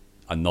Go,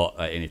 and not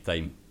at any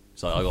time.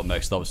 So I got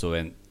mixed up. So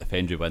when if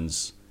Hendry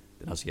wins,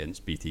 then that's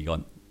against BT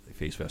Gunn,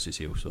 face versus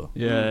heel. So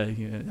yeah,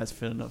 that's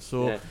fair enough.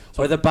 So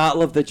or the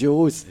Battle of the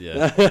Joes.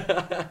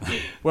 Yeah.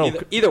 Well,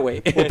 either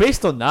way. Well,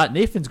 based on that,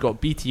 Nathan's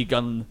got BT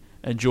Gunn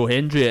and Joe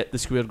Hendry at the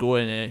Square Go,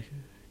 and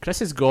Chris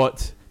has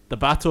got the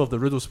Battle of the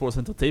Rudo Sports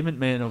Entertainment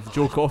Men of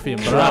Joe Coffey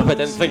and Crap, I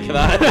didn't think of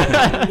that.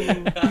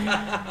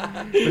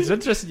 It's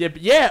interesting. Yeah,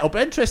 but it'll be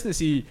interesting to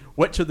see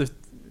which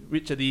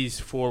of these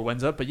 4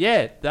 wins it. But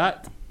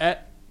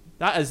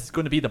that is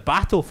going to be the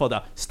battle for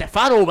the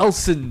Stefano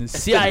Wilson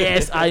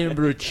CIS Iron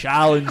Brew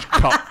Challenge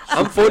Cup.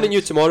 I'm phoning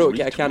you tomorrow to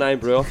get a can of Iron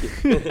Brew off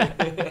you.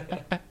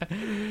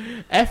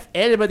 If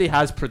anybody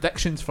has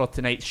predictions for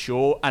tonight's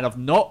show and have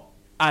not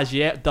as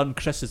yet done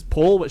Chris's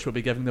poll, which we'll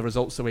be giving the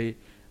results away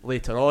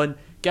later on,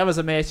 give us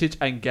a message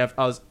and give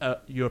us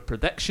your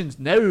predictions.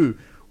 Now,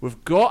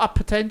 we've got a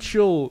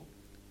potential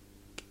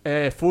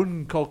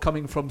phone call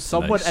coming from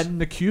someone in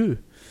the queue.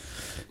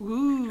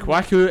 Ooh.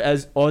 Kwaku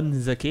is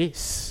on the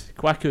case.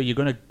 Kwaku, are you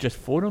going to just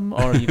phone him,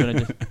 or are you going to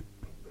just...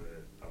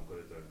 I'm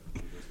going to do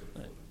it.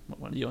 Right, what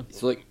one are you on?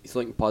 He's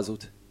looking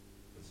puzzled.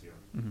 It's here.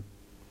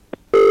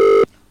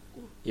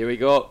 Here we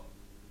go.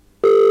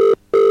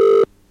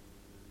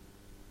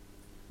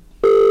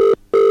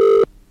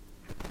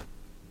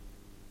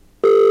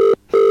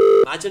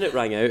 Imagine it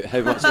rang out,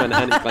 how much of an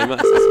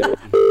anticlimax this is.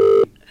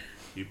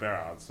 You better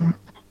answer.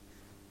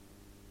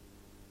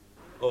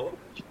 Oh.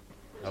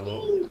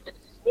 Hello?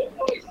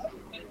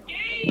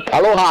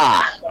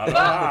 Aloha!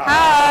 Aloha!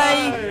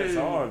 Hi! It's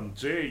on.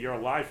 Jay, you're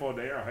live on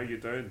air. How you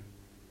doing?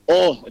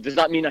 Oh, does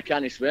that mean I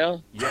can't swear?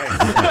 Yes.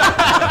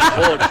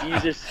 Oh,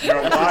 Jesus.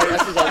 You're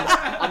live.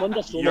 I'm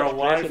under so You're much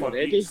live pressure on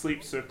already. Eat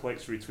Sleep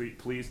Suplex Retweet.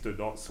 Please do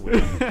not swear.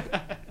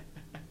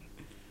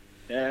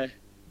 Yeah.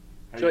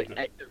 How So, you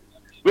do-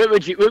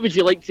 what would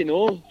you like to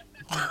know?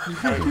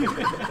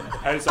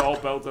 How's it all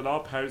building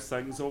up? How's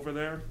things over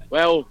there?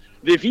 Well,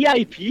 the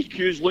VIP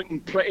queue's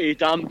looking pretty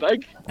damn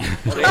big.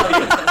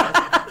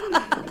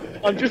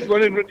 I'm just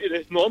running into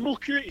the normal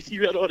queue to see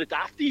where all the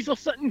dafties are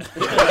sitting.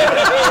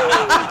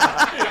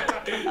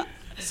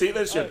 See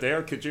that you're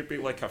there, could you be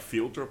like a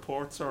field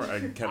reporter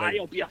and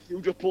I'll be a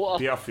field reporter.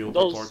 be a field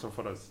There's- reporter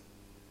for us?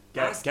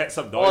 Get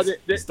some Oh,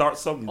 noise. Start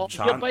some Here,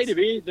 chants. by the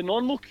way, the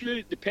normal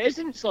queue, the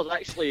peasants are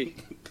actually...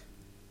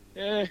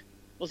 there's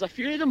a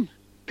few of them.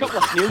 A couple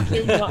of snail trails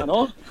and that and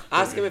all.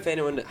 Ask him if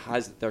anyone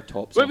has their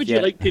tops What off would yet.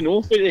 you like to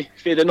know for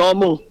the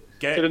normal...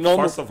 for the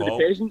normal, First of for the all,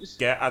 peasants?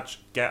 get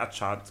a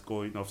chant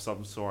going of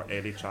some sort,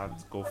 any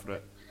chant, go for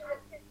it.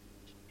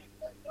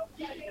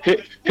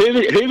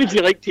 Who would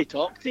you like to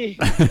talk to?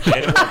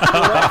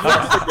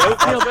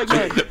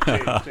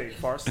 Jay,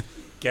 first,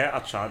 get a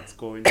chant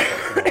going.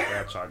 First of all,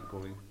 get a chant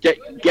going. Get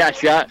a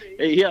chat.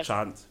 Right here.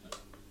 Chant.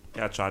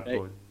 Get a chant Right.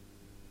 going.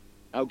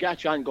 I'll get a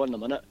chat going in a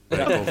minute.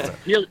 Yeah, go for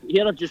it.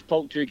 Here I've just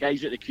talked to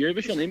guys at the queue.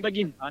 What's your name,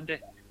 Biggin? Andy.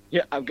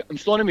 Yeah, I'm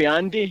starting with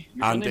Andy.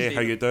 Andy,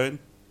 how you doing?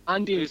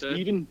 Andy and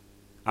Stephen.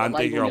 Andy,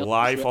 live you're on the-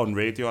 live on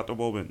radio at the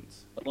moment.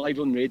 Live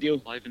on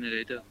radio. Live on the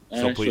radio.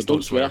 So please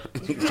don't swear.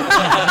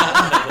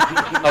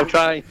 I'll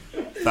try.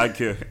 Thank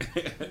you.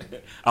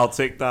 I'll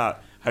take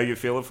that. How you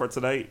feeling for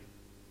tonight?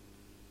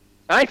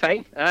 Aye,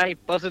 fine. Aye,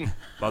 buzzing.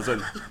 Buzzing.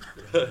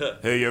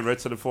 Who you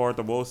rooting for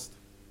the most?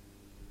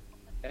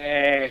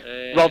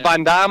 Rob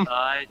Van Dam.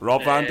 Aye.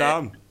 Rob Van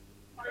Dam.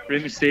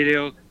 Rey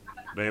Mysterio.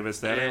 Rey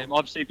Mysterio.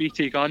 Obviously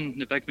BT Gun,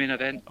 the big main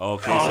event.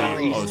 Okay,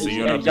 so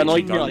you're a He's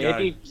annoyed BT me Gun guy.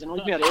 already. He's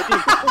annoyed me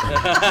already.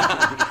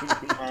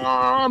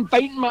 I'm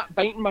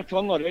biting my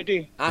tongue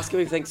already. Ask him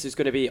if he thinks there's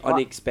going to be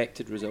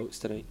unexpected results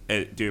tonight.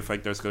 Do you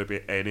think there's going to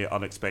be any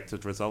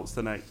unexpected results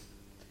tonight?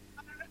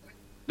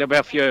 There'll be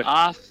a few.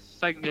 I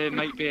think there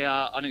might be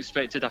an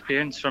unexpected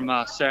appearance from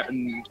a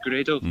certain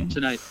Grado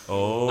tonight.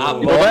 Oh.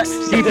 You know what?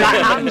 See if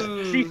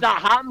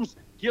that happens.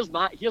 Here's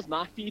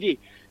my theory.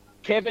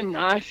 Kevin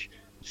Nash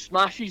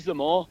smashes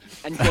them all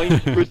and joins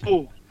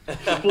Pluto.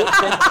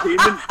 Sports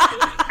Entertainment.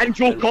 And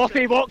Joe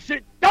Coffey walks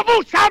out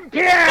double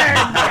champion!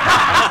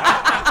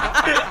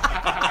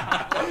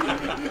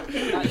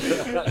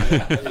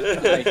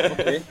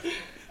 Okay.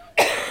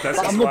 This But is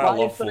I'm why not I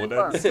love buying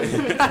phone-ins.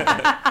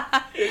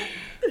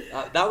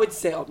 That would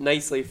set up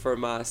nicely for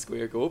my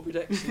square goal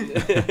prediction.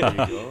 There you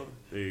go.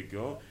 There you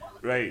go.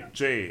 Right,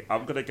 Jay,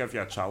 I'm going to give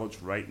you a challenge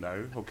right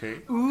now, okay?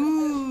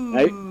 Ooh.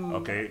 Right.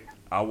 Okay,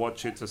 I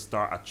want you to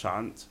start a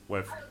chant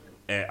with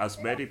as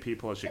many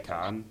people as you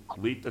can,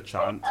 lead the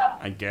chant,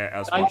 and get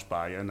as much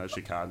buy-in as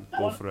you can.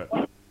 Go for it.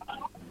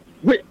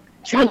 Wait,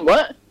 chant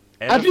what?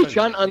 Every Anything.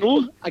 chant I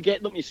know, I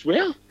get them to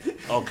swear.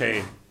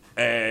 Okay,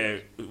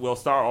 we'll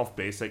start off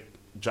basic.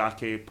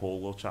 Jackie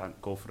Polo chant.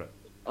 Go for it.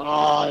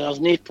 Oh, there's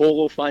no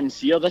polo fans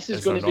here. This is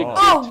Is going there to be not?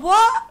 good. Oh,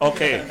 what?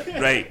 Okay,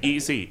 right,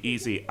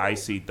 easy.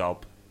 IC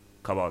dub.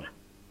 Come on.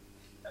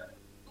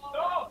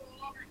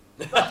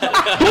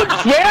 Don't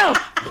swear!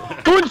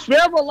 Don't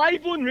swear, we're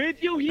live on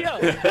radio here.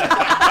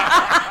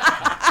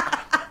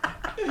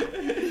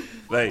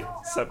 Right,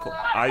 simple.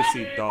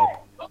 IC dub.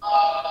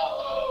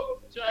 Oh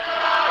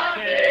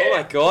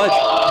my god.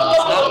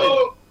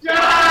 What's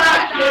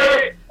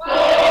happening?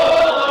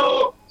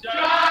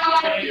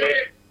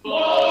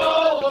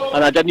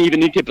 And I didn't even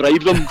need to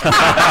bribe them.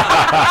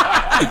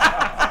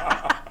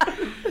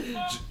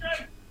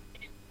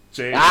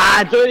 Jay,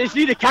 Don't you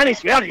see the canny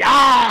swear?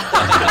 Yeah!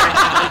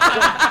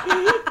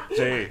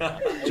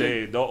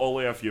 Jay, not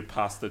only have you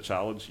passed the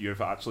challenge,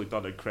 you've actually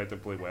done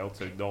incredibly well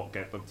to not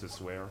get them to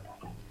swear.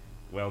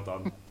 Well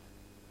done.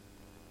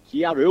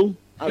 Yeah, I will.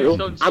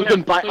 Don't I'm swear.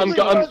 going back. I'm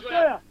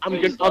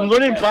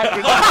running back.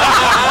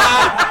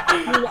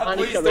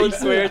 Please don't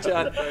swear,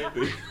 Chad.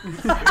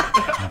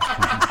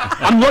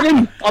 I'm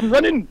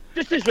running.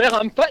 Just as well.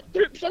 I'm fit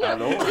troops, I innit?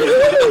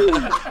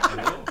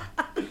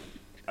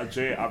 know.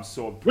 Jay, I'm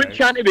so What impressed.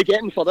 chant are we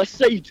getting for this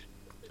side?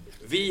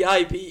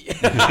 VIP.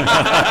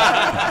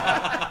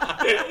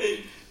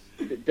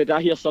 Did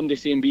I hear somebody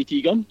saying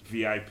BT gun?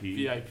 VIP.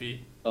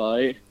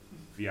 Aye.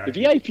 VIP. The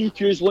VIP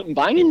queue's looking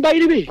banging, by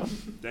the way.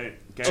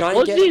 Try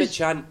and get him to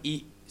chant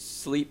eat,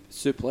 sleep,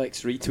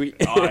 suplex, retweet.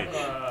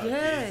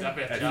 Yeah.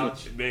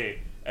 Mate,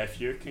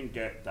 if you can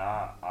get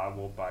that, I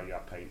will buy you a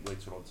pint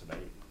later on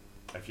tonight.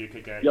 If you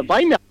could get You're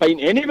buying me a pint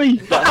anyway.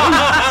 But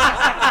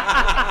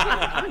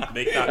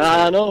make that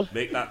I two. know.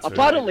 Make that two.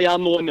 Apparently,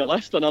 I'm not on the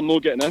list and I'm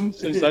not getting in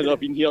since I've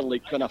been here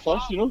like kind of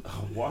first, you know.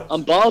 What?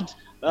 I'm barred.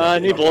 No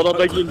bother,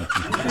 Biggie.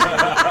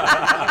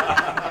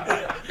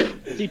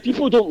 See,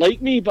 people don't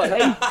like me, but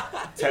hey.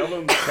 Tell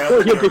them. I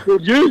got here before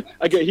you.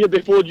 I get here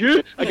before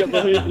you. I get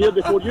here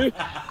before you.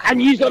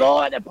 And yous are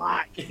all at the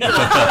back.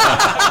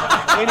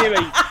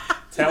 Anyway.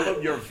 Tell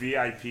them you're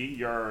VIP.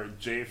 You're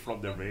Jay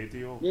from the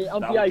radio. Yeah,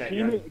 I'm That'll VIP, get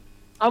you in. mate.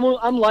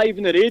 I'm live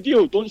in the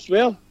radio. Don't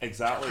swear.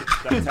 Exactly.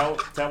 Tell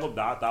them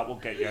that will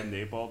get you in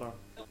no bother.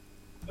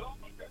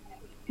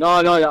 No,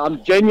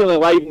 I'm genuinely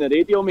live in the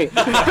radio, mate.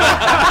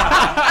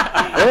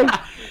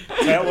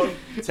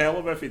 Tell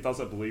him if he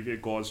doesn't believe you,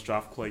 go on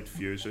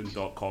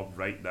strathclydefusion.com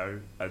right now.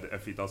 And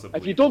if he doesn't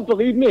believe If you don't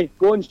believe me,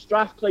 go on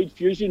Strathclyde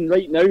Fusion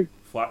right now.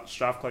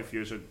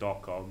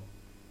 strathclydefusion.com.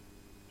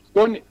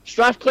 Go on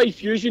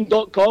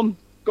strathclydefusion.com.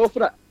 Go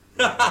for it.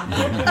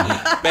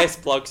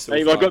 Best plug so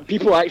Right, far. we've got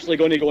people actually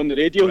going to go on the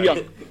radio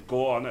here.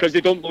 Go on it. Because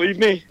they don't believe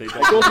me. They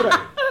Go for it.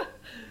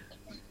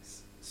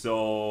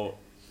 So,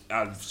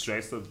 and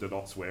stress them, do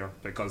not swear,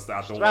 because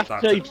I don't want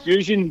that to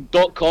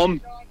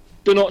Strathclydefusion.com.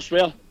 Do not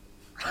swear.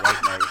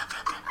 right now.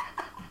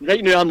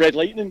 Right now I'm red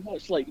lightning.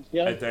 That's like,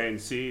 yeah. And then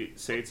say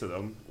to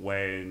them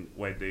when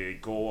they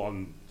go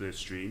on the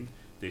stream,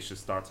 they should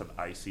start an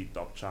IC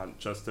dub chant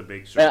just to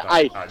make sure that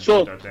Aye. I know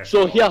So they're definitely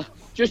so on. here,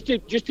 just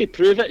to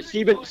prove it.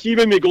 See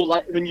when we go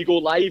when you go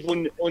live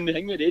on the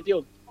thing with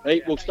radio.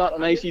 Right, we'll start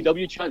an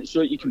ICW chant so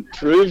that you can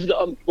prove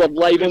that we're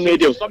live on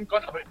radio. Some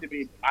cunt about to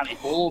be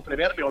anti-polo,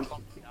 prepare to be on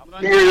something.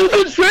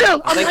 Don't swear.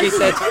 I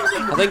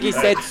think he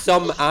said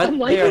some ant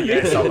there.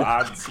 Yeah, some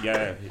ads.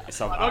 Yeah,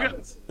 some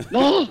ads.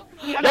 No,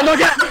 the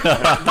nugget.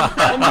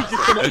 Somebody's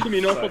just come up to me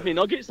and offered me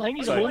nuggets. I think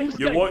he's a Like, homeless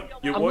you guy. won't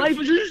I'm live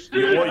as you.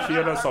 won't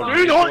hear us on Do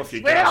radio not if you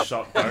swear. get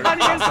shut down.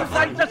 Can't even That's the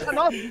survive thing. this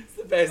enough. It's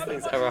the best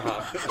things ever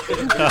happened.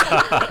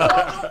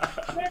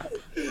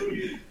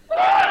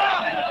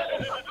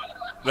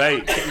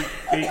 Right,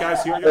 can you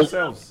guys hear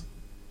yourselves?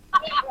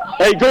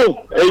 Hey,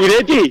 go. Are you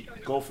ready?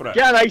 Go for it.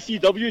 Get an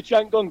ICW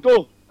chant going.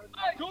 Go.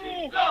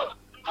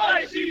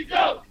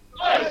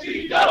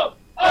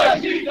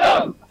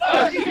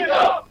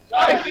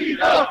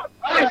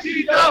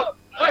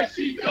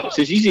 It's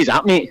as easy as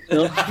that, mate. You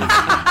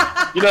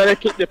know,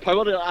 the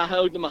power that I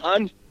held in my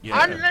hand.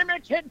 Yeah.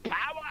 Unlimited power.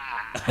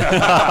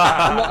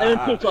 I'm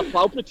not into a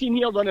Palpatine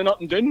here running up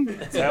and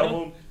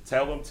down.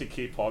 Tell them to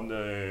keep on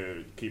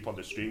the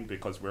stream,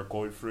 because we're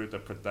going through the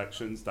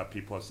predictions that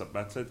people have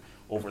submitted.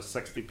 Over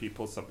 60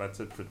 people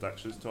submitted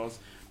predictions to us,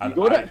 and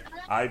You got it.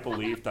 I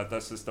believe that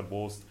this is the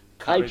most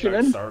I tune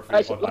in. survey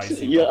on Listen,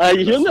 ICW are you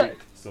this hearing week. it?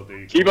 So there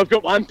you See, go. we've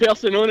got one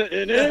person on it.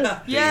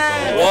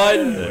 Yeah.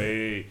 One.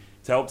 Way.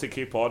 Tell them to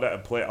keep on it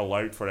and play it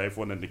aloud for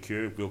everyone in the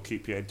queue. We'll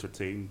keep you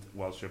entertained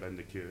whilst you're in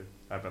the queue.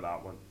 How about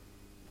that one?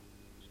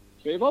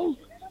 Very well.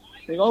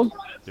 Very well.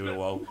 Do it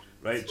well.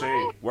 Right,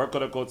 Jay, we're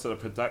going to go to the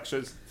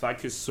predictions.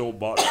 Thank you so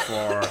much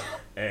for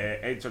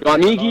entertaining Got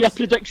me give you a us.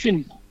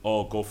 prediction.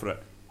 Oh, go for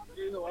it.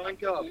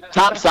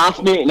 Tap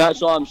Saf, mate, and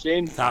that's all I'm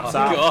saying. Tap Oh,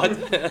 Saf.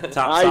 God.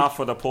 Tap Aye. Saf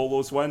for the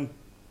Polos win.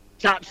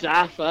 Tap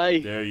Saf, aye.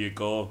 There you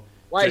go.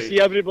 Why Jay- see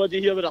everybody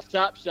here with a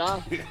tap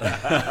Saf?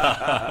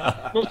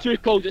 Not too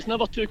cold. It's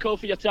never too cold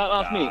for your tap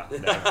off, mate.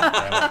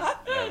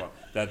 Never.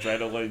 The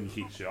adrenaline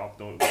heats you up,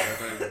 don't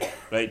worry about it.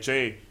 Right,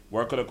 Jay,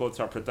 we're going to go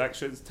to our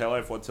predictions. Tell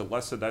everyone to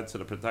listen in to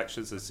the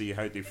predictions and see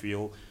how they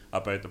feel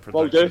about the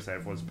Will do. predictions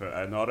everyone's put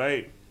in. All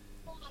right?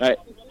 Right.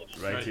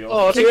 Right, Theo.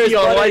 Oh, Cheers, cheers,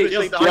 buddy.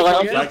 buddy. See you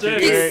later. Thank you,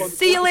 Jay.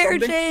 See you later,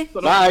 Jay.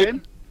 Bye.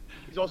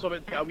 He's also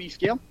about to get a wee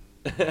scare.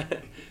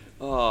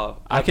 Oh,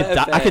 I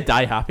could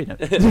die happy now.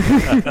 bit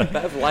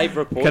of live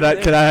report. Can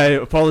there. I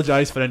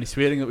apologise for any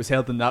swearing that was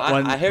held in that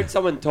one? I heard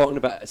someone talking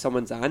about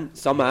someone's aunt.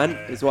 Some aunt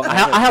is what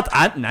I heard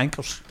ant and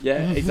anchors.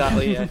 Yeah,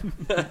 exactly. Yeah.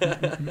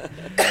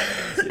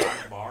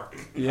 Mark.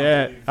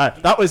 Yeah,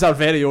 that was our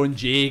very own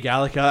Jay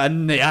Gallagher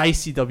in the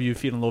ICW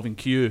Fear and Loathing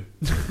queue.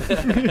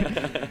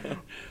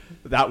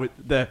 That would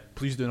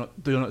please do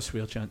not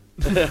swear chant.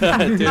 Do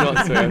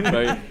not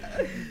swear,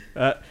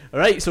 right?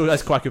 Right, so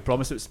as Quack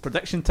promised, it's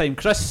prediction time.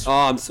 Chris, Oh,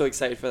 I'm so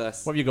excited for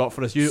this. what have you got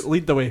for us? You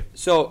lead the way.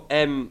 So,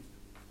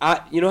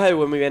 you know how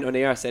when we went on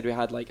air, I said we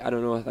had I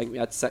think we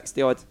had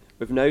 60 odd.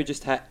 We've now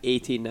just hit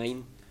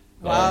 89.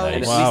 Wow.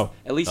 And Wow.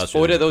 at least That's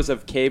 4 really of those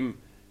have came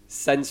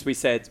since we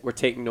said we're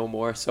taking no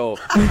more. So,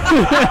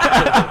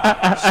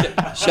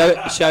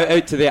 shout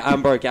out to the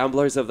Amber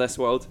Gamblers of this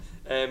world.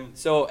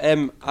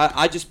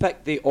 I just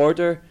picked the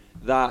order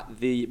that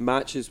the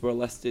matches were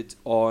listed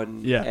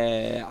on.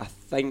 Yeah. I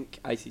think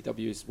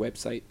ICW's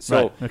website. So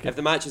Right, okay. if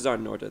the matches are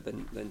in order,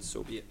 then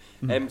so be it.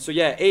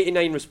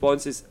 89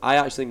 responses. I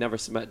actually never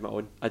submitted my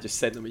own. I just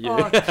sent them to you.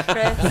 Oh,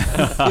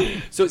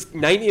 Chris. So it's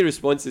 90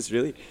 responses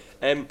really.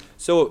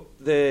 So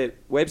the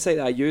website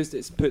that I used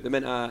is put them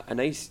in a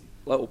nice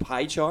little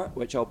pie chart,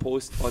 which I'll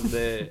post on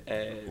the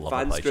Love a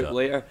fans pie group chart.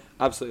 later.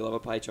 Absolutely love a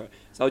pie chart.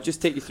 So I'll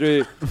just take you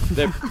through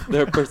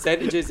their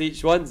percentages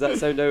each one. Does that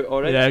sound out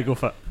alright? Yeah, go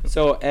for it.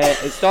 So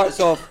it starts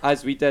off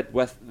as we did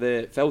with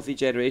the Filthy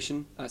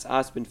Generation. That's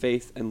Aspen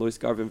Faith and Lewis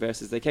Garvin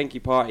versus the Kinky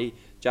Party,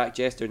 Jack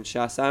Jester and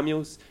Sha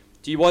Samuels.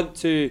 Do you want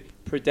to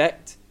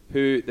predict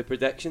who the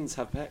predictions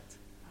have picked?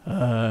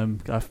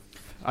 I'd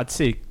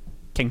say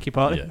Kinky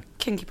Party. Yeah,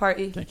 Kinky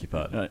party. thank you,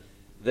 Pat. Right.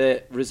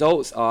 The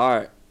results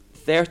are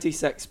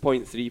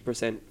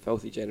 36.3%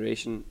 Filthy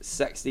Generation,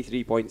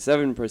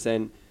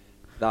 63.7%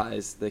 that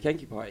is the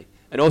Kinky Party.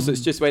 And also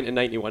it's just went to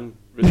 91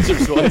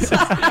 responses. So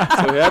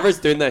whoever's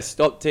doing this,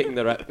 stop taking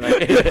the rip.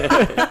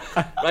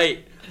 Right.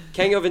 Right.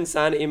 King of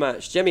Insanity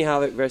match: Jimmy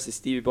Havoc versus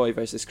Stevie Boy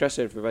versus Chris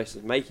Renfrew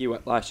versus Mikey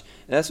Whiplash.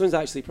 And this one's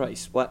actually pretty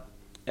split.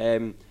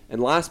 In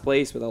last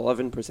place with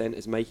 11%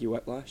 is Mikey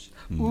Whiplash.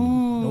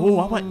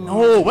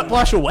 No,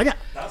 Whiplash will win it.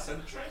 That's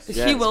interesting.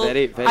 Yeah, He it's will.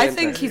 very, very I think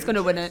interesting. he's going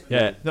to win it.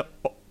 Yeah. No,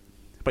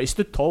 but he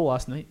stood tall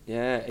last night.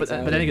 Yeah, But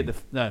exactly. then he get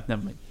no,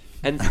 never mind.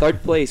 In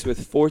third place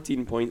with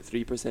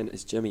 14.3%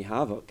 is Jimmy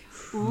Havoc.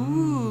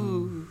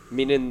 Ooh.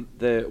 Meaning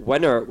the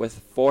winner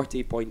with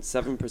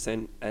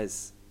 40.7%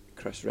 is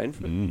Chris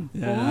Renfrew.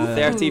 Yeah.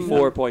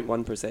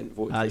 34.1%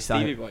 voted for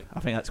Stevie Boy. I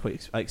think that's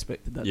quite. I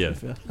expected that. Yeah. To be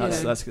fair.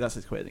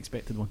 That's quite an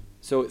expected one.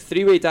 So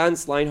three-way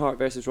dance: Lionheart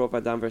versus Rob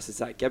Van Dam versus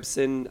Zach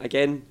Gibson.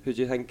 Again, who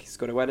do you think is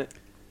going to win it?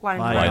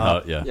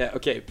 Lionheart, yeah. Yeah.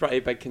 Okay.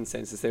 Pretty big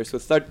consensus there. So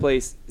third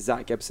place,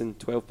 Zach Gibson,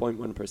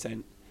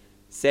 12.1%.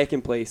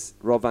 Second place,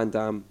 Rob Van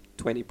Dam,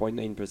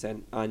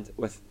 20.9%, and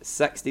with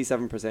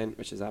 67%,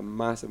 which is a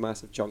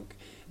massive chunk,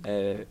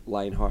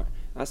 Lionheart.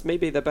 That's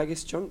maybe the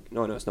biggest chunk.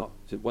 No, it's not.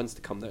 So one's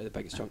to come there, the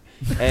biggest chunk.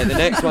 The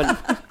next one,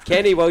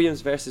 Kenny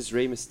Williams versus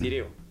Rey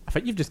Mysterio. I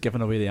think you've just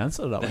given away the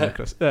answer to that one,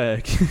 Chris.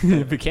 But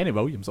Kenny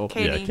Williams,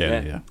 obviously.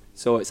 Yeah.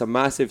 So it's a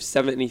massive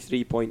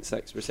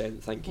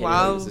 73.6% think Kenny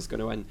Williams is going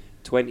to win.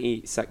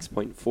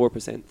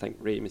 26.4% think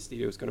Rey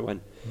Mysterio is going to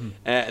win.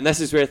 And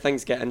this is where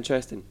things get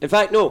interesting. In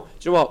fact, no. Do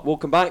you know what? We'll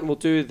come back and we'll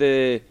do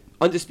the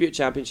Undisputed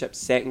Championship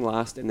second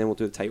last, and then we'll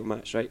do the title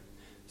match, right?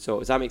 So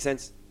does that make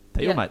sense?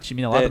 Title match? You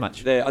mean a ladder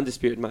match? The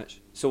Undisputed match.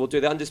 So we'll do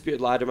the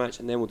Undisputed ladder match,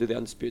 and then we'll do the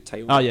Undisputed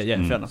title Oh, match. yeah,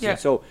 fair enough. Yeah.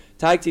 So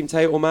tag team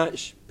title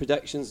match,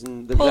 predictions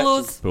and the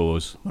Polos.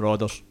 Polos.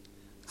 Marauders.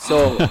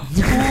 So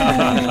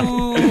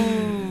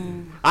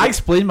I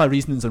explained my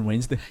reasonings on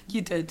Wednesday.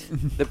 You did.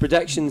 the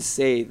predictions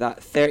say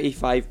that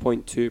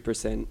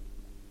 35.2%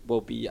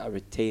 will be a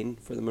retain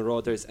for the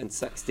Marauders, and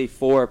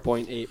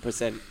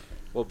 64.8%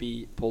 will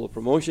be Polo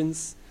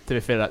Promotions. To be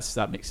fair,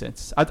 that makes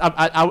sense.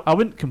 I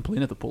wouldn't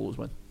complain if the Polos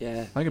win.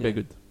 Yeah, I think it'd be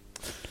good.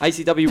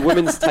 ICW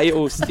Women's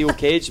Title Steel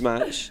Cage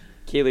match: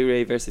 Kaylee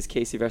Ray versus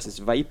Casey versus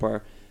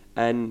Viper.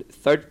 In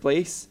third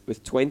place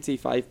with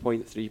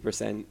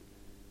 25.3%,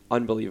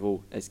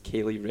 unbelievable, is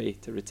Kaylee Ray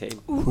to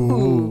retain.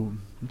 Ooh,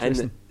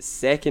 In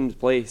second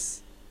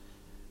place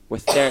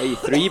with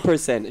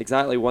 33%,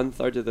 exactly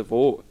 1/3 of the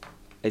vote,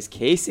 is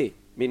Casey,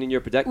 meaning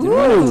your predicted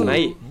winner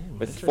tonight.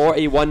 With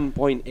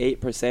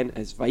 41.8%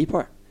 is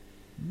Viper.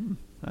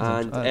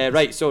 And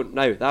right, so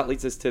now that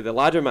leads us to the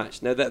ladder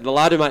match. Now the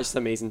ladder match is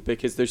amazing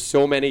because there's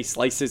so many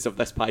slices of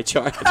this pie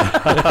chart.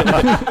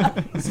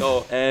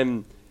 So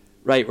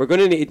right, we're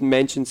going to need to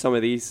mention some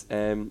of these.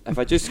 If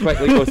I just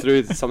quickly go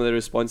through some of the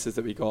responses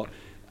that we got.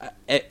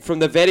 From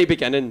the very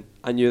beginning,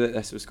 I knew that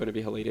this was going to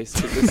be hilarious.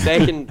 So the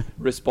second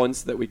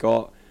response that we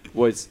got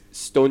was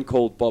Stone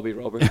Cold Bobby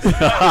Roberts.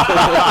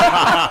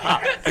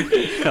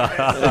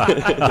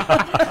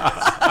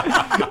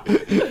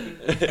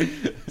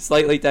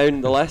 Slightly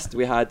down the list,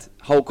 we had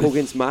Hulk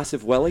Hogan's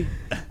Massive Willie.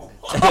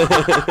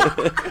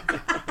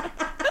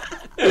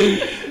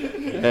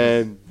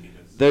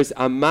 There's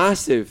a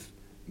massive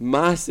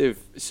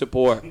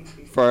support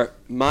for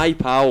my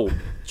pal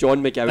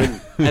John McGowan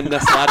in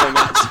this ladder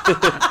match,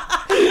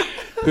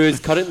 who is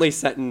currently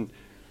sitting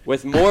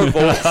with more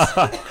votes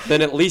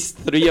than at least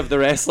 3 of the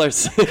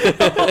wrestlers.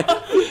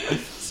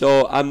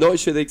 So I'm not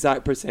sure the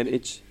exact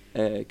percentage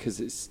because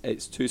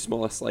it's too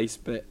small a slice,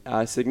 but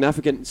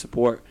significant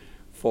support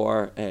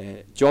for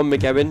John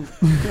McGowan.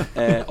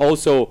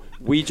 Also,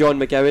 We John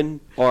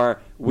McGowan,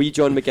 or We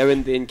John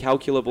McGowan, the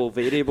incalculable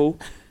variable,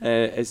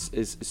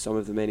 is some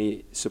of the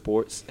many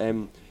supports.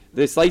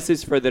 The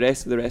slices for the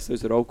rest of the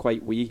wrestlers are all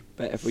quite wee,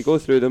 but if we go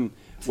through them,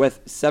 with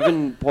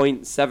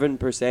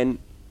 7.7%,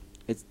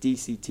 it's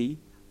DCT.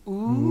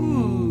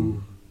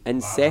 Ooh.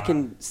 In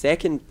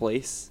second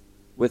place,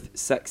 with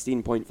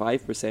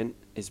 16.5%,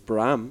 is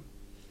Bram.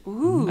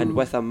 Ooh. And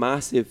with a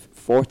massive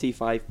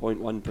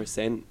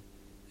 45.1%,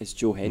 is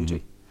Joe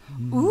Hendry.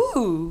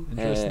 Ooh.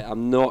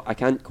 I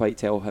can't quite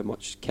tell how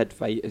much Kid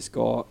Fight has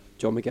got.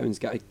 John McGowan's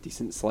got a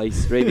decent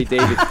slice. Ravy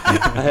Davey.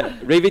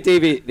 Ravy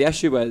Davey, the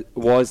issue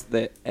was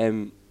that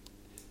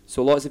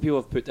so lots of people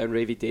have put down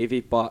Ravy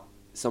Davey, but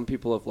some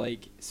people have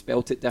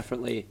spelt it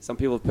differently. Some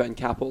people have put in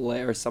capital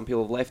letters. Some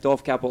people have left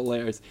off capital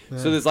letters. Yeah.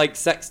 So there's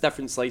 6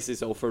 different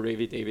slices all for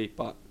Ravy Davey,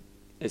 but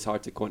it's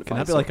hard to quantify. Can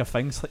that be like a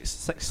thing?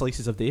 6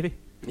 slices of Davy?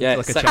 Yeah,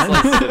 like 6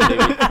 slices of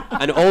Davey.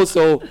 And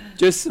also,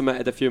 just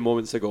submitted a few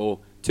moments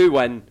ago, to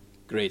win,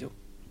 Grado.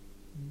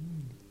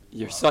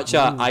 You're such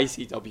a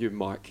ICW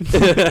mark.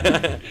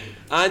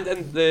 And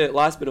in the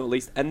last but not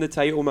least, in the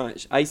title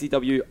match,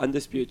 ICW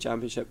Undisputed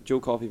Championship, Joe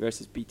Coffey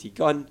versus BT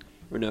Gunn.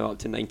 We're now up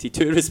to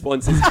 92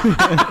 responses.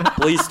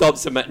 Please stop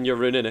submitting, you're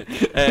ruining it.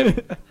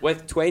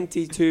 With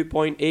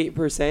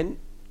 22.8%,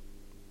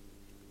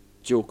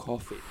 Joe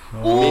Coffey.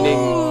 Meaning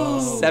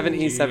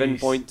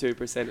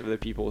 77.2% of the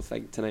people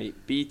think tonight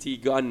BT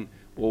Gunn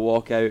will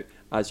walk out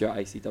as your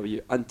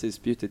ICW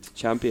Undisputed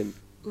Champion.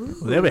 Well,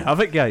 there we have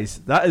it, guys.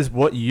 That is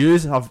what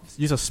yous have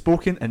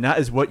spoken, and that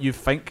is what you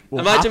think will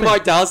Imagine happen.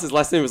 Mark Dallas is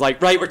listening and was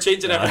like, right, we're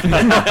changing everything.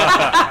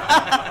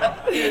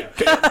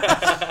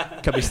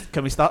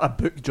 Can we start a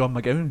book John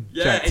McGowan?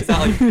 Yeah,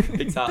 chat?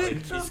 exactly.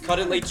 He's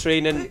currently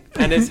training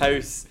in his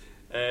house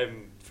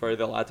for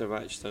the ladder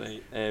match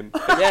tonight.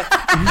 But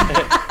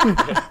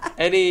yeah,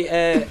 any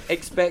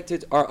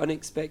expected or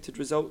unexpected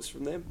results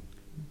from them?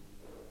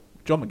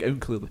 John McGowan,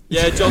 clearly.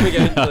 Yeah, John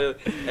McGowan,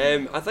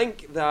 clearly. I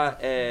think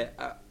that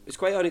it's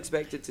quite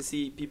unexpected to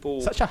see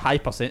people. Such a high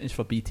percentage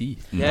for BT.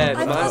 Yeah,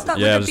 I thought that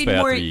would Yeah, it have was been better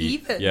more to be-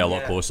 even. yeah, a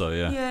lot closer,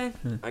 yeah.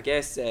 I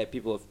guess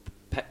people have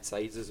picked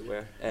sides, as it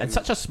were. And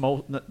such a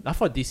small. I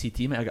thought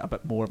DCT might have got a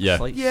bit more. Yeah.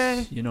 Slice,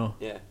 Yeah. You know.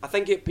 Yeah, I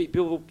think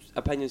people's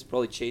opinions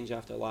probably change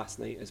after last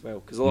night as well,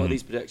 because a lot of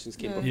these predictions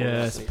came before Yeah,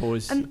 I last night.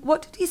 suppose. And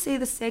what did he say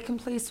the second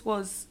place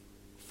was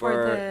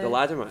For the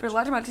ladder match. For the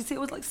ladder match, he said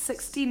it was like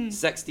 16.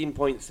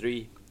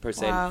 16.3%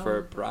 Wow.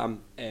 for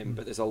Bram,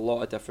 but there's a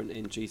lot of different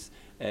entries.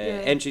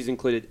 Entries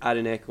included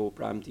Aaron Echo,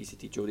 Bram,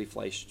 DCT, Jody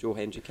Fleisch, Joe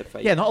Hendry, Kid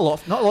Fight. Yeah, not a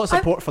lot of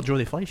support for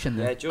Jody Fleisch in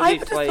there. Yeah, I Jody would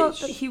have thought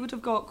Fleisch. that he would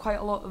have got quite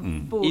a lot of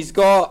votes. He's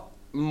got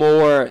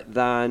more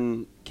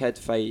than Kid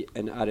Fight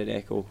and Aaron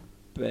Echo,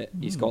 but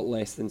he's got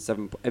less than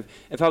 7.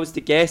 If I was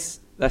to guess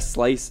this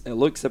slice, it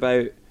looks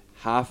about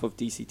half of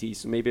DCT,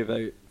 so maybe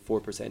about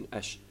 4%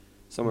 ish,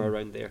 somewhere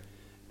around there.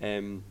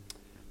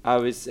 I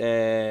was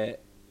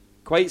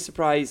quite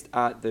surprised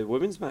at the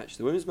women's match.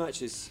 The women's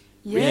match is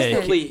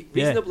reasonably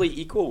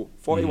equal.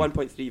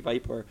 41.3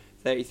 Viper,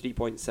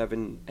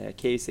 33.7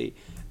 Casey.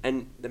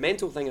 And the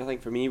mental thing I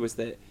think for me was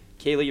that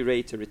Kaylee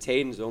Ray to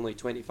retain is only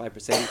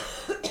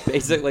 25%.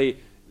 Basically,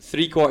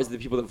 3/4 of the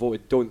people that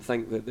voted don't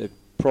think that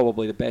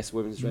probably the best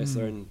women's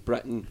wrestler in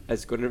Britain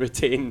is going to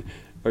retain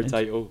her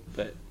title.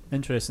 But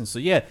Interesting. So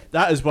yeah,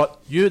 that is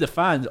what you, the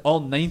fans, all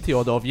 90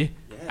 odd of you,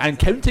 and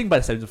counting by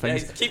the sounds of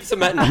things. keep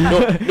submitting.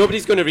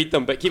 Nobody's going to read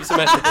them, but keep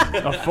submitting.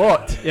 I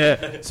thought,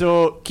 yeah.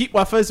 So keep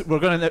with us. We're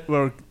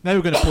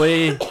now going to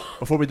play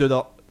before we do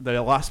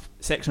the last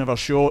section of our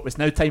show. It's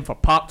now time for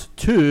part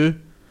 2.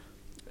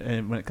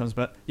 When it comes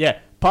back,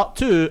 part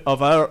 2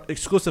 of our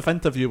exclusive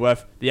interview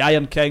with the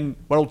Iron King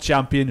World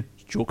Champion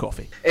Joe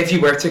Coffey. If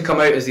you were to come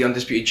out as the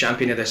undisputed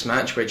champion of this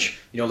match, which,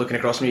 looking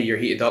across me, you're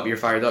heated up, you're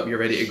fired up, you're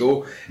ready to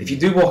go. If you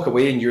do walk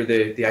away and you're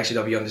the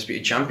ICW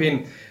undisputed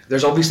champion,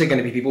 there's obviously going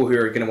to be people who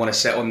are going to want to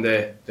sit on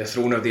the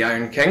throne of the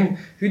Iron King.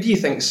 Who do you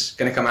think's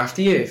going to come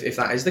after you if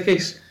that is the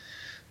case?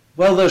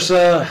 Well, there's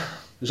a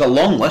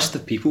long list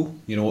of people,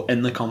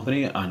 in the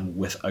company and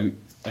without,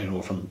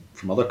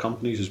 from other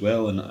companies as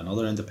well and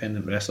other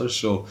independent wrestlers.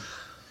 So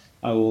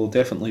I will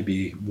definitely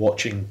be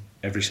watching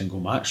every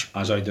single match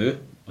as I do.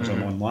 As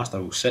I'm on last, I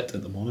will sit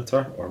at the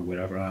monitor or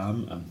wherever I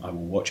am, and I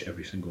will watch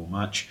every single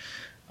match,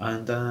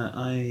 and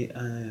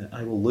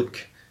I will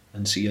look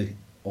and see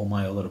all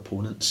my other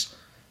opponents,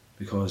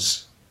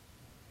 because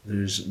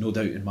there's no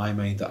doubt in my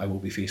mind that I will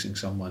be facing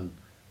someone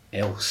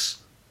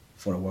else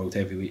for a World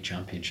Heavyweight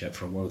Championship,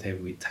 for a World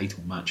Heavyweight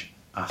title match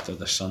after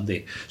this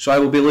Sunday. So I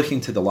will be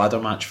looking to the ladder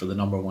match for the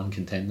number 1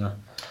 contender.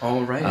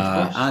 Oh, right,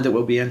 of course. And it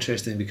will be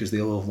interesting because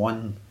they'll have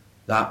won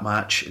that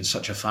match in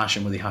such a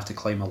fashion where they have to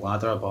climb a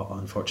ladder, but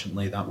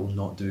unfortunately that will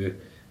not do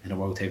in a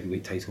World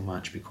Heavyweight title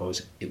match,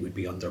 because it would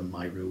be under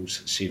my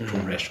rules, save pro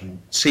wrestling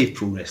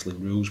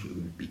rules. It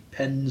would be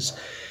pins,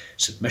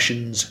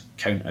 submissions,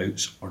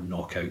 countouts or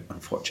knockout.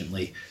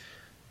 Unfortunately,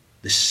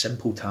 the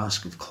simple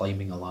task of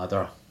climbing a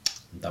ladder,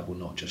 that will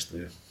not just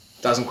do.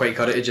 Doesn't quite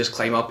cut it to just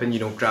climb up and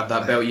grab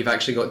that belt. You've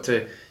actually got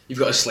to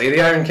slay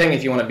the Iron King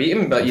if you want to beat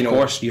him. But of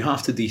course, you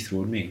have to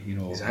dethrone me.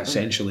 Exactly.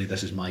 Essentially,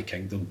 this is my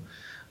kingdom,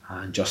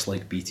 and just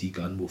like BT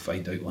Gunn, we'll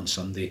find out on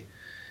Sunday.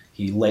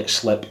 He let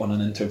slip on an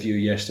interview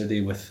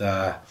yesterday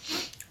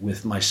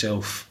with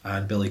myself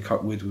and Billy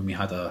Kirkwood when we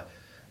had a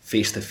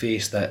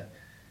face-to-face that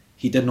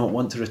he did not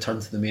want to return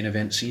to the main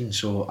event scene.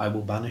 So I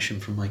will banish him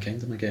from my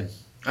kingdom again.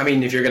 I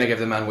mean, if you're going to give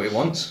the man what he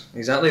wants,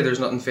 exactly, there's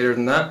nothing fairer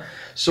than that.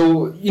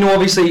 So,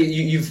 obviously,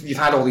 you've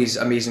had all these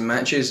amazing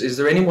matches. Is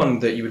there anyone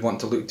that you would want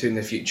to look to in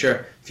the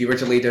future if you were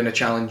to lay down a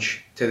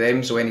challenge to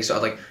them? So any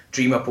sort of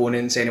dream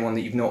opponents, anyone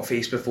that you've not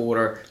faced before,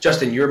 or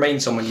just in your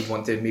mind, someone you'd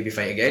want to maybe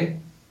fight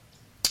again?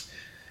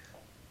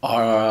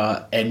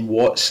 In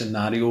what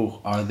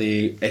scenario are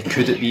they?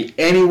 Could it be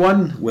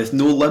anyone with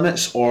no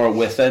limits, or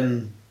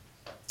within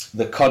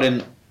the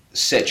current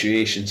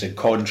situations and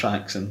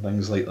contracts and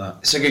things like that?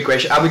 It's a good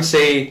question. I would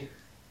say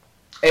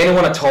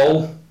anyone at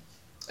all,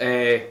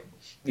 that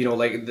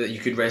you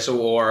could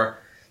wrestle, or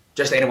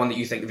just anyone that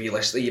you think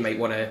realistically you might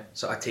want to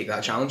sort of take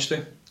that challenge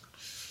to.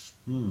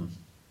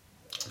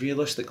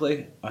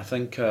 Realistically, I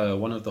think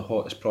one of the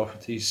hottest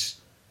properties,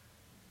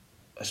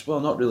 as well,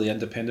 not really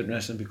independent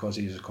wrestling because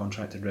he's a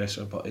contracted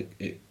wrestler, but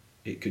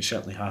it could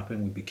certainly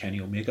happen, would be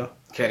Kenny Omega.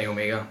 Kenny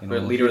Omega,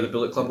 leader of the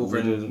Bullet Club over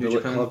in New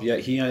Japan. Club, yeah.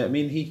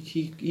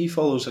 He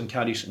follows and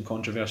carries some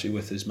controversy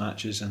with his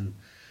matches and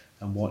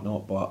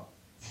whatnot, but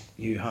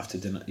you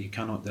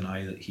cannot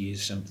deny that he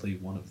is simply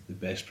one of the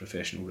best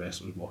professional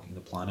wrestlers walking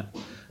the planet,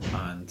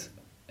 and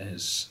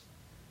is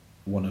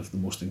one of the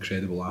most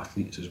incredible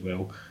athletes as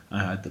well.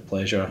 I had the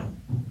pleasure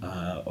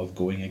of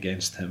going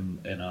against him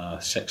in a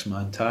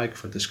 6-man tag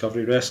for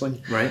Discovery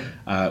Wrestling. Right.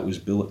 It was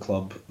Bullet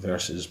Club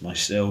versus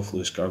myself,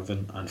 Lewis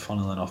Girvin, and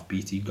funnily enough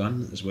BT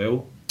Gunn as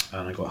well.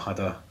 And I had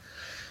a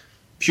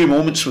few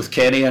moments with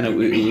Kenny, and it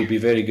would be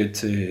very good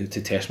to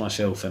test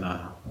myself in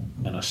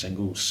a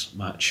singles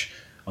match.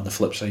 On the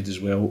flip side as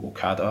well,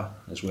 Okada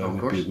as well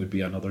would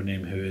be another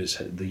name who is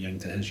the yin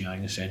to his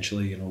yang,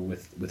 essentially, you know,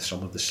 with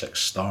some of the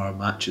 6-star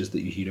matches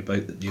that you hear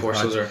about that they've had.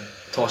 Of course, those are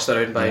tossed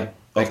around by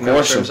Of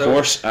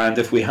course. And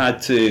if we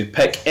had to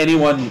pick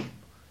anyone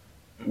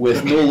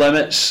with no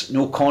limits,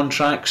 no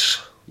contracts,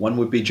 one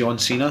would be John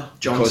Cena.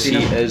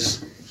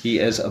 He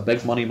is a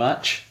big money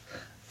match.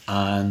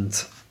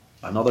 And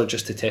another,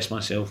 just to test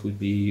myself, would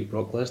be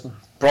Brock Lesnar.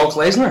 Brock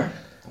Lesnar,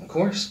 of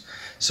course.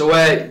 So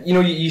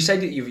you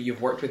said that you've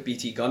worked with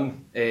BT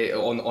Gunn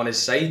on his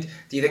side.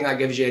 Do you think that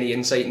gives you any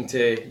insight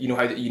into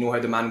how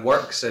the man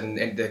works and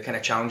the kind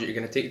of challenge that you're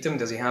going to take to him?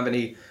 Does he have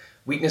any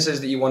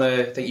weaknesses that you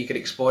think you could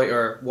exploit,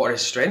 or what are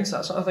his strengths,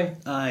 that sort of thing?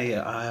 I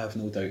have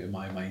no doubt in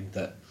my mind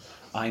that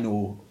I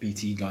know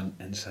BT Gunn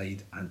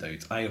inside and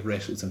out. I have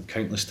wrestled him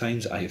countless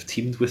times. I have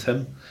teamed with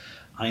him.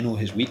 I know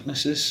his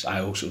weaknesses. I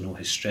also know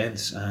his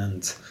strengths,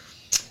 and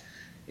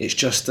it's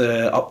just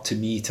up to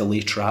me to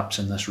lay traps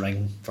in this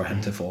ring for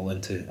him to fall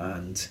into,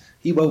 and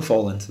he will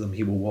fall into them.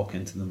 He will walk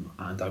into them,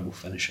 and I will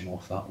finish him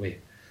off that way.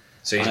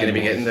 So he's going to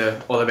be getting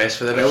all the best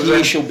for the bells.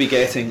 He shall be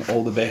getting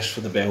all the best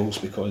for the bells,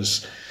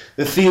 because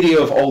the theory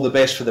of all the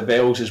best for the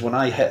bells is when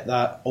I hit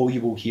that, all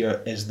you will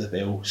hear is the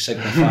bell,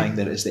 signifying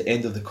that it's the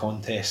end of the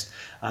contest,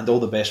 and all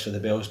the best for the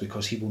bells,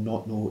 because he will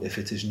not know if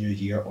it is New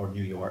Year or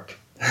New York.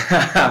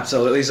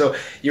 Absolutely. So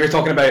you were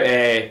talking about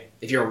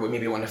if you're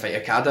maybe wanting to fight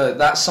Okada,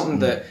 that's something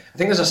that I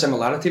think there's a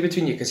similarity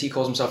between you, because he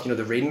calls himself,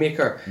 the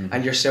Rainmaker,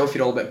 and yourself,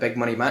 you're all about big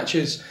money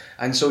matches,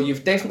 and so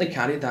you've definitely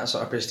carried that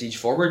sort of prestige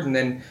forward. And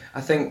then I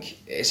think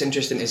it's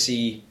interesting to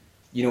see,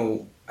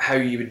 how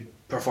you would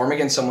perform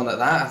against someone like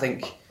that. I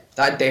think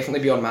that'd definitely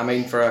be on my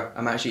mind for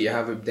a match that you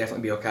have. Would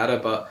definitely be Okada,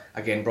 but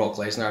again, Brock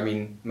Lesnar. I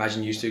mean,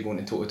 imagine you two going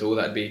to toe to toe.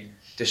 That'd be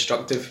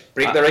destructive.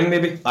 Break the ring,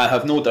 maybe. I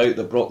have no doubt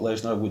that Brock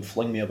Lesnar would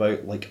fling me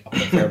about like a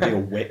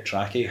proverbial wet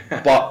trackie,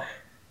 but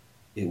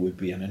it would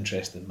be an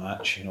interesting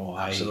match.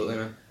 Absolutely,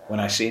 man. When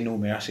I say no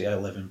mercy, I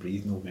live and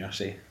breathe no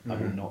mercy. I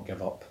will not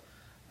give up.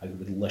 I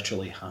would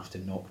literally have to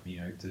knock me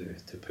out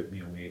to put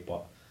me away.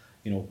 But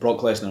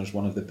Brock Lesnar is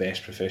one of the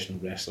best professional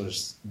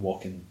wrestlers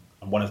walking,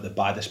 and one of the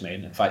baddest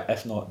men. In fact,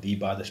 if not the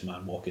baddest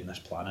man walking this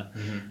planet.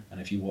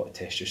 And if you want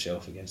to test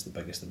yourself against the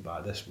biggest and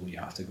baddest, well, you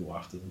have to go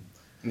after them.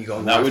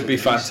 That would be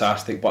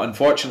fantastic, but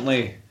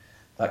unfortunately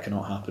that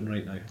cannot happen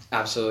right now.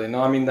 Absolutely.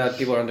 No, I mean that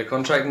people are under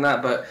contract and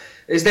that, but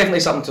it's definitely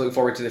something to look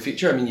forward to the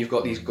future. I mean, you've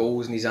got these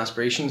goals and these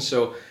aspirations,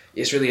 so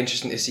it's really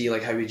interesting to see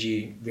how would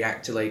you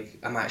react to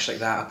a match like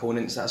that,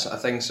 opponents, that sort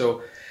of thing.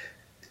 So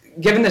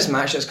given this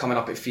match that's coming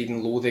up at Feed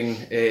and Loathing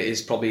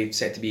is probably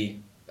set to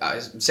be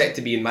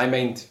in my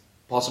mind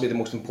possibly the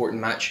most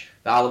important match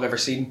that I'll have ever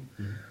seen.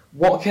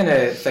 What kind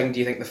of thing do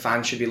you think the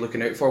fans should be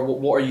looking out for?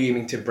 What are you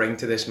aiming to bring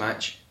to this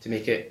match to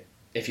make it,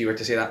 if you were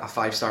to say that, a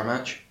 5-star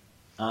match?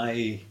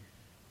 I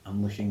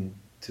am looking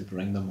to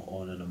bring them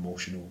on an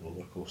emotional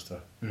roller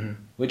coaster,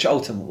 which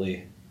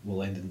ultimately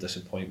will end in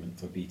disappointment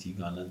for BT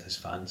Gunn and his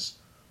fans,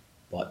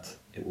 but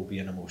it will be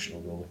an emotional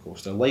roller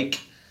coaster.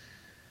 Like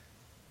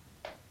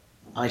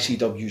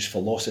ICW's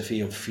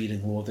philosophy of Fear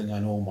and Loathing. I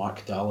know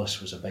Mark Dallas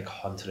was a big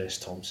Hunter S.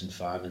 Thompson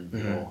fan,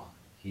 and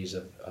he's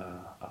a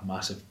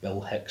massive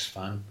Bill Hicks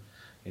fan,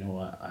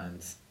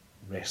 and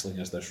wrestling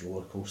is this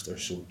roller coaster.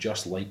 So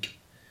just like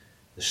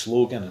the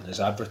slogan is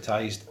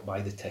advertised,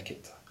 buy the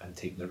ticket and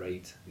take the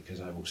ride,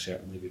 because I will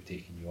certainly be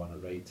taking you on a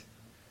ride.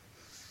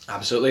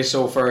 Absolutely.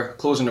 So for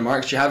closing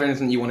remarks, do you have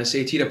anything you want to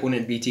say to your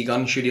opponent BT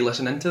Gunn should he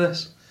listen into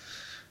this?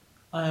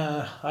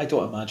 I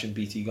don't imagine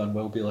BT Gunn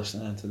will be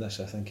listening into this.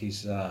 I think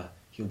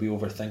he'll be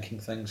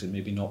overthinking things and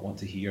maybe not want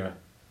to hear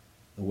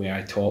the way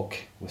I talk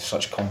with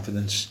such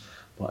confidence.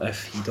 But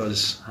if he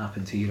does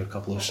happen to hear a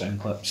couple of sound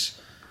clips,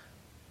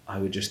 I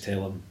would just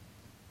tell him,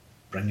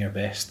 bring your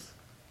best,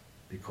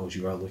 because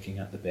you are looking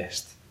at the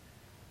best.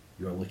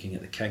 You are looking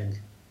at the king.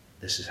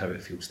 This is how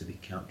it feels to be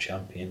camp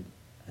champion,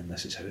 and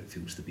this is how it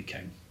feels to be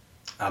king.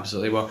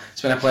 Absolutely. Well,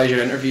 it's been a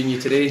pleasure interviewing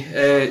you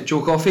today,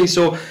 Joe Coffey.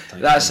 So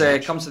that's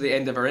comes to the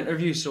end of our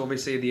interview. So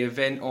obviously the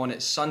event on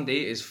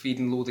Sunday is Feed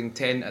and Loathing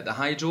 10 at the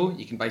Hydro.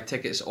 You can buy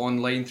tickets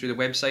online through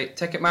the website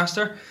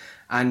Ticketmaster,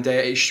 and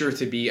it's sure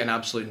to be an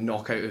absolute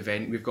knockout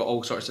event. We've got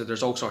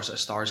there's all sorts of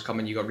stars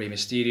coming. You got Rey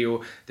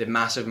Mysterio, the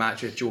massive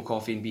match with Joe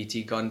Coffey and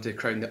BT Gunn to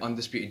crown the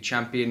undisputed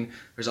champion.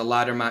 There's a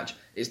ladder match.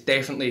 It's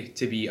definitely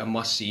to be a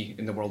must-see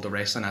in the world of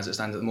wrestling as it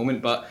stands at the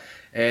moment. But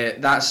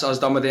that's us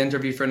done with the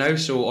interview for now.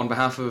 So on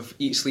behalf of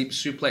Eat, Sleep,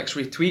 Suplex,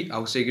 Retweet,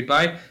 I'll say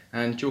goodbye.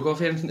 And Joe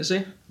Coffey, anything to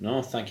say?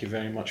 No, thank you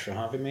very much for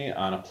having me,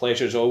 and a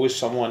pleasure as always.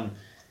 Someone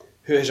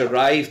who has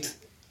arrived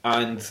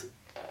and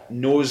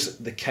knows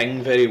the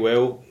king very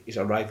well. He's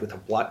arrived with a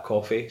black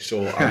coffee,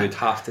 so I would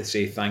have to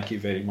say thank you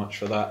very much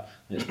for that.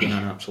 It's been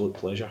an absolute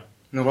pleasure.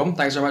 No problem.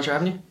 Thanks very much for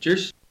having you.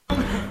 Cheers.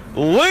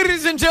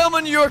 Ladies and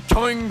gentlemen, you're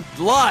coming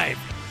live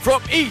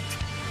from Eat,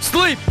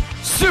 Sleep,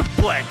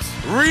 Suplex,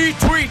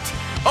 Retweet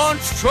on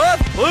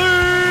Strathclyde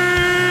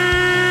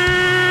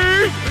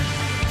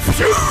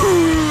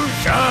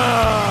Fusion.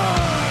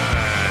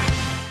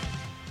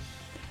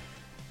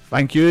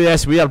 Thank you.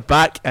 Yes, we are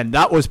back, and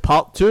that was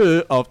part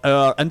 2 of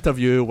our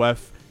interview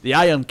with the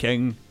Iron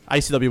King,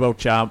 ICW World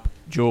Champ,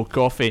 Joe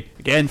Coffey.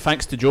 Again,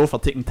 thanks to Joe for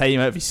taking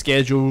time out of his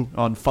schedule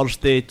on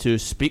Thursday to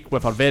speak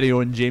with our very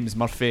own James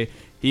Murphy.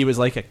 He was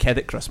like a kid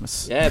at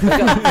Christmas. Yeah, big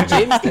up.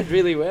 James did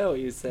really well.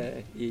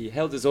 He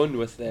held his own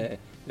with the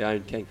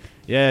Iron King.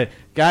 Yeah,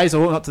 guys,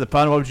 I'll open up to the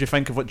panel. What did you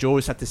think of what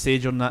Joe's had to say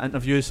during that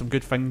interview? Some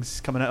good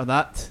things coming out of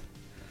that.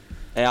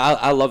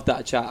 I loved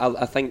that chat.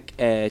 I think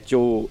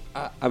Joe,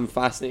 I'm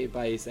fascinated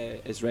by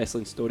his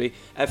wrestling story.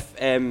 If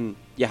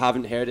you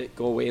haven't heard it,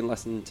 go away and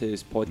listen to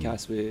his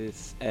podcast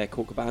with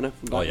Colt Cabana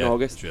from back in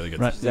August. It's really good.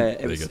 Right.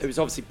 It was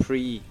obviously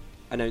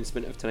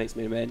pre-announcement of tonight's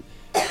main event,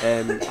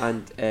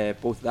 and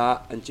both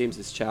that and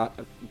James's chat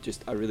have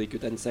just a really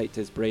good insight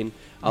to his brain.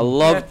 I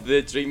loved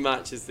the dream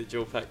matches that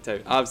Joe picked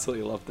out.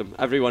 Absolutely loved them.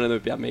 Every one of them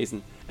would be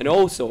amazing. And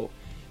also,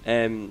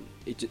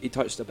 he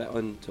touched a bit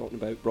on talking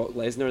about Brock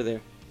Lesnar there.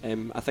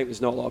 I think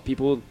there's not a lot of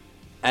people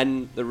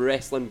in the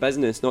wrestling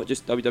business, not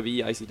just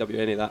WWE, ICW,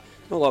 any of that.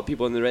 Not a lot of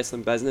people in the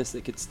wrestling business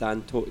that could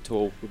stand toe to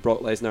toe with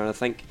Brock Lesnar, and I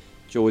think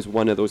Joe is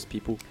one of those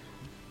people.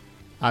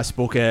 I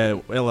spoke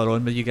earlier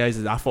on with you guys,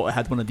 and I thought I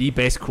had one of the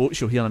best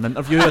quotes you'll hear in an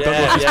interview.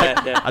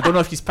 I don't know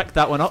if he's picked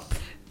that one up.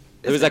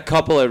 There was a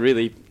couple of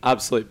really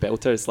absolute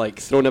belters, like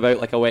thrown about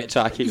like a wet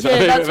jacket.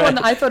 Yeah, that's one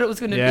that I thought it was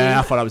going to be. Yeah,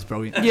 I thought that was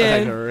brilliant.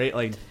 Yeah. That was a great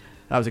line.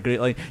 That was a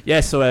great line. Yeah,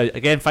 so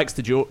again, thanks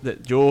to Joe.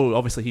 Joe,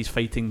 obviously, he's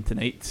fighting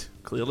tonight,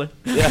 clearly.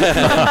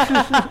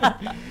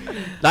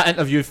 That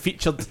interview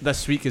featured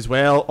this week as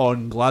well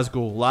on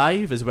Glasgow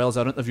Live, as well as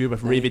our interview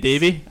with Ravy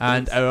Davey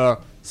and our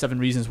 7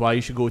 reasons why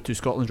you should go to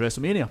Scotland's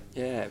WrestleMania.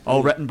 Yeah.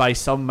 All written by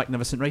some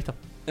magnificent writer.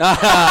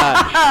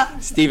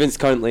 Stephen's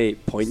currently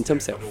pointing to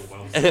himself.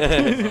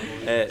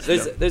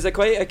 There's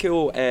quite a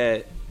cool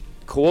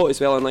quote as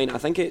well online. I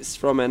think it's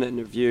from an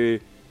interview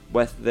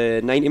with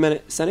the 90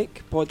 Minute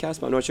Cynic podcast,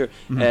 but I'm not sure.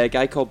 A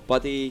guy called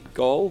Buddy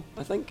Gall,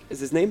 I think is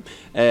his name,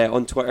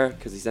 on Twitter,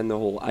 because he's in the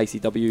whole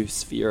ICW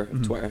sphere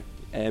of Twitter.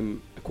 A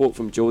quote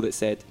from Joe that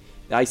said,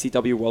 "The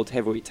ICW World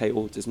Heavyweight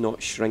title does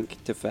not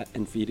shrink to fit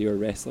inferior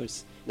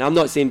wrestlers." Now, I'm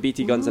not saying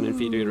BT Gun's an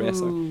inferior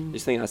wrestler. I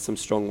just think that's some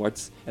strong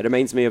words. It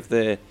reminds me of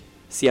the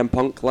CM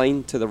Punk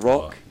line to The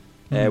Rock.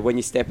 When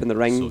you step in the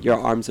ring, your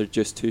arms are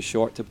just too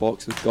short to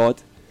box with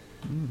God.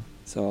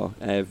 So,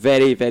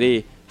 very,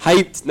 very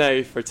hyped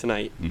now for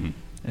tonight.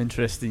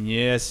 Interesting,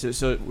 yes.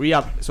 So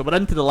we're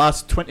into the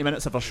last 20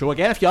 minutes of our show.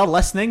 Again, if you are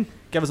listening,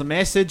 give us a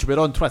message. We're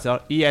on Twitter,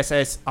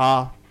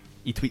 ESSR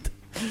eTweet.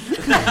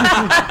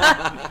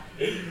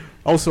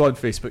 Also on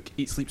Facebook,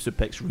 Eat Sleep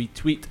Suplex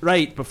Retweet.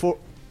 Right, before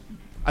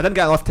I didn't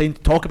get enough time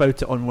to talk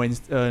about it on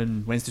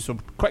Wednesday, so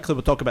quickly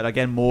we'll talk about it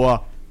again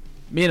more.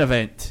 Main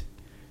event.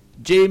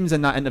 James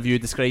in that interview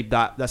described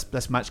that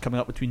this match coming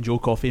up between Joe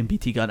Coffey and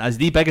BT Gunn as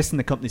the biggest in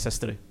the company's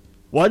history.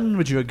 1,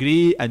 would you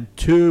agree? And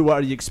 2, what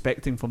are you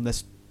expecting from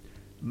this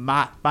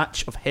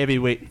match of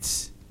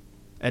heavyweights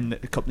in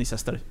the company's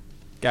history?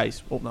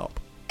 Guys, open it up.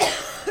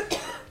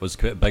 Was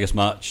the biggest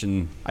match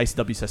in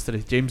ICW's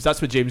history. James,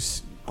 that's what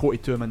James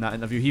quoted to him in that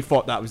interview. He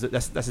thought that was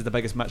this is the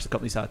biggest match the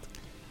company's had.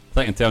 I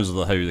think in terms of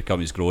how the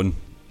company's grown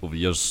over the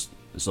years,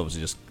 it's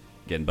obviously just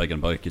getting bigger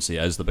and bigger. You could say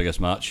it is the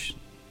biggest match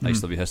in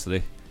ICW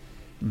history.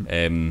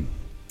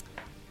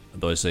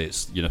 Although I say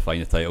it's unifying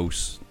the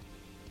titles,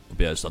 I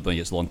don't think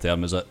it's long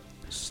term, is it?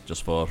 It's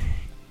just for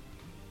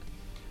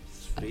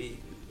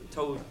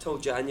till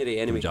January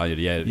anyway.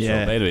 January, yeah.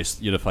 So, but anyway,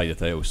 it's unifying the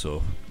titles,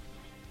 so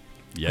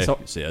yeah, you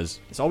could say it is.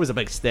 It's always a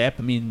big step.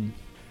 I mean,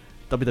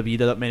 WWE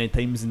did it many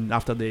times, and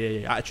after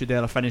the Attitude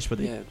Era finished, where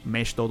they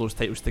meshed all those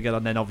titles together,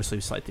 and then obviously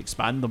decided to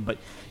expand them. But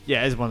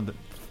yeah, it is one of the.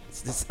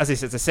 As I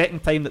said, it's the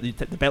second time that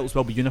the belts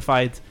will be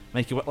unified.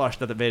 Mikey Whiplash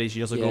did it various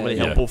years ago, where he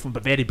held both of them,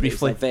 but very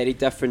briefly. It's a very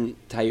different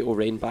title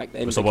reign back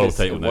then. It's a world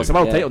title now. It's a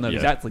world title now,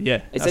 exactly.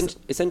 Yeah,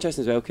 it's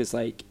interesting as well because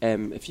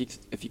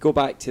if you go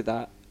back to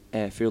that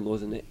Fear and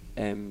Loathing it,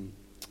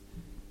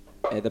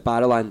 the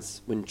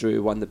Barrowlands when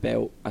Drew won the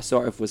belt, I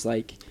sort of was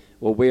like,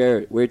 well,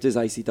 where does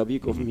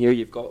ICW go from here?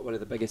 You've got one of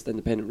the biggest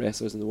independent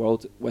wrestlers in the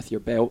world with your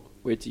belt.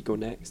 Where do you go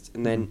next?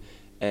 And then,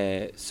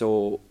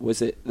 so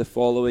was it the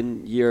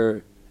following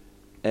year?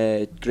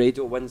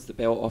 Grado wins the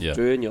belt off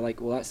Drew, and you're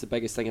like, well, that's the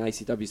biggest thing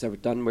ICW's ever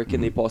done. Where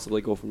can they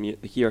possibly go from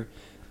here?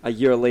 A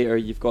year later,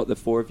 you've got the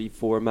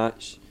 4v4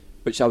 match,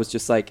 which I was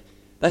just like,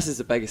 this is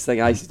the biggest thing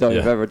ICW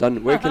have ever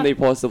done. Where can they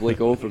possibly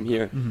go from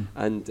here?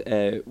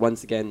 And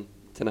once again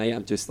tonight,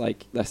 I'm just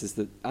like, I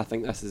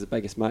think this is the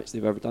biggest match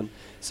they've ever done.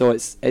 So I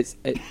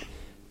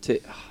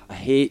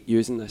hate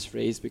using this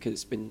phrase because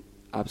it's been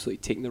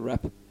absolutely taking the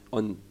rip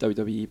on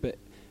WWE, but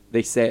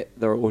they set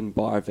their own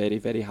bar very,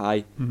 very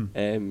high,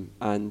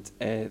 and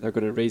they're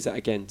going to raise it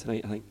again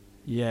tonight, I think.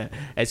 Yeah,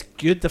 it's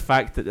good the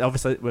fact that,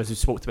 obviously, as we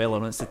spoke to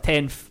earlier, it's the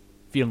 10th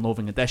Fear and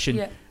Loathing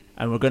edition.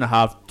 and we're going to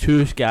have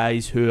two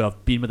guys who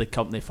have been with the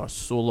company for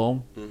so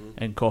long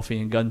in Coffee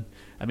and Gunn.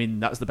 I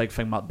mean, that's the big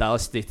thing Mark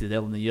Dallas stated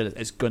earlier in the year.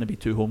 It's going to be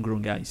two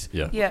homegrown guys.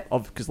 Yeah.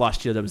 Because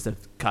last year there was the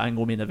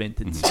Katango main event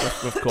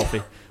with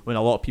Coffee, when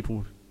a lot of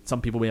people,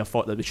 some people may have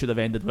thought that we should have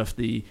ended with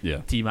the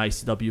Team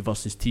ICW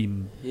versus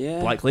Team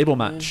Black Label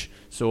match.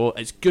 So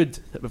it's good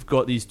that we've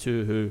got these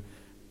two who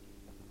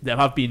there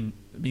have been.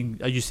 I mean,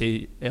 as you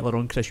say earlier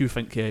on, Chris, you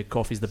think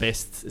Coffee's the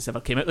best that's ever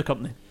came out of the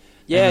company.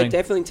 Yeah,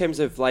 definitely in terms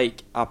of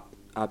like a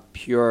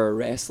pure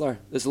wrestler.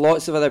 There's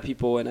lots of other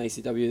people in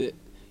ICW that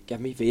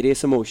give me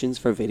various emotions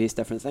for various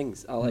different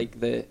things. I like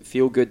the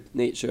feel-good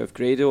nature of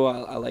Grado.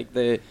 I like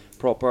the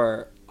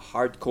proper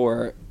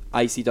hardcore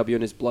ICW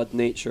in his blood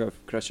nature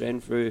of Chris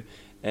Renfrew.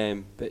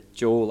 But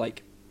Joe,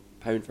 like,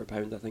 pound for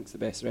pound, I think is the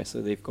best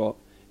wrestler they've got.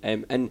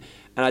 And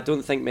I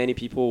don't think many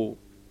people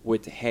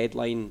would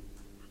headline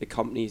the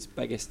company's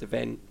biggest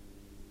event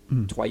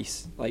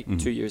twice, like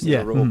 2 years in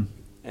a row.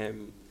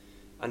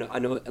 I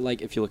know,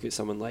 like, if you look at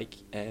someone like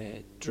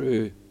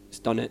Drew's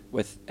done it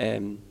with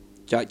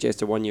Jack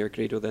Jester 1 year,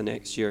 Grado the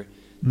next year.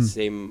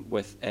 Same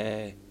with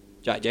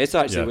Jack Jester,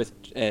 actually,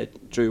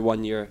 with Drew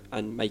 1 year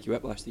and Mikey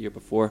Whiplash the year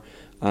before.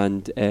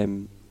 And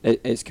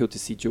it's cool to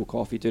see Joe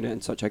Coffey doing it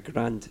in such a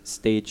grand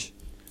stage.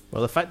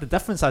 Well, the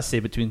difference I say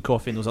between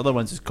Coffey and those other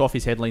ones is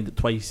Coffey's headlined it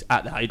twice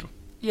at the Hydro.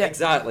 Yeah,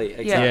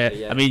 exactly.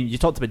 Yeah. I mean, you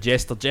talked about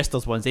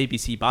Jester's ones,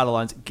 ABC,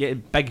 Barrowlands,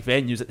 getting big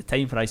venues at the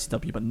time for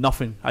ICW, but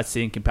nothing, I'd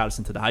say, in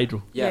comparison to the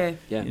Hydro. Yeah.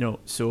 You know,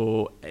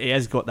 so he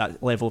has got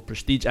that level of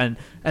prestige, and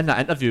in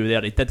that interview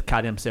there, he did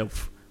carry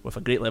himself with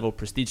a great level of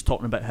prestige,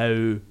 talking about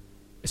how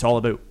it's all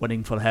about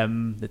winning for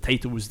him. The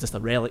title was just a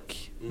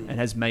relic in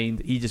his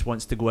mind. He just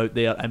wants to go out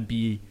there and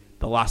be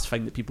the last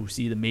thing that people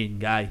see, the main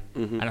guy.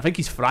 And I think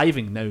he's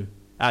thriving now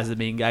as the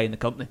main guy in the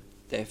company.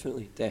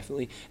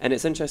 Definitely. And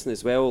it's interesting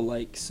as well,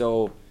 like,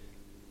 so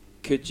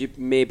could you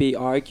maybe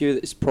argue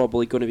that it's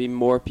probably going to be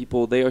more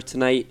people there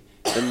tonight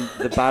than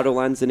the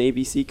Barrowlands and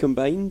ABC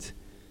combined?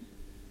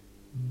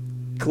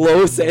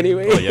 Close,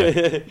 anyway. Oh,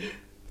 yeah.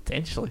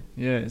 Potentially.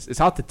 Yeah, it's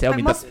hard to tell.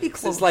 It must be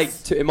close. It's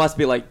like it must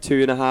be like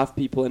 2.5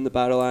 people in the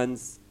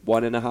Barrowlands,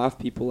 1.5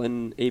 people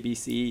in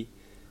ABC.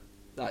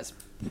 There's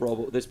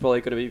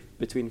probably going to be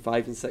between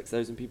 5,000 and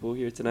 6,000 people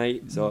here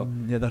tonight. So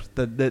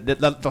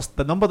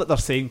the number that they're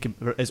saying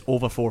is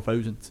over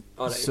 4,000.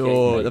 Right,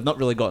 so they've not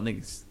really got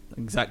an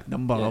exact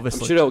number.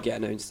 Obviously, I'm sure it'll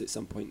get announced at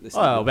some point this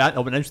year.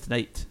 It'll be announced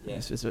tonight.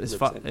 Yeah,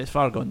 it's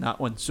far gone, that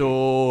one.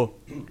 So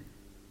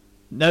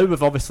now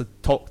we've obviously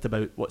talked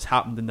about what's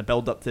happened in the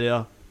build up to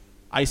there.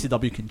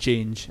 ICW can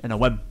change in a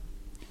whim.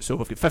 So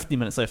we've got 15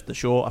 minutes left of the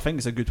show. I think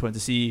it's a good one to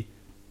see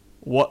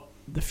what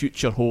the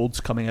future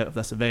holds coming out of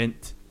this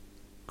event,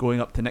 going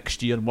up to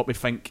next year, and what we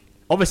think.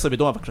 Obviously, we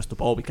don't have a crystal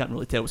ball. We can't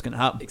really tell what's going to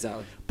happen.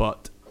 Exactly.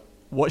 But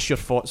what's your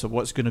thoughts of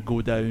what's going to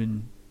go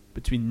down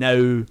between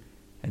now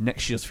and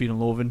next year's Fear and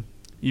Loathing,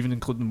 even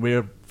including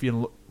where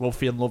will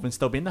Fear and Loathing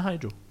still be in the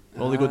Hydro?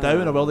 Will they go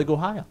down or will they go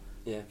higher?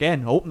 Yeah.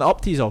 Again, I'll open it up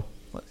to you all.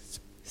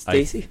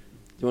 Stacey, do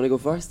you want to go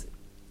first?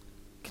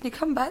 Can you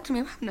come back to me?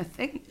 I'm having a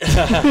think.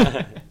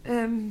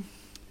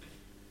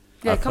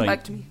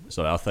 Back to me.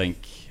 So I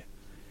think,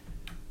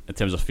 in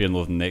terms of Fear and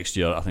Loathing next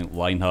year, I think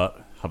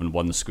Lionheart, having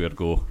won the Square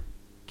Go,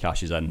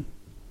 cashes in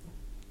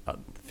at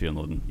Fear and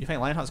Loathing. You think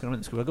Lionheart's going to win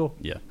the Square Go?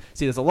 Yeah.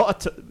 See, there's a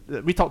lot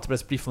of we talked about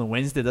this briefly on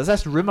Wednesday. There's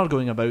this rumour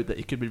going about that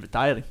he could be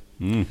retiring.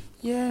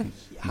 Yeah. You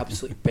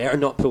absolutely better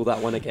not pull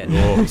that one again.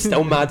 I'm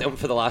still mad at him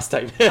for the last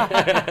time.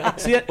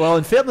 See, well,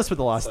 in fairness with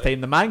the last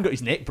time, the man got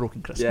his neck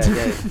broken, Chris.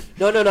 Yeah.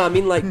 No. I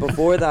mean, like,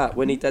 before that,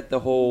 when he did the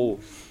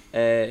whole...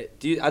 I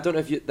don't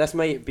know if this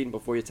might have been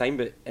before your time,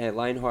 but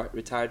Lionheart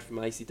retired from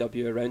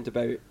ICW around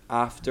about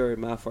after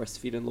my first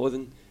Fear and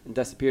Loathing and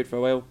disappeared for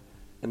a while,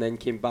 and then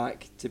came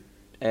back to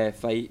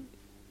fight.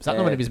 Was that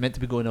not when he was meant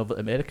to be going over to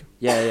America?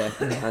 Yeah.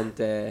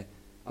 And I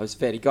was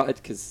very gutted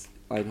because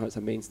Lionheart's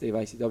a mainstay of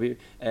ICW.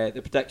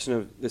 The prediction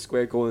of the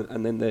Square Go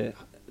and then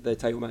the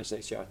title match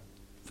next year, I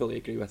fully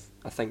agree with.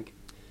 I think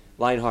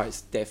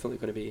Lionheart's definitely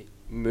going to be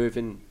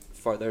moving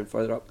further and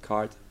further up the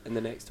card in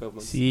the next 12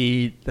 months.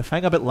 See, the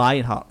thing about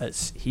Lionheart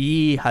is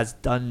he has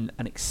done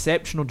an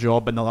exceptional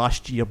job in the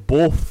last year,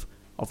 both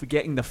of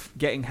getting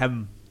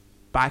him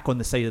back on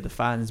the side of the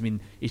fans. I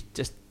mean, he's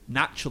just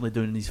naturally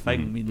doing his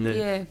thing. I mean,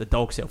 the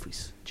dog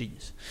selfies,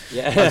 genius.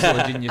 Yeah,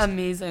 absolutely genius.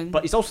 Amazing.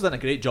 But he's also done a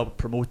great job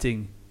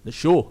promoting the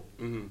show,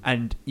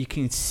 and you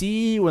can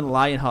see when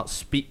Lionheart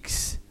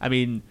speaks. I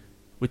mean,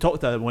 we talked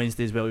about it on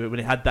Wednesday as well when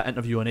he had that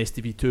interview on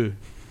STV2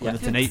 on the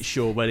Tonight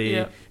Show where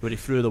he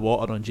threw the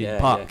water on Jane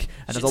Park,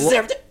 and she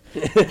deserved it.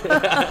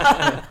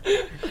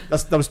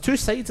 There was two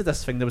sides of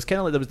this thing. There was kind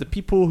of like there was the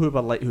people who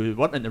were like who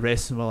weren't into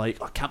wrestling were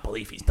like, I can't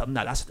believe he's done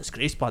that. That's a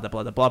disgrace. Blah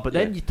blah blah. But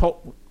then you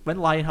talk when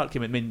Lionheart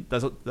came in. I mean,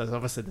 there's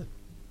obviously the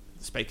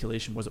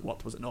speculation. Was it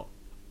worked? Was it not?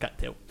 Can't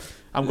tell.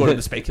 I'm going on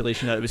the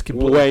speculation that it was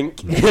completely.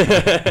 Wink.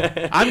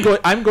 I'm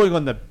going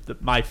on the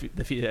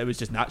feet. It was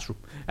just natural.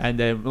 And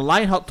when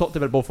Lionheart talked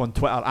about it both on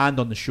Twitter and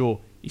on the show,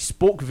 he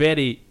spoke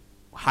very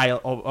high,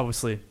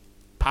 obviously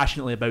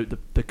passionately about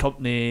the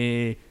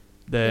company,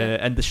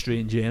 the industry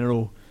in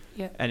general.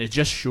 Yeah. And it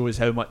just shows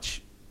how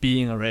much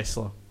being a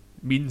wrestler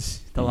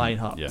means to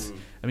Lionheart. Yeah.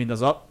 I mean,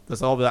 there's all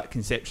that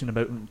conception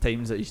about him at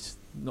times that he's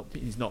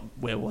not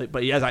well liked,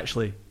 but he is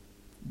actually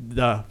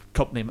the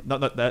company,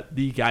 not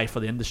the guy for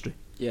the industry.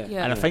 Yeah.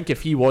 And I think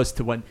if he was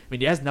to win, I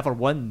mean, he has never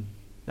won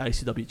the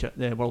ICW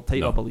the world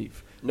title, I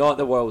believe. Not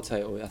the world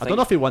title. I don't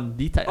know if he won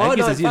the title. Oh,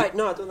 no, in fact,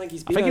 no, I don't think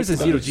he's been. I think he was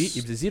a ICW. 0G.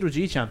 He was a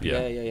 0G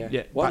champion.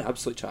 Yeah. What an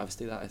absolute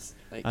travesty that is.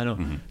 Like, I know.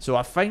 So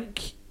I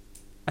think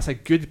it's a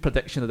good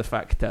prediction of the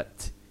fact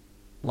that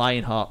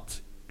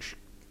Lionheart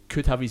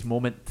could have his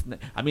moment.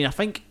 I mean, I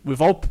think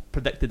we've all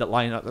predicted that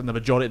Lionheart, and the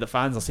majority of the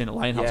fans are saying that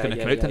Lionheart's going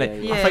to come out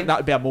tonight. I think that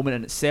would be a moment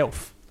in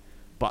itself.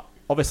 But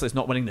obviously, it's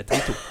not winning the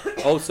title.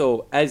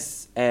 Also,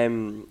 as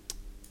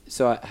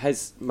so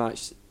his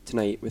match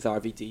tonight with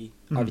RVD.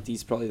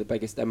 RVD's probably the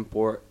biggest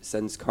import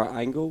since Kurt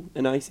Angle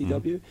in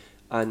ICW,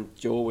 and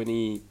Joe, when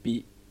he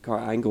beat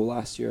Kurt Angle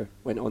last year,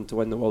 went on to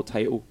win the world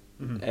title.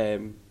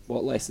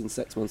 Less than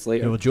 6 months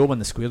later? Yeah, well, Joe won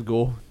the square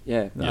go.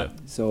 Yeah.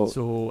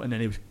 So and then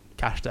he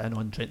cashed it in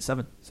on Trent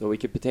Seven. So we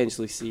could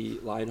potentially see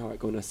Lionheart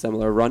going a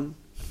similar run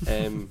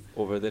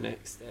over the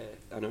next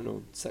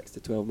 6 to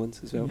 12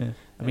 months as well. Yeah.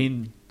 I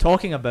mean,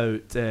 talking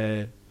about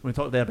we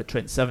talked there about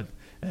Trent Seven.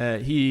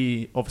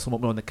 He obviously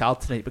won't be on the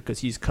card tonight because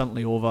he's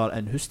currently over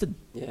in Houston.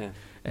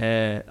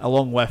 Yeah.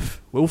 Along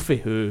with Wolfie,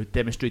 who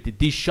demonstrated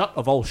the shirt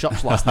of all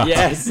shirts last night.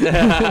 Yes.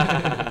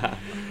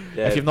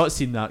 If you've not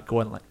seen that,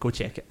 go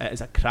check it. It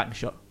is a cracking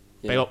shirt.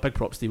 Big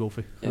props to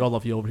Wolfie. We all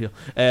love you over here.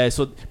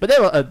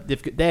 But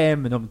they've got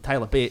them and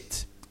Tyler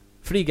Bate,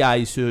 3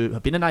 guys who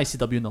have been in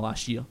ICW in the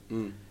last year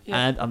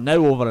and are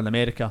now over in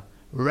America,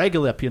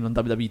 regularly appearing on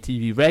WWE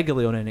TV,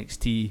 regularly on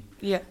NXT.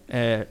 Yeah.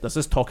 There's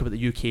this talk about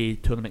the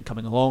UK tournament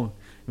coming along.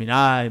 I mean,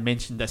 I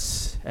mentioned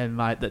this in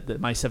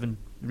my 7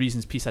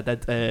 reasons piece I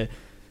did.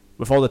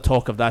 With all the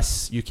talk of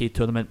this UK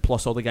tournament,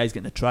 plus all the guys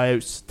getting the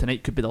tryouts,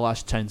 tonight could be the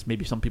last chance.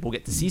 Maybe some people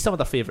get to see some of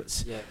their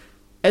favourites. Yeah.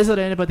 Is there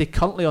anybody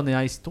currently on the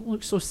ice? Don't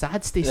look so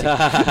sad, Stacey.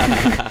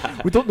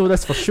 We don't know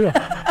this for sure.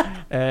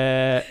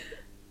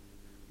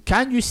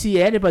 Can you see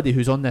anybody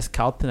who's on this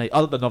card tonight,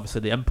 other than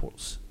obviously the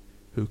imports,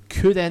 who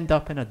could end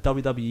up in a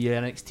WWE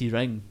NXT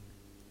ring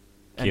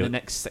in the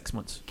next 6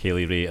 months?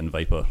 Kaylee Ray and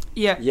Viper.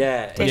 Yeah,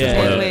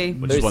 definitely.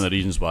 Which is one of the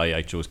reasons why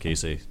I chose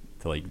Casey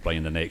to bring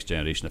in the next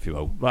generation, if you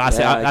will. Well,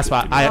 that's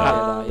why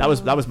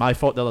that was my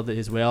thought the other day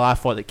as well. I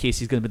thought that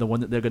Casey's going to be the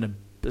one that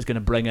that's going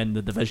to bring in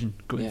the division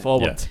going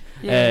forward.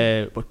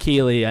 But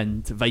Kaylee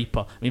and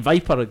Viper. I mean,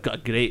 Viper got a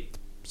great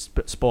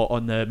spot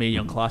on the Mae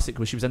Young Classic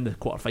where she was in the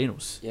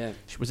quarterfinals. Yeah.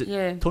 Was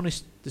it Tony?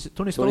 Is it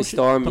Tony Storm? Tony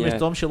Storm. Tony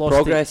Storm. She lost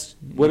Progress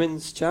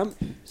Women's Champ,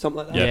 something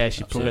like that. Yeah,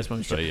 she Progress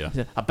Women's Champ.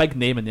 Yeah. A big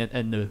name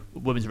in the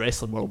women's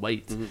wrestling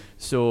worldwide.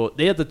 So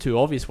they're the 2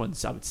 obvious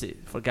ones, I would say.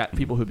 Forget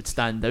people who would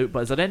stand out.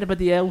 But is there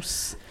anybody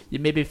else you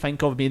maybe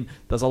think of? I mean,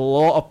 there's a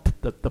lot of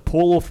the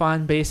Polo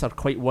fan base are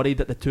quite worried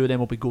that the 2 of them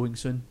will be going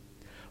soon,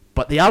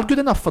 but they are good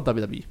enough for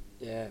WWE.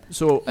 Yeah.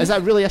 So is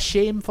that really a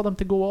shame for them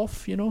to go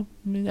off? You know,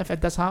 I mean, if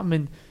it does happen, I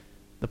mean,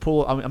 the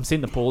Polo. I'm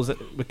saying the Polos.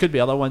 There could be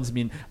other ones. I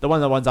mean, one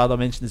of the ones I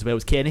mentioned as well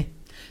was Kenny.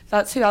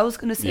 That's who I was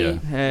going to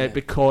say.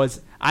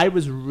 Because I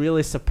was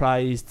really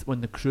surprised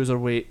when they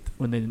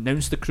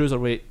announced the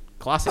Cruiserweight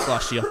Classic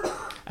last year,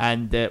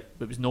 and it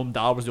was Noam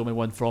Dar was the only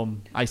one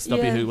from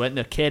ICW who went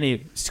there.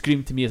 Kenny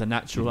screamed to me as a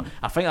natural.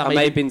 I think that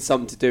might have been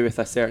something to do with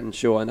a certain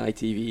show on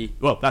ITV.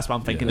 Well, that's what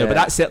I'm thinking now. But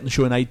that certain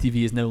show on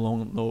ITV is now.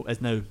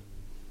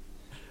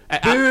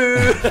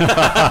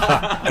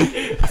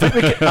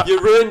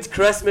 You ruined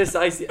Christmas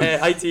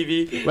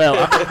ITV. Well,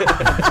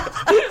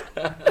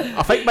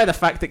 I think by the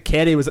fact that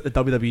Kenny was at the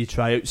WWE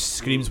tryouts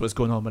screams what's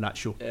going on with that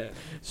show. Yeah.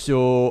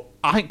 So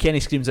I think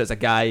Kenny screams as a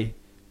guy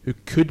who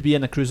could be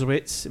in the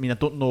cruiserweights. I mean, I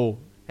don't know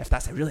if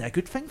that's really a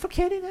good thing for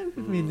Kenny now. I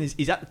mean,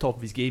 he's at the top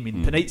of his game. I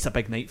mean, tonight's a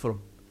big night for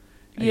him.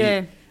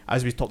 Yeah.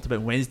 As we talked about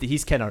on Wednesday,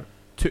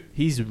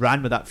 he's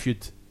ran with that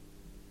feud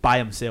by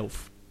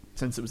himself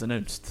since it was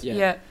announced.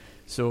 Yeah.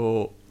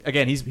 So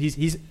again, he's.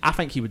 I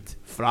think he would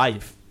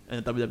thrive in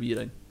a WWE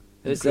ring.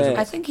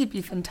 I think he'd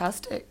be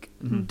fantastic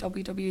in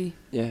WWE.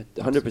 Yeah,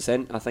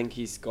 100%. I think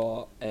he's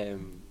got a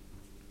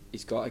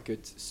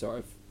good sort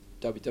of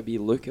WWE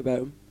look about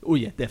him. Oh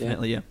yeah,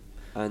 definitely, yeah.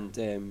 And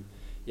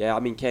I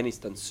mean, Kenny's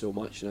done so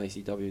much in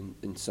ICW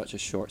in such a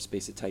short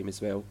space of time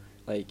as well.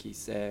 Like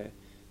he's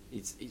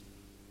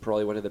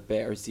probably one of the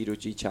better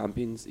 0G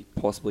champions,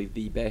 possibly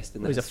the best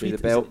in the history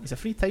of the belt. He's a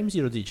 3-time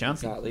 0G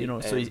champion. Exactly. You know,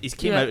 so he's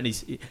came out and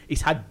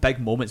he's had big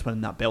moments winning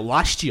that belt.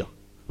 Last year,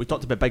 we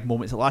talked about big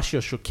moments last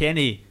year. So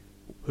Kenny,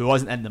 who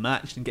wasn't in the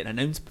match, didn't get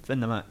announced in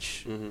the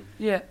match.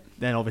 Yeah.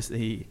 Then obviously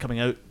he coming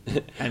out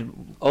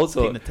and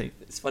also taking the time.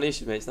 It's funny you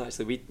should mention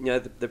actually.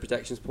 The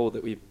predictions poll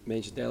that we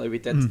mentioned earlier, we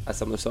did a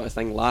similar sort of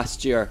thing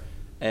last year,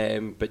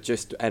 but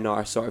just in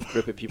our sort of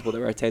group of people that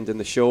were attending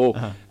the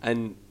show,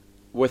 and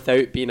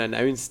without being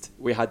announced,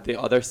 we had the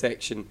other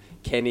section.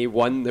 Kenny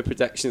won the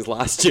predictions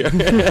last year.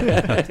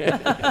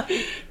 I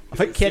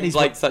think Kenny's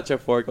like such a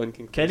foregone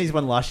conclusion. Kenny's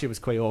one last year was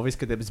quite obvious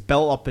because it was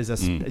built up as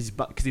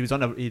because he was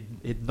on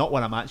he'd not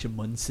won a match in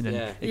months, and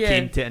then it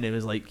came to it and it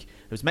was like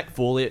was Mick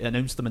Foley that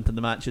announced them into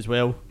the match as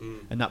well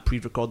in that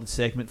pre-recorded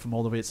segment from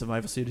all the way at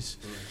Survivor Series.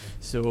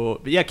 So,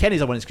 but yeah,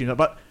 Kenny's a winning screamer.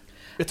 But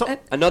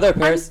another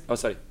person. Oh,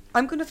 sorry.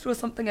 I'm going to throw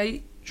something out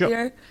Sure.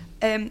 here.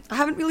 I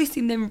haven't really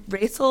seen them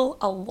wrestle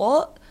a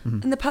lot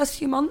in the past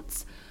few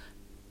months,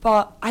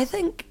 but I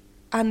think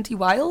Andy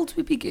Wilde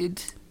would be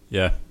good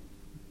Yeah.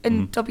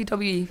 in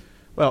WWE.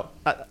 Well,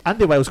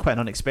 Andy Wilde's quite an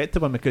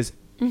unexpected one because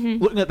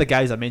looking at the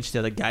guys I mentioned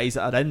here, the guys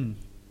that are in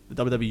the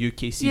WWE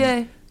UK scene,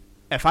 Yeah.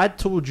 if I'd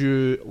told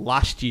you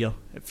last year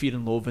at Fear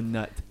and Loathing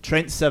that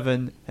Trent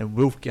Seven and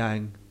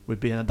Wolfgang would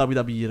be in a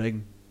WWE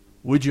ring,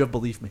 would you have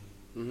believed me?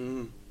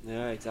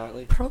 Yeah,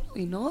 exactly.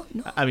 Probably not.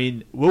 No. I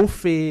mean,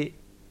 Wolfie,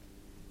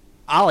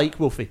 I like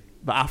Wolfie,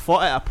 but I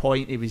thought at a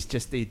point he was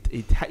just, he'd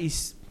hit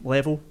his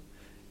level.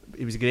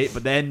 He was great,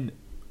 but then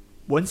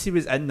once he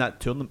was in that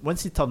tournament,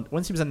 once he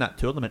was in that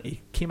tournament,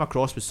 he came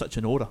across with such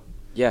an aura.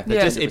 Yeah,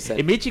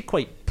 it made you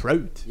quite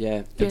proud.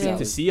 Yeah,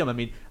 to see him. I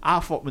mean, I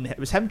thought when it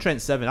was him,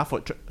 Trent Seven, I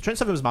thought Trent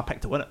Seven was my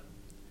pick to win it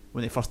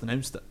when they first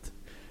announced it,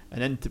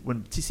 and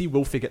then to see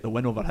Wolfie get the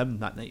win over him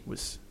that night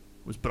was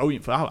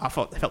brilliant. I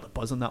felt the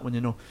buzz on that one,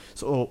 you know.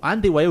 So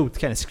Andy Wilde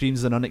kind of screams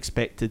as an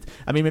unexpected.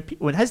 I mean,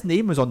 when his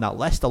name was on that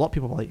list, a lot of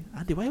people were like,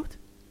 Andy Wilde,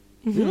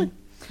 really?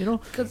 You know,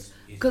 because.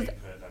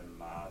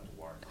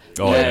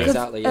 Oh, yeah,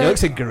 exactly. He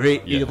looks in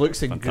great. Yeah. He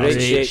looks in Fantastic.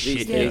 great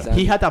shape. shape.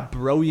 He had a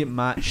brilliant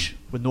match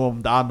with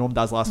Noam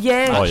Dar's last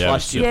Yeah. match Oh, yeah,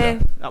 last year. yeah.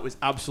 That was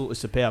absolutely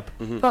superb.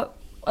 But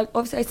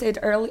obviously,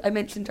 I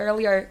mentioned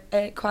earlier,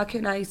 Kwaku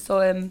and I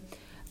saw him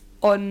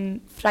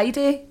on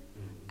Friday,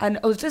 and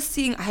I was just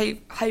seeing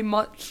how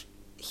much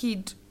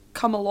he'd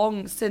come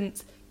along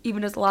since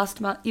even his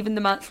last match, even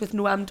the match with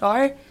Noam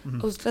Dar.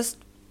 It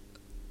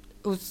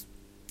was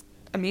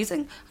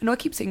amazing. I know I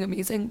keep saying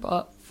amazing,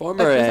 but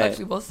Former, it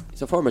actually was.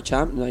 He's a former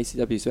champ in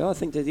ICW as well. I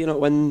think, did he not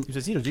win? He was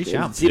a Zero G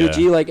champ. Zero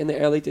G, like in the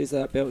early days of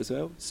that belt as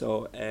well.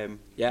 So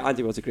yeah,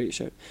 Andy was a great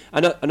shout.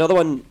 Another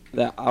one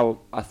that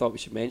I thought we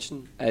should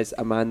mention is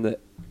a man that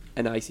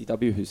in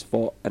ICW who's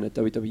fought in a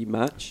WWE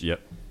match.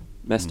 Yep.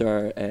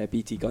 Mr.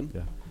 BT Gunn,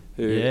 Yeah.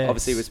 who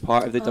obviously was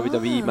part of the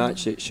WWE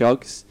match at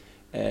Shugs.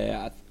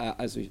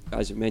 As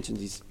you mentioned,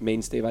 he's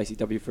mainstay of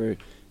ICW for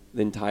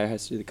the entire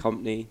history of the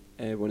company.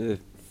 One of the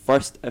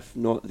first, if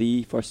not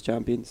the first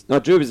champions. No,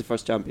 Drew was the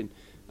first champion,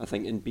 I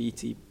think, and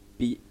BT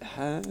beat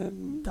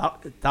him.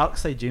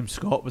 Darkside James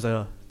Scott was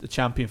the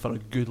champion for a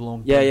good long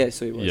time. Yeah,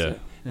 so he was. Yeah.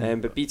 Yeah.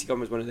 But BT Gunn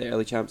was one of the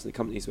early champs of the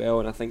company as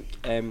well, and I think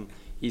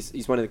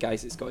he's one of the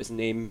guys that's got his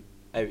name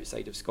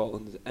outside of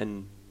Scotland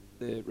in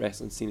the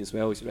wrestling scene as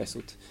well. He's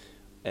wrestled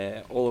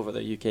all over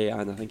the UK,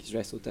 and I think he's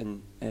wrestled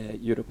in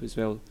Europe as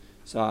well.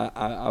 So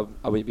I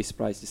wouldn't be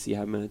surprised to see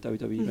him in a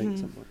WWE ring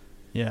somewhere.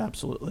 Yeah,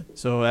 absolutely.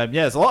 So yeah,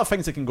 there's a lot of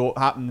things that can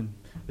happen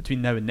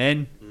between now and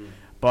then,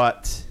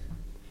 but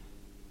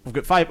we've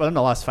got we're in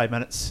the last 5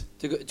 minutes.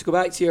 To go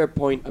back to your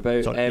point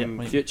about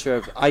future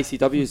of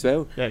ICW as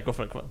well. Yeah, go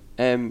for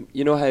it.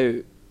 You know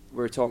how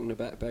we're talking a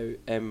bit about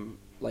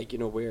like, you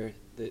know, where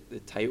the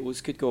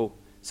titles could go.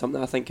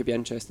 Something I think could be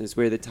interesting is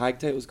where the tag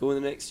titles go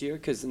in the next year,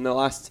 because in the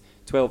last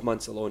 12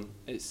 months alone,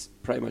 it's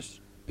pretty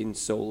much been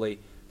solely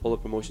Polar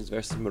Promotions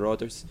versus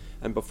Marauders,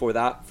 and before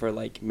that, for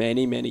like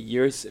many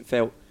years,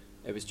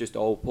 it was just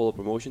all Polar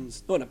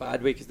Promotions. Not in a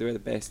bad way, because they were the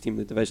best team in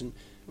the division.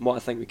 And what I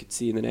think we could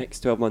see in the next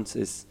 12 months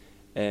is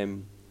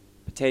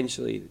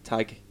potentially the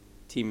tag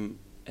team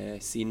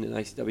scene in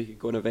ICW could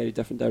go in a very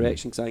different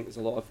direction, because I think there's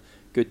a lot of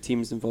good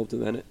teams involved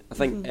in it. I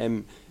think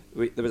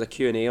there was a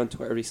Q&A on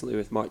Twitter recently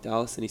with Mark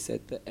Dallas, and he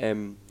said that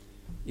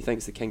he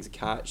thinks the Kings of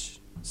Catch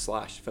 /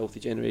 Filthy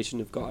Generation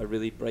have got a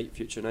really bright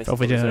future in ICW.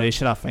 Filthy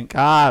Generation, I think.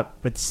 I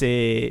would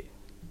say,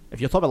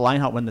 if you're talking about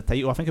Lionheart winning the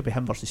title, I think it'd be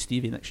him versus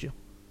Stevie next year.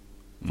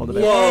 For the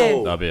belt.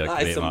 Whoa! That'd be a That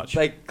great is some match.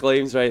 big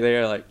claims right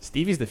there. Like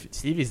Stevie's the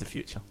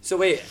future. So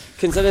wait,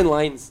 considering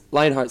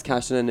Lionheart's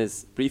cashing in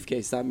his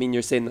briefcase, does that mean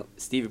you're saying that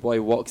Stevie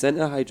Boy walks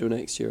into Hydro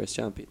next year as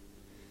champion?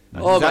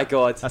 My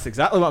God. That's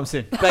exactly what I'm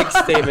saying. Big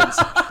statements.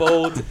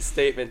 Bold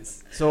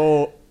statements.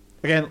 So,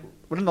 again,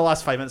 we're in the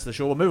last 5 minutes of the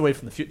show. We'll move away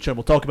from the future and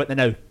we'll talk about the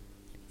now.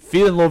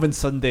 Fear and Loathing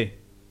Sunday.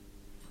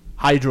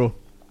 Hydro.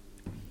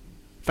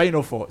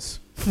 Final thoughts.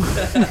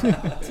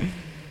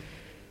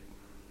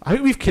 I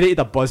think we've created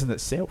a buzz in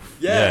itself.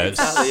 Yeah,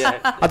 exactly,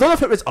 yeah. I don't know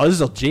if it was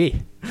us or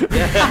Jay.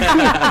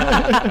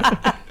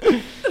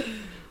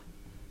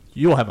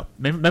 You'll have a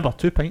remember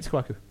 2 pints,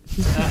 Kwaku.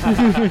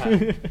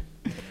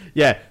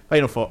 Yeah,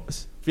 final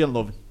thoughts. Fear and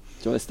Loathing. Do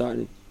you want to start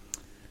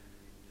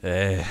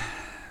then?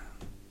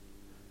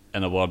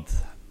 In a word,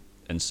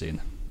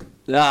 insane.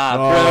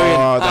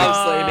 Brilliant.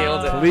 Absolutely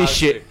nailed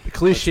it.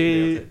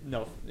 Cliche.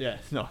 No. Yeah,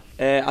 no.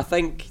 I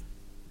think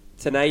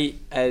tonight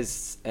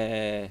is,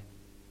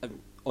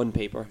 on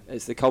paper,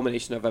 it's the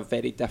culmination of a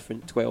very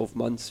different 12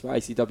 months for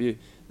ICW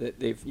that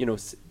they've, you know,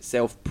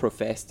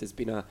 self-professed has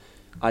been a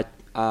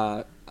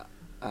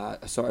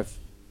sort of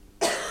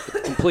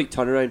complete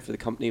turnaround for the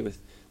company, with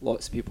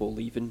lots of people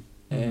leaving.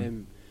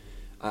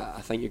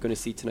 I think you're going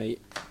to see tonight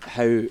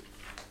how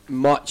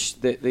much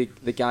the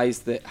guys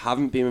that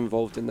haven't been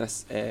involved in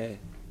this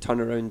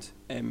turnaround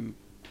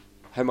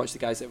how much the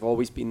guys that have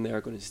always been there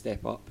are going to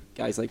step up.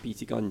 Guys like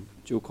BT Gunn,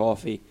 Joe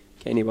Coffey,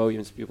 Kenny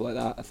Williams, people like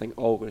that, I think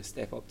all going to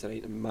step up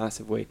tonight in a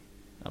massive way.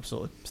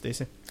 Absolutely.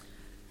 Stacey?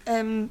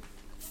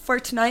 For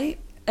tonight,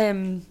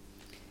 you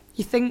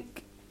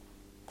think,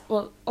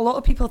 well, a lot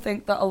of people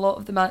think that a lot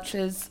of the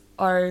matches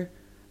are,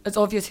 it's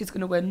obvious who's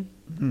going to win,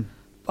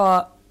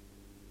 but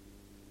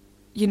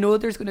you know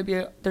there's going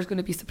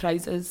to be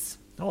surprises.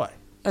 Oh, aye.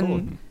 And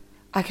Totally.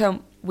 I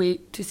can't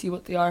wait to see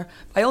what they are.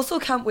 I also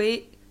can't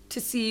wait to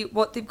see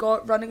what they've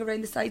got running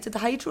around the sides of the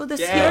Hydro this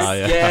year.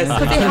 Yes.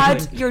 Because they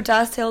had your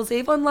Das Tales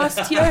Avon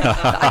last year,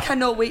 but I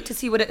cannot wait to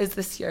see what it is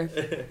this year.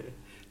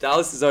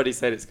 Dallas has already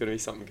said it's going to be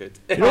something good.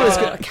 You know what it's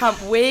I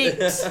can't wait.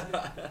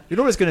 You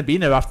know what it's going to be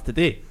now after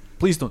today?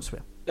 Please don't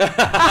swear.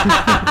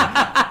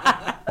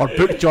 Or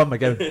book John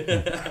McGowan.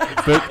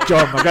 Book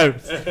John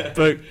McGowan.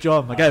 Book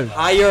John McGowan.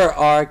 Hire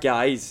our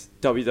guys,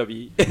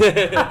 WWE.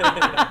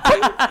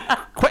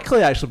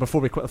 Quickly, actually, before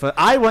we quickly,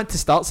 I want to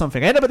start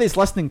something. Anybody's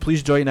listening,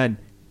 please join in.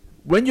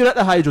 When you're at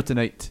the Hydro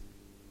tonight,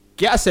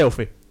 get a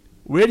selfie.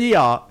 Where you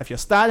are, if you're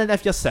standing,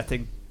 if you're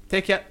sitting,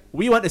 take it.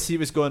 We want to see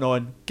what's going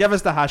on. Give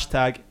us the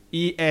hashtag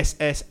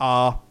ESSRICW.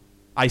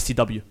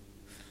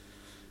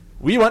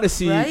 We want to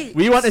see. Right.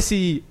 We want to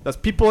see. There's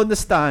people in the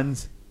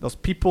stands. There's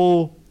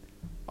people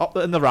up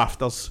in the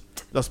rafters.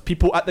 There's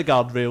people at the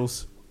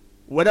guardrails.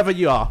 Wherever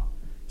you are,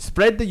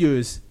 spread the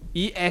news.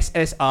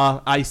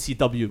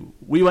 ESSRICW.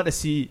 We want to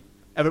see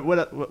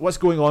what's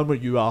going on where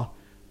you are,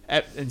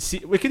 and see.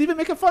 We could even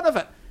make a fun of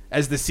it.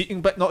 Is the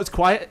seating bit not as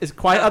quiet? Is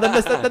quieter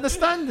than the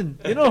standing?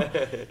 You know.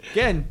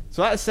 Again,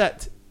 so that's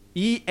it.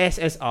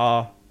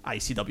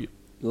 ESSRICW.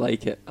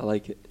 Like it. I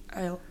like it.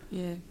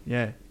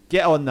 Yeah.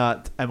 Get on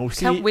that, and we'll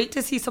see. Can't wait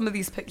to see some of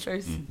these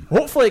pictures.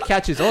 Hopefully it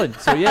catches on.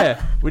 So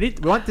yeah, we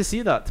want to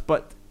see that.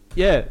 But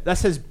yeah,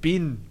 this has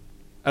been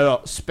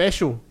our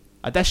special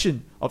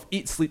edition of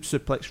Eat Sleep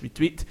Suplex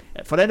Retweet.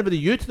 For anybody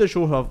new to the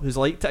show who's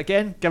liked it,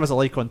 again, give us a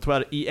like on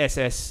Twitter,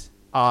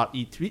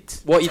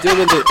 ESSREtweet. What are you doing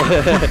on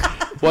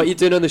the What are you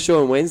doing on the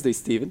show on Wednesday,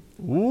 Stephen?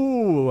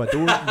 Ooh, I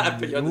don't.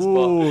 Put you on the spot.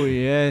 Oh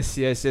yes.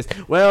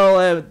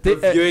 Well,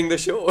 reviewing the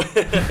show.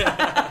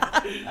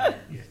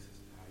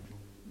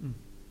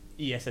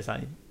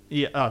 ESSI.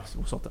 Yeah,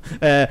 we'll sort it.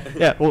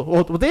 Yeah.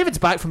 Well, David's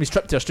back from his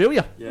trip to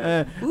Australia.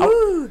 Yeah.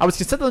 I was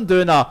considering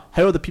doing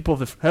how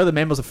the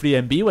members of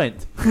 3MB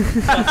went.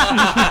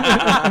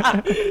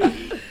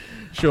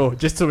 Sure,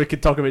 just so we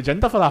could talk about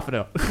gender for half an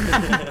hour.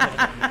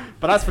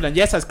 But that's fine.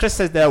 Yes, as Chris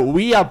says there,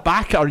 we are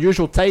back at our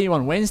usual time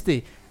on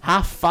Wednesday,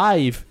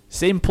 5:30,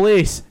 same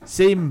place,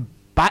 same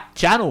back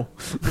channel.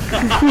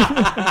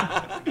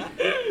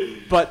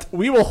 But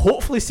we will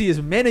hopefully see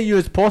as many of you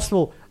as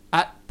possible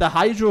at the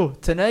Hydro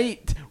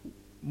tonight.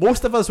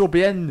 Most of us will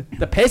be in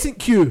the peasant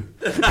queue.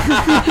 In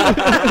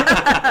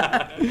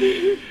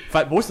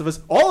fact,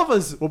 all of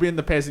us will be in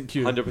the peasant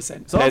queue.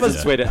 100%. Some of us,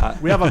 Peasants where it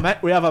at. we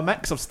have a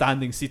mix of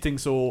standing seating,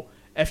 so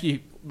if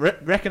you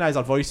recognise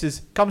our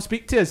voices, come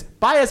speak to us.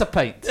 Buy us a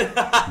pint.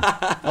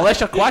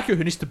 Unless you're Kwaku,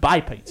 who needs to buy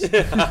pints.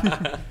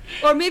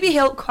 Or maybe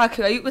help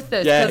Kwaku out with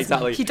this. Yeah, 'cause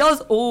exactly. He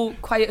does owe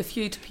quite a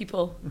few to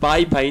people.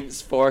 Buy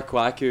pints for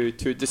Kwaku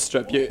to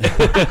distribute.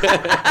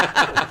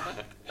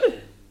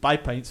 Buy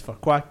pints for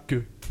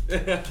Kwaku.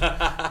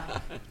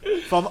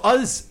 From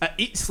us at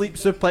Eat Sleep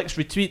Suplex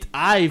Retweet,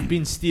 I've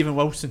been Stephen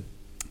Wilson.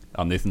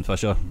 I'm Nathan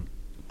Fisher.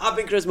 I've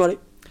been Chris Murray.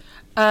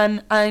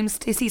 And I'm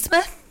Stacey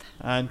Smith.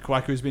 And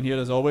Kwaku's been here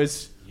as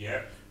always.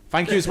 Yeah.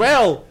 Thank you as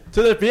well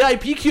to the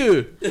VIP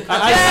queue.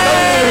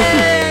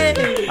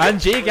 And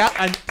Jay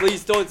and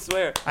please don't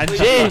swear. And Please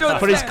Jay don't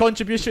for his swear.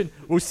 contribution.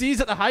 We'll see you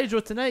at the Hydro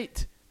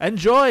tonight.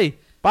 Enjoy.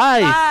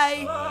 Bye.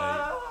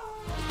 Bye.